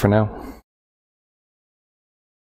 Bye for now.